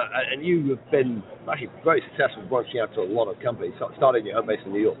and you have been actually very successful branching out to a lot of companies, starting your home base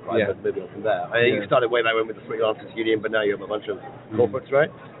in New York, right? But moving on from there. You started way back when with the Freelancers Union, but now you have a bunch of corporates,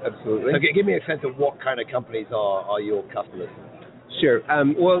 right? Absolutely. So give me a sense of what kind of companies are your customers. Sure.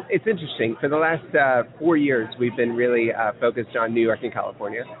 Well, it's interesting. For the last 4 years, we've been really focused on New York and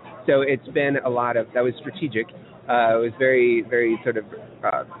California. So it's been a lot of, that was strategic. It was very, very sort of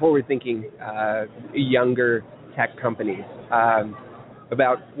forward-thinking, younger tech companies.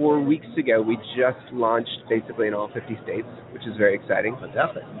 About 4 weeks ago, we just launched basically in all 50 states, which is very exciting.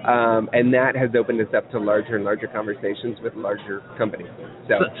 Fantastic. And that has opened us up to larger and larger conversations with larger companies.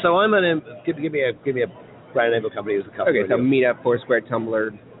 So I'm give me a brand name of company as a customer. Okay, so Meetup, Foursquare,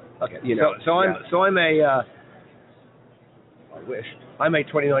 Tumblr. Okay. You know. I'm a. I wish. I'm a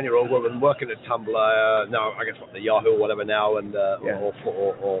 29-year-old woman working at Tumblr, no, I guess what, the Yahoo or whatever now, and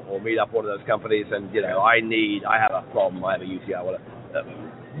or Meetup, one of those companies, and you know, I have a problem, I have a UTI, whatever.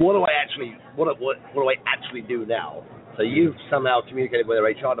 What do I actually do now? So you've somehow communicated with their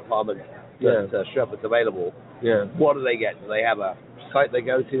HR department that Sherpa's available. Yeah. What do they get? Do they have a site they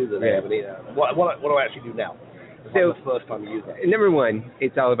go to? Do they have any? What do I actually do now? So the first time you use it. Number one,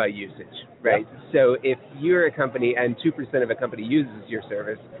 it's all about usage, right? Yep. So if you're a company and 2% of a company uses your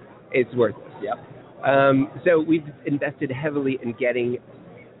service, it's worthless. Yep. So we've invested heavily in getting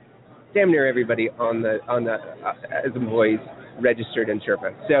damn near everybody on the as employees registered in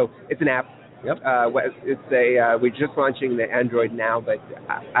Sherpa. So it's an app. Yep. We're just launching the Android now, but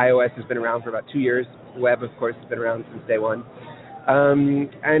iOS has been around for about 2 years. Web, of course, has been around since day one.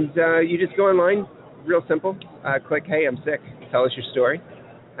 And you just go online. Real simple. Click, hey, I'm sick. Tell us your story.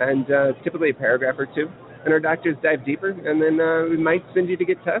 And it's typically a paragraph or two. And our doctors dive deeper, and then we might send you to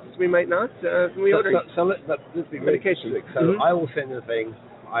get tests. We might not. We order this be medication. So I will send the thing.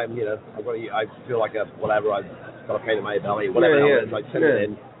 I feel like whatever. I've got a pain in my belly. Whatever it is, I send it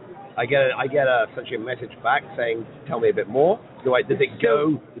in. I get essentially a message back saying, "Tell me a bit more." Does it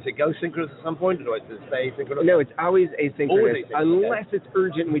go synchronous at some point? Does it stay synchronous? No, it's always asynchronous, unless it's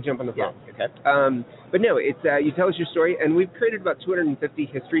urgent and we jump on the phone. Yeah. Okay. But no, it's you tell us your story, and we've created about 250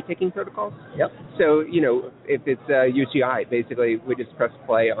 history-taking protocols. Yep. So if it's UTI, basically we just press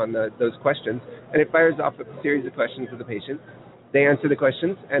play on those questions, and it fires off a series of questions to the patient. They answer the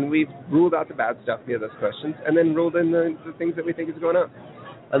questions, and we've ruled out the bad stuff via those questions, and then ruled in the things that we think is going on.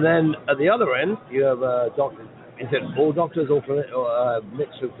 And then at the other end, you have doctors. Is it all doctors or mix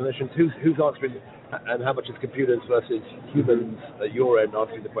of clinicians? Who's answering, and how much is computers versus humans at your end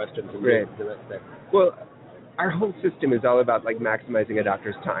answering the questions? And right. The next step? Well, our whole system is all about maximizing a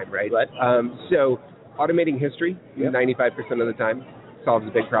doctor's time, right? Right. So automating history 95% of the time solves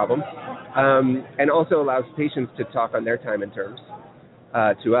a big problem, and also allows patients to talk on their time and terms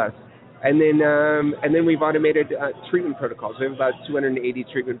to us. And then we've automated treatment protocols. We have about 280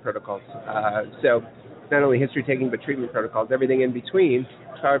 treatment protocols. So not only history taking, but treatment protocols, everything in between,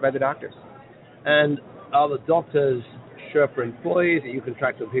 powered by the doctors. And are the doctors Sherpa employees that you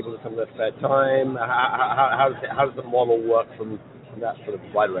contract with people at some of their spare time? How does the model work from that sort of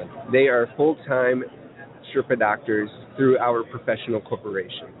wider end? They are full-time Sherpa doctors through our professional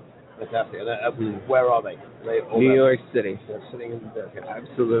corporation. Fantastic. Where are they? New York City. They're sitting in there. Okay.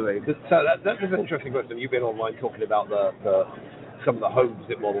 Absolutely. So that's an interesting question. You've been online talking about some of the home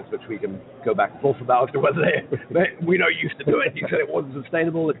visit models, which we can go back and forth about as to whether we know you used to do it. You said it wasn't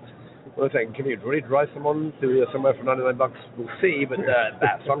sustainable. Well, saying, can you really drive someone to somewhere for $99? We'll see, but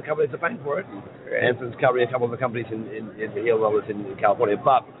some companies are paying for it. Anson's covering a couple of the companies in California,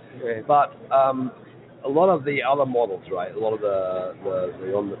 but a lot of the other models, right? A lot of the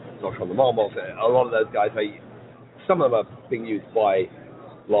models, a lot of those guys, some of them are being used by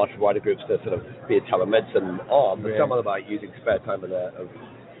large provider groups to sort of be a telemedicine arm, but some of them are using spare time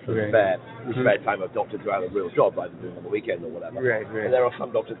spare time of doctors who have a real job, like doing on the weekend or whatever. Right. And there are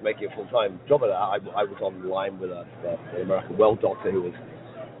some doctors making a full-time job of that. I was online with an American well doctor who was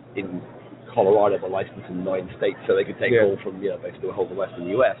in Colorado, but licensed in 9 states, so they could take all from basically the whole of the western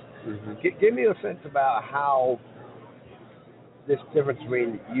U.S. Mm-hmm. Give me a sense about how this difference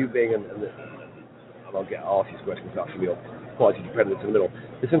between you being and I'll ask these questions after your quality dependence in the middle.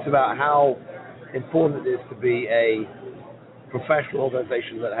 The sense about how important it is to be a professional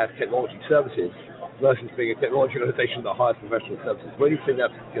organization that has technology services versus being a technology organization that hires professional services. Where do you think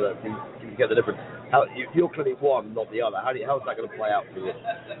that's you get the difference? How you're clearly one, not the other. How is that going to play out for you?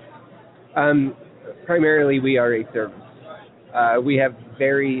 Primarily, we are a service. We have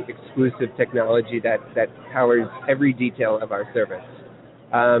very exclusive technology that powers every detail of our service.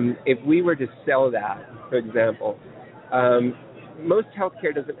 If we were to sell that, for example, most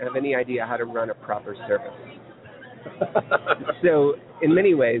healthcare doesn't have any idea how to run a proper service. So in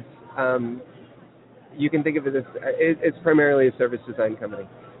many ways, you can think of it as it's primarily a service design company.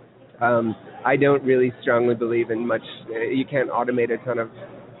 I don't really strongly believe in much. You can't automate a ton of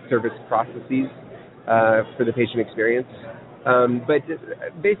service processes for the patient experience. But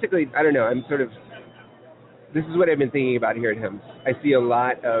basically, I don't know. This is what I've been thinking about here at HIMSS. I see a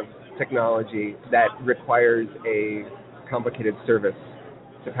lot of technology that requires a complicated service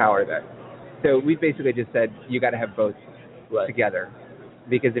to power that. So we basically just said you got to have both together.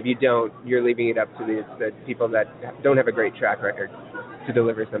 because if you don't, you're leaving it up to the people that don't have a great track record to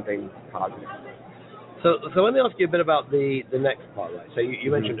deliver something positive. So let me ask you a bit about the next part, right? So you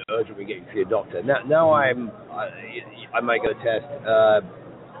mentioned urgently getting to your doctor. Now I might go test.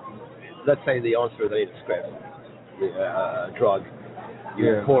 Let's say the answer is I need a script, a drug.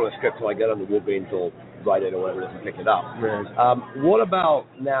 You call a script, so I get on the Walgreens or Rite Aid or whatever it is and pick it up. Right. What about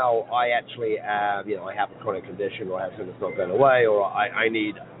now? I actually have, I have a chronic condition, or I have something that's not going away, or I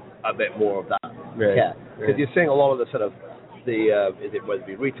need a bit more of that care. Because you're seeing a lot of the sort of is it whether it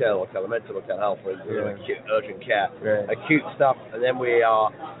be retail or telemental or telehealth or acute urgent care, acute stuff, and then we are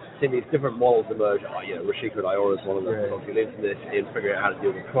seeing these different models emerge. Rashika and Iora is one of them. Obviously, into this in figuring out how to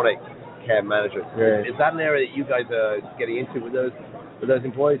deal with chronic care management. Is that an area that you guys are getting into with those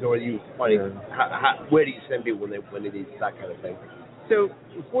employees, or are you finding where do you send people when they need that kind of thing? So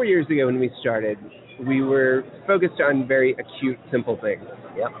 4 years ago when we started, we were focused on very acute, simple things.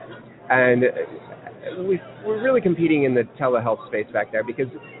 Yep. And we're really competing in the telehealth space back there because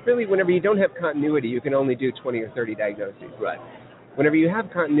really whenever you don't have continuity, you can only do 20 or 30 diagnoses. Right. Whenever you have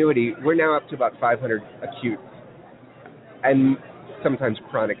continuity, we're now up to about 500 acute and sometimes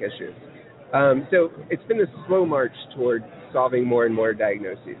chronic issues. So it's been a slow march toward solving more and more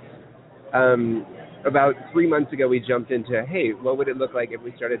diagnoses. About 3 months ago, we jumped into, hey, what would it look like if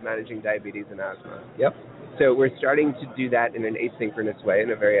we started managing diabetes and asthma? Yep. So we're starting to do that in an asynchronous way, in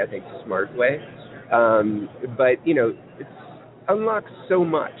a very, I think, smart way. But, it unlocks so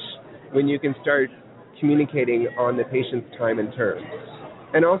much when you can start communicating on the patient's time and terms.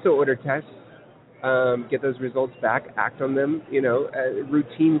 And also order tests, get those results back, act on them,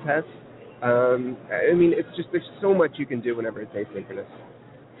 routine tests. It's just, there's so much you can do whenever it's asynchronous.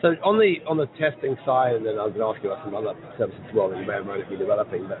 So on the testing side, and then I was going to ask you about some other services as well that you may or may not be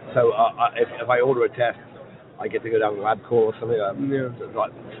developing. But so if I order a test, I get to go down to LabCorp or something,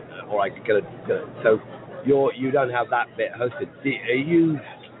 or I could get a. So you don't have that bit hosted.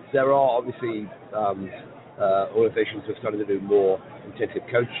 There are obviously organizations who are starting to do more intensive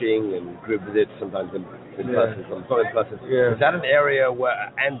coaching and group visits, sometimes in person, sometimes not in person. Yeah. Is that an area where,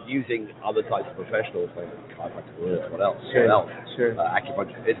 and using other types of professionals, like chiropractic, what else?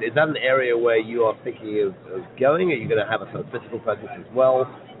 Acupuncture. Is that an area where you are thinking of going? Are you going to have a sort of physical presence as well?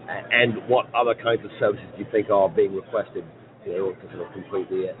 And what other kinds of services do you think are being requested in order to sort of complete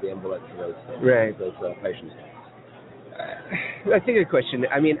the envelope for those patients? That's a good question.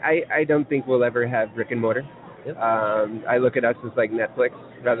 I don't think we'll ever have brick and mortar. Yep. I look at us as like Netflix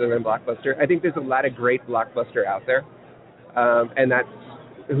rather than Blockbuster. I think there's a lot of great Blockbuster out there, and that's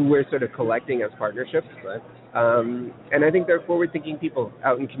who we're sort of collecting as partnerships. Right. And I think they're forward-thinking people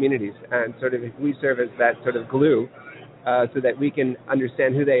out in communities, and sort of if we serve as that sort of glue, so that we can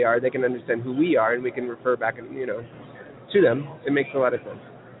understand who they are, they can understand who we are, and we can refer back, to them. It makes a lot of sense.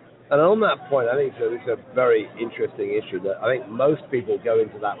 And on that point, I think it's a very interesting issue that I think most people go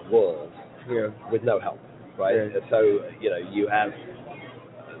into that world with no help, right? Yeah. So, you have,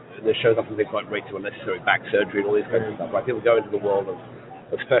 this shows up in things like rates of unnecessary back surgery and all these kinds of stuff, right? People go into the world of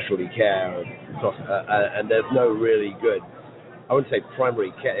specialty care and there's no really good, I wouldn't say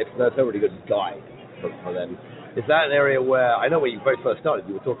primary care, there's no really good guide for them. Is that an area where, I know when you very first started,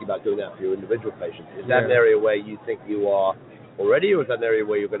 you were talking about doing that for your individual patients. Is that an area where you think you are already, or is that an area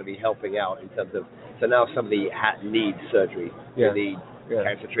where you're going to be helping out in terms of, so now somebody needs surgery, they need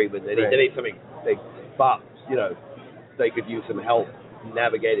cancer treatment, they need something big, but, they could use some help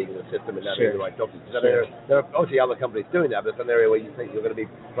navigating the system and navigating the right doctors. There are obviously other companies doing that, but it's an area where you think you're going to be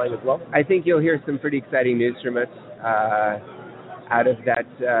playing as well? I think you'll hear some pretty exciting news from us out of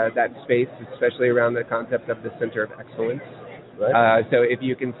that space, especially around the concept of the Center of Excellence. Right. So if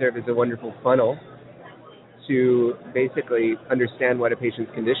you can serve as a wonderful funnel to basically understand what a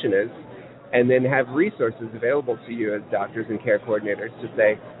patient's condition is, and then have resources available to you as doctors and care coordinators to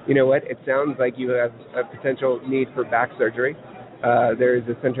say, you know what, it sounds like you have a potential need for back surgery. There is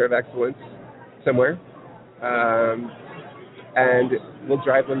a Center of Excellence somewhere, and we'll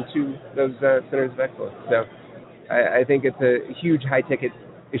drive them to those Centers of Excellence. So I think it's a huge high-ticket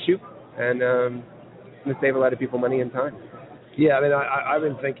issue, and going to save a lot of people money and time. Yeah, I've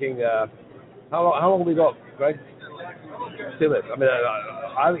been thinking, how long have we got, Greg? 2 minutes.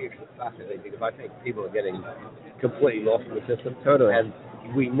 I think it's fascinating because I think people are getting completely lost in the system. Totally. And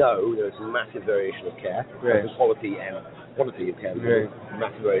we know there's massive variation of care, quality and quantity of care,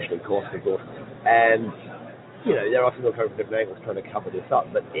 massive variation in cost, of course. And, there are some coming from different angles trying to cover this up.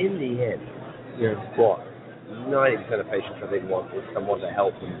 But in the end, what 90% of patients I think want is someone to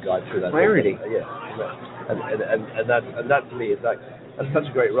help them guide through that. Clarity. Yeah. And that to me is that's such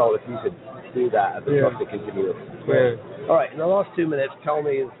a great role if you could do that at the trusted continuous. Yeah. All right, in the last 2 minutes, tell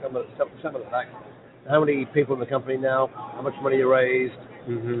me some of the facts. How many people in the company now? How much money you raised?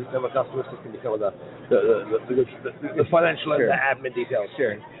 Number of customers? Just give me some of the financial and the admin details.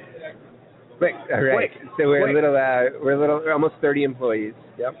 Sure. Right. All right. So we're a little almost 30 employees.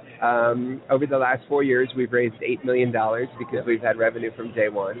 Yep. Over the last 4 years, we've raised $8 million because we've had revenue from day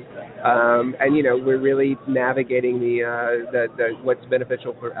one. And we're really navigating the what's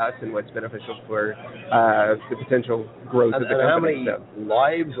beneficial for us and what's beneficial for the potential growth of the company. And how many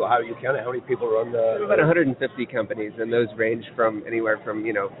lives, or how do you count it? How many people are on the? About 150 companies, and those range from anywhere from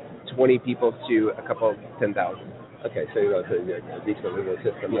 20 people to a couple 10,000. Okay, so you've got a decent little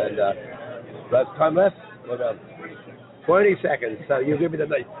system, and that's time left. What about 20 seconds? So you'll give me the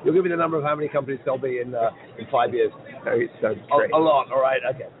number of how many companies there'll be in 5 years. A lot. All right.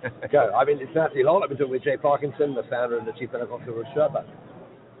 Okay. Go. I mean, it's Nancy Holt. I've been talking with Jay Parkinson, the founder and the chief medical officer of Sherpa.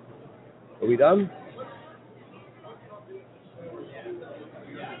 Are we done?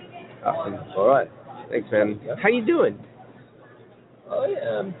 Awesome. All right. Thanks, man. Yeah. How you doing? I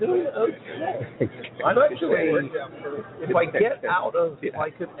am doing okay. I'm actually, if I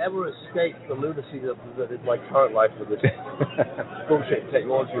could ever escape the lunacy that is my current life with this bullshit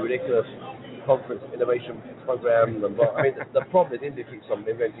technology, ridiculous conference innovation program, I mean, the problem is India keeps on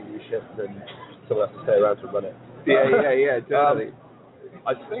inventing new shit, and someone has to stay around to run it. Yeah, totally.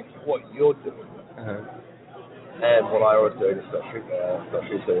 I think what you're doing, and what I was doing is especially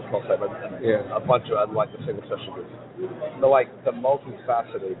doing crossover, a bunch of like the single session groups. The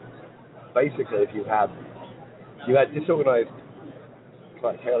multifaceted. Basically, if you had disorganized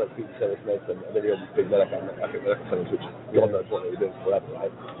clientele at food service medicine, and then you had these big medical centers, which God knows what they were doing forever,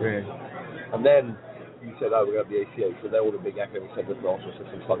 right? And then you said, oh, we're going to have the ACA, so they're all the big academic centers and hospital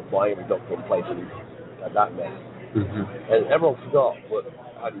systems started buying every doctor in place and that mess. And everyone forgot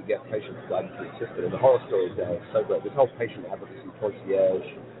how do you get patients guided through the system. And the horror stories there are so great. This whole patient advocacy, concierge,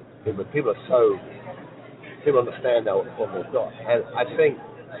 people understand now what the problem they've got. And I think,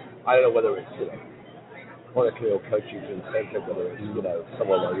 I don't know whether it's, molecular coaching to incentive, whether it's,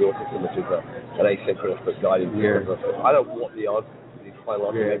 someone like your system, which is an asynchronous but guiding. I don't want the answer.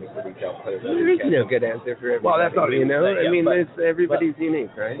 There is no good answer for everybody. Well, that's not I mean, everybody's unique,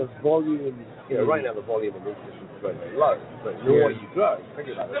 right? The volume, right now the volume of these systems is very, very low. But the more you grow, think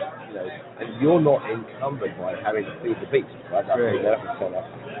about it, and you're not encumbered by having to feed the beast, right? That's the medical center,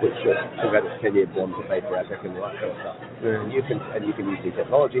 which just took out its 10-year bond to pay for Epic and all that kind of stuff. And you can use these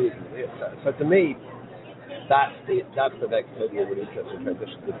technologies. So to me, that's the next 10 year really interesting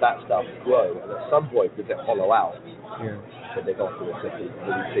transition. Does that stuff grow? And at some point, does it hollow out? So they go through the system,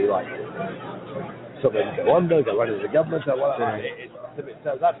 and you see some of them go under, go right into the government, so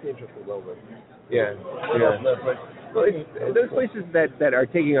that's the interesting world. Well, those places that are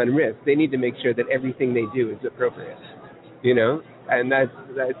taking on risk, they need to make sure that everything they do is appropriate. And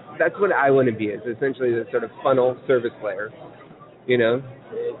that's what I want to be, is essentially the sort of funnel service layer.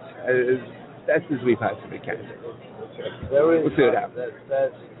 As best as we possibly can. We'll see what happens.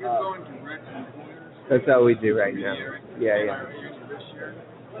 That's all we do right now. Yeah.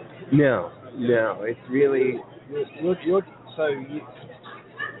 No, it's really.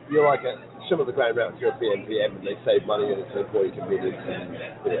 You're like some of the grand rounds. You're a BNPM, and they save money, and it's an employee convenience.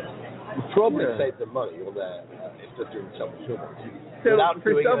 You probably save them money on there. It's just doing self-insurance. So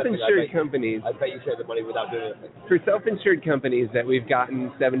for self-insured companies, I bet you save the money without doing anything. For self-insured companies that we've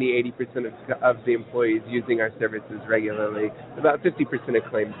gotten 70-80% of the employees using our services regularly, about 50% of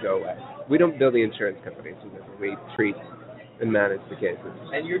claims go away. We don't bill the insurance companies. We treat and manage the cases.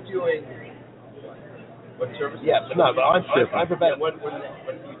 And you're doing what services? Yeah, but I'm prepared. What do you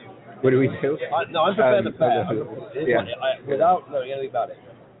do? What do we do? I'm prepared to pay. Without knowing anything about it.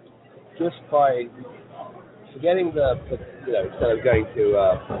 Just by forgetting instead of going to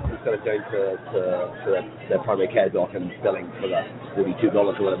their primary care doc and billing for the $42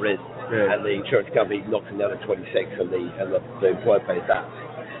 or whatever it is, and the insurance company knocks them down at 26, and the employer pays that.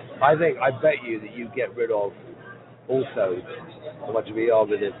 I bet you that you get rid of also a bunch of ER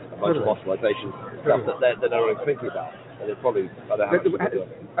visits, a bunch of hospitalizations, stuff that they're not even thinking about, and they're probably other how to do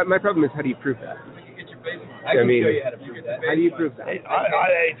it. My problem is, how do you prove that? I can show you how to prove that. How do you prove that?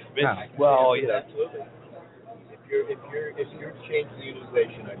 Well, absolutely. If you're changing the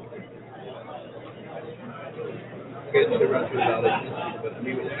utilization, I can run through the knowledge, but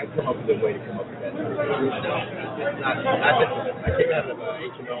I come up with a way to come up with that. It's not I came out of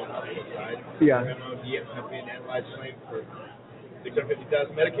HMO on the hospital side. Yeah. I went on the company and analyzed claims for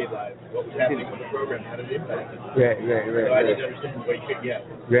 650,000 Medicaid lives. What was happening with the program? How did it impact it? Right. So I need to understand what you could get.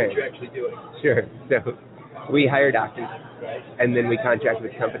 What you're actually doing. Sure. So We hire doctors, and then we contract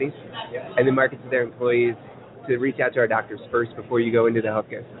with companies, and then market to their employees to reach out to our doctors first before you go into the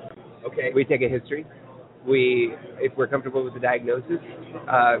healthcare system. Okay. We take a history. If we're comfortable with the diagnosis,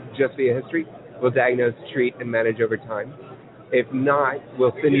 just via history, we'll diagnose, treat, and manage over time. If not,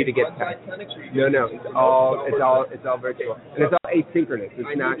 we'll send you to get tests. No, it's all virtual, and it's all asynchronous.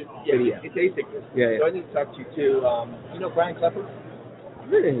 It's not video. It's asynchronous. Yeah. So I need to talk to you too. You know Brian Klepper? I've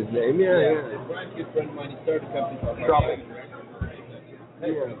heard of his name. Yeah. Brian's a good friend of mine. He started a company called Tropic.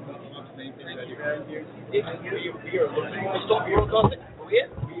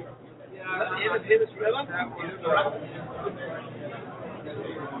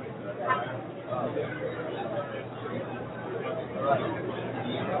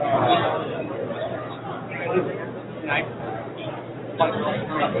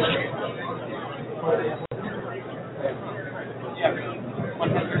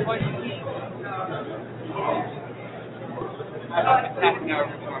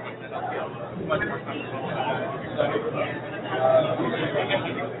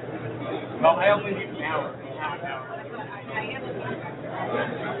 Well, I only need an hour.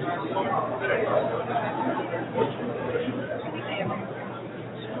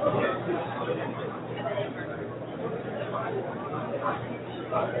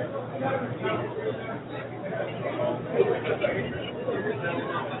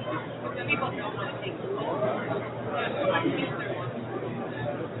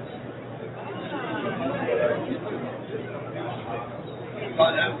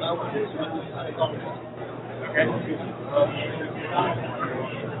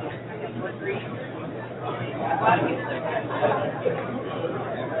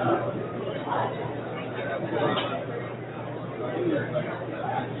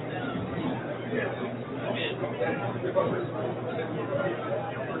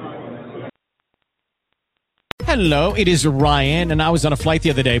 Hello, it is Ryan, and I was on a flight the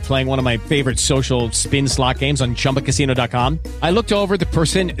other day playing one of my favorite social spin slot games on ChumbaCasino.com. I looked over at the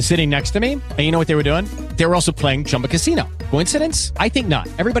person sitting next to me, and you know what they were doing? They were also playing Chumba Casino. Coincidence? I think not.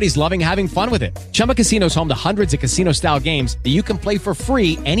 Everybody's loving having fun with it. Chumba Casino is home to hundreds of casino-style games that you can play for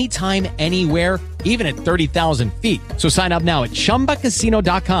free anytime, anywhere, even at 30,000 feet. So sign up now at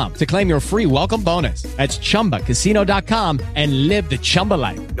ChumbaCasino.com to claim your free welcome bonus. That's ChumbaCasino.com and live the Chumba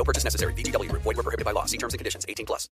life. No purchase necessary. VGW. Void where prohibited by law. See terms and conditions. 18+.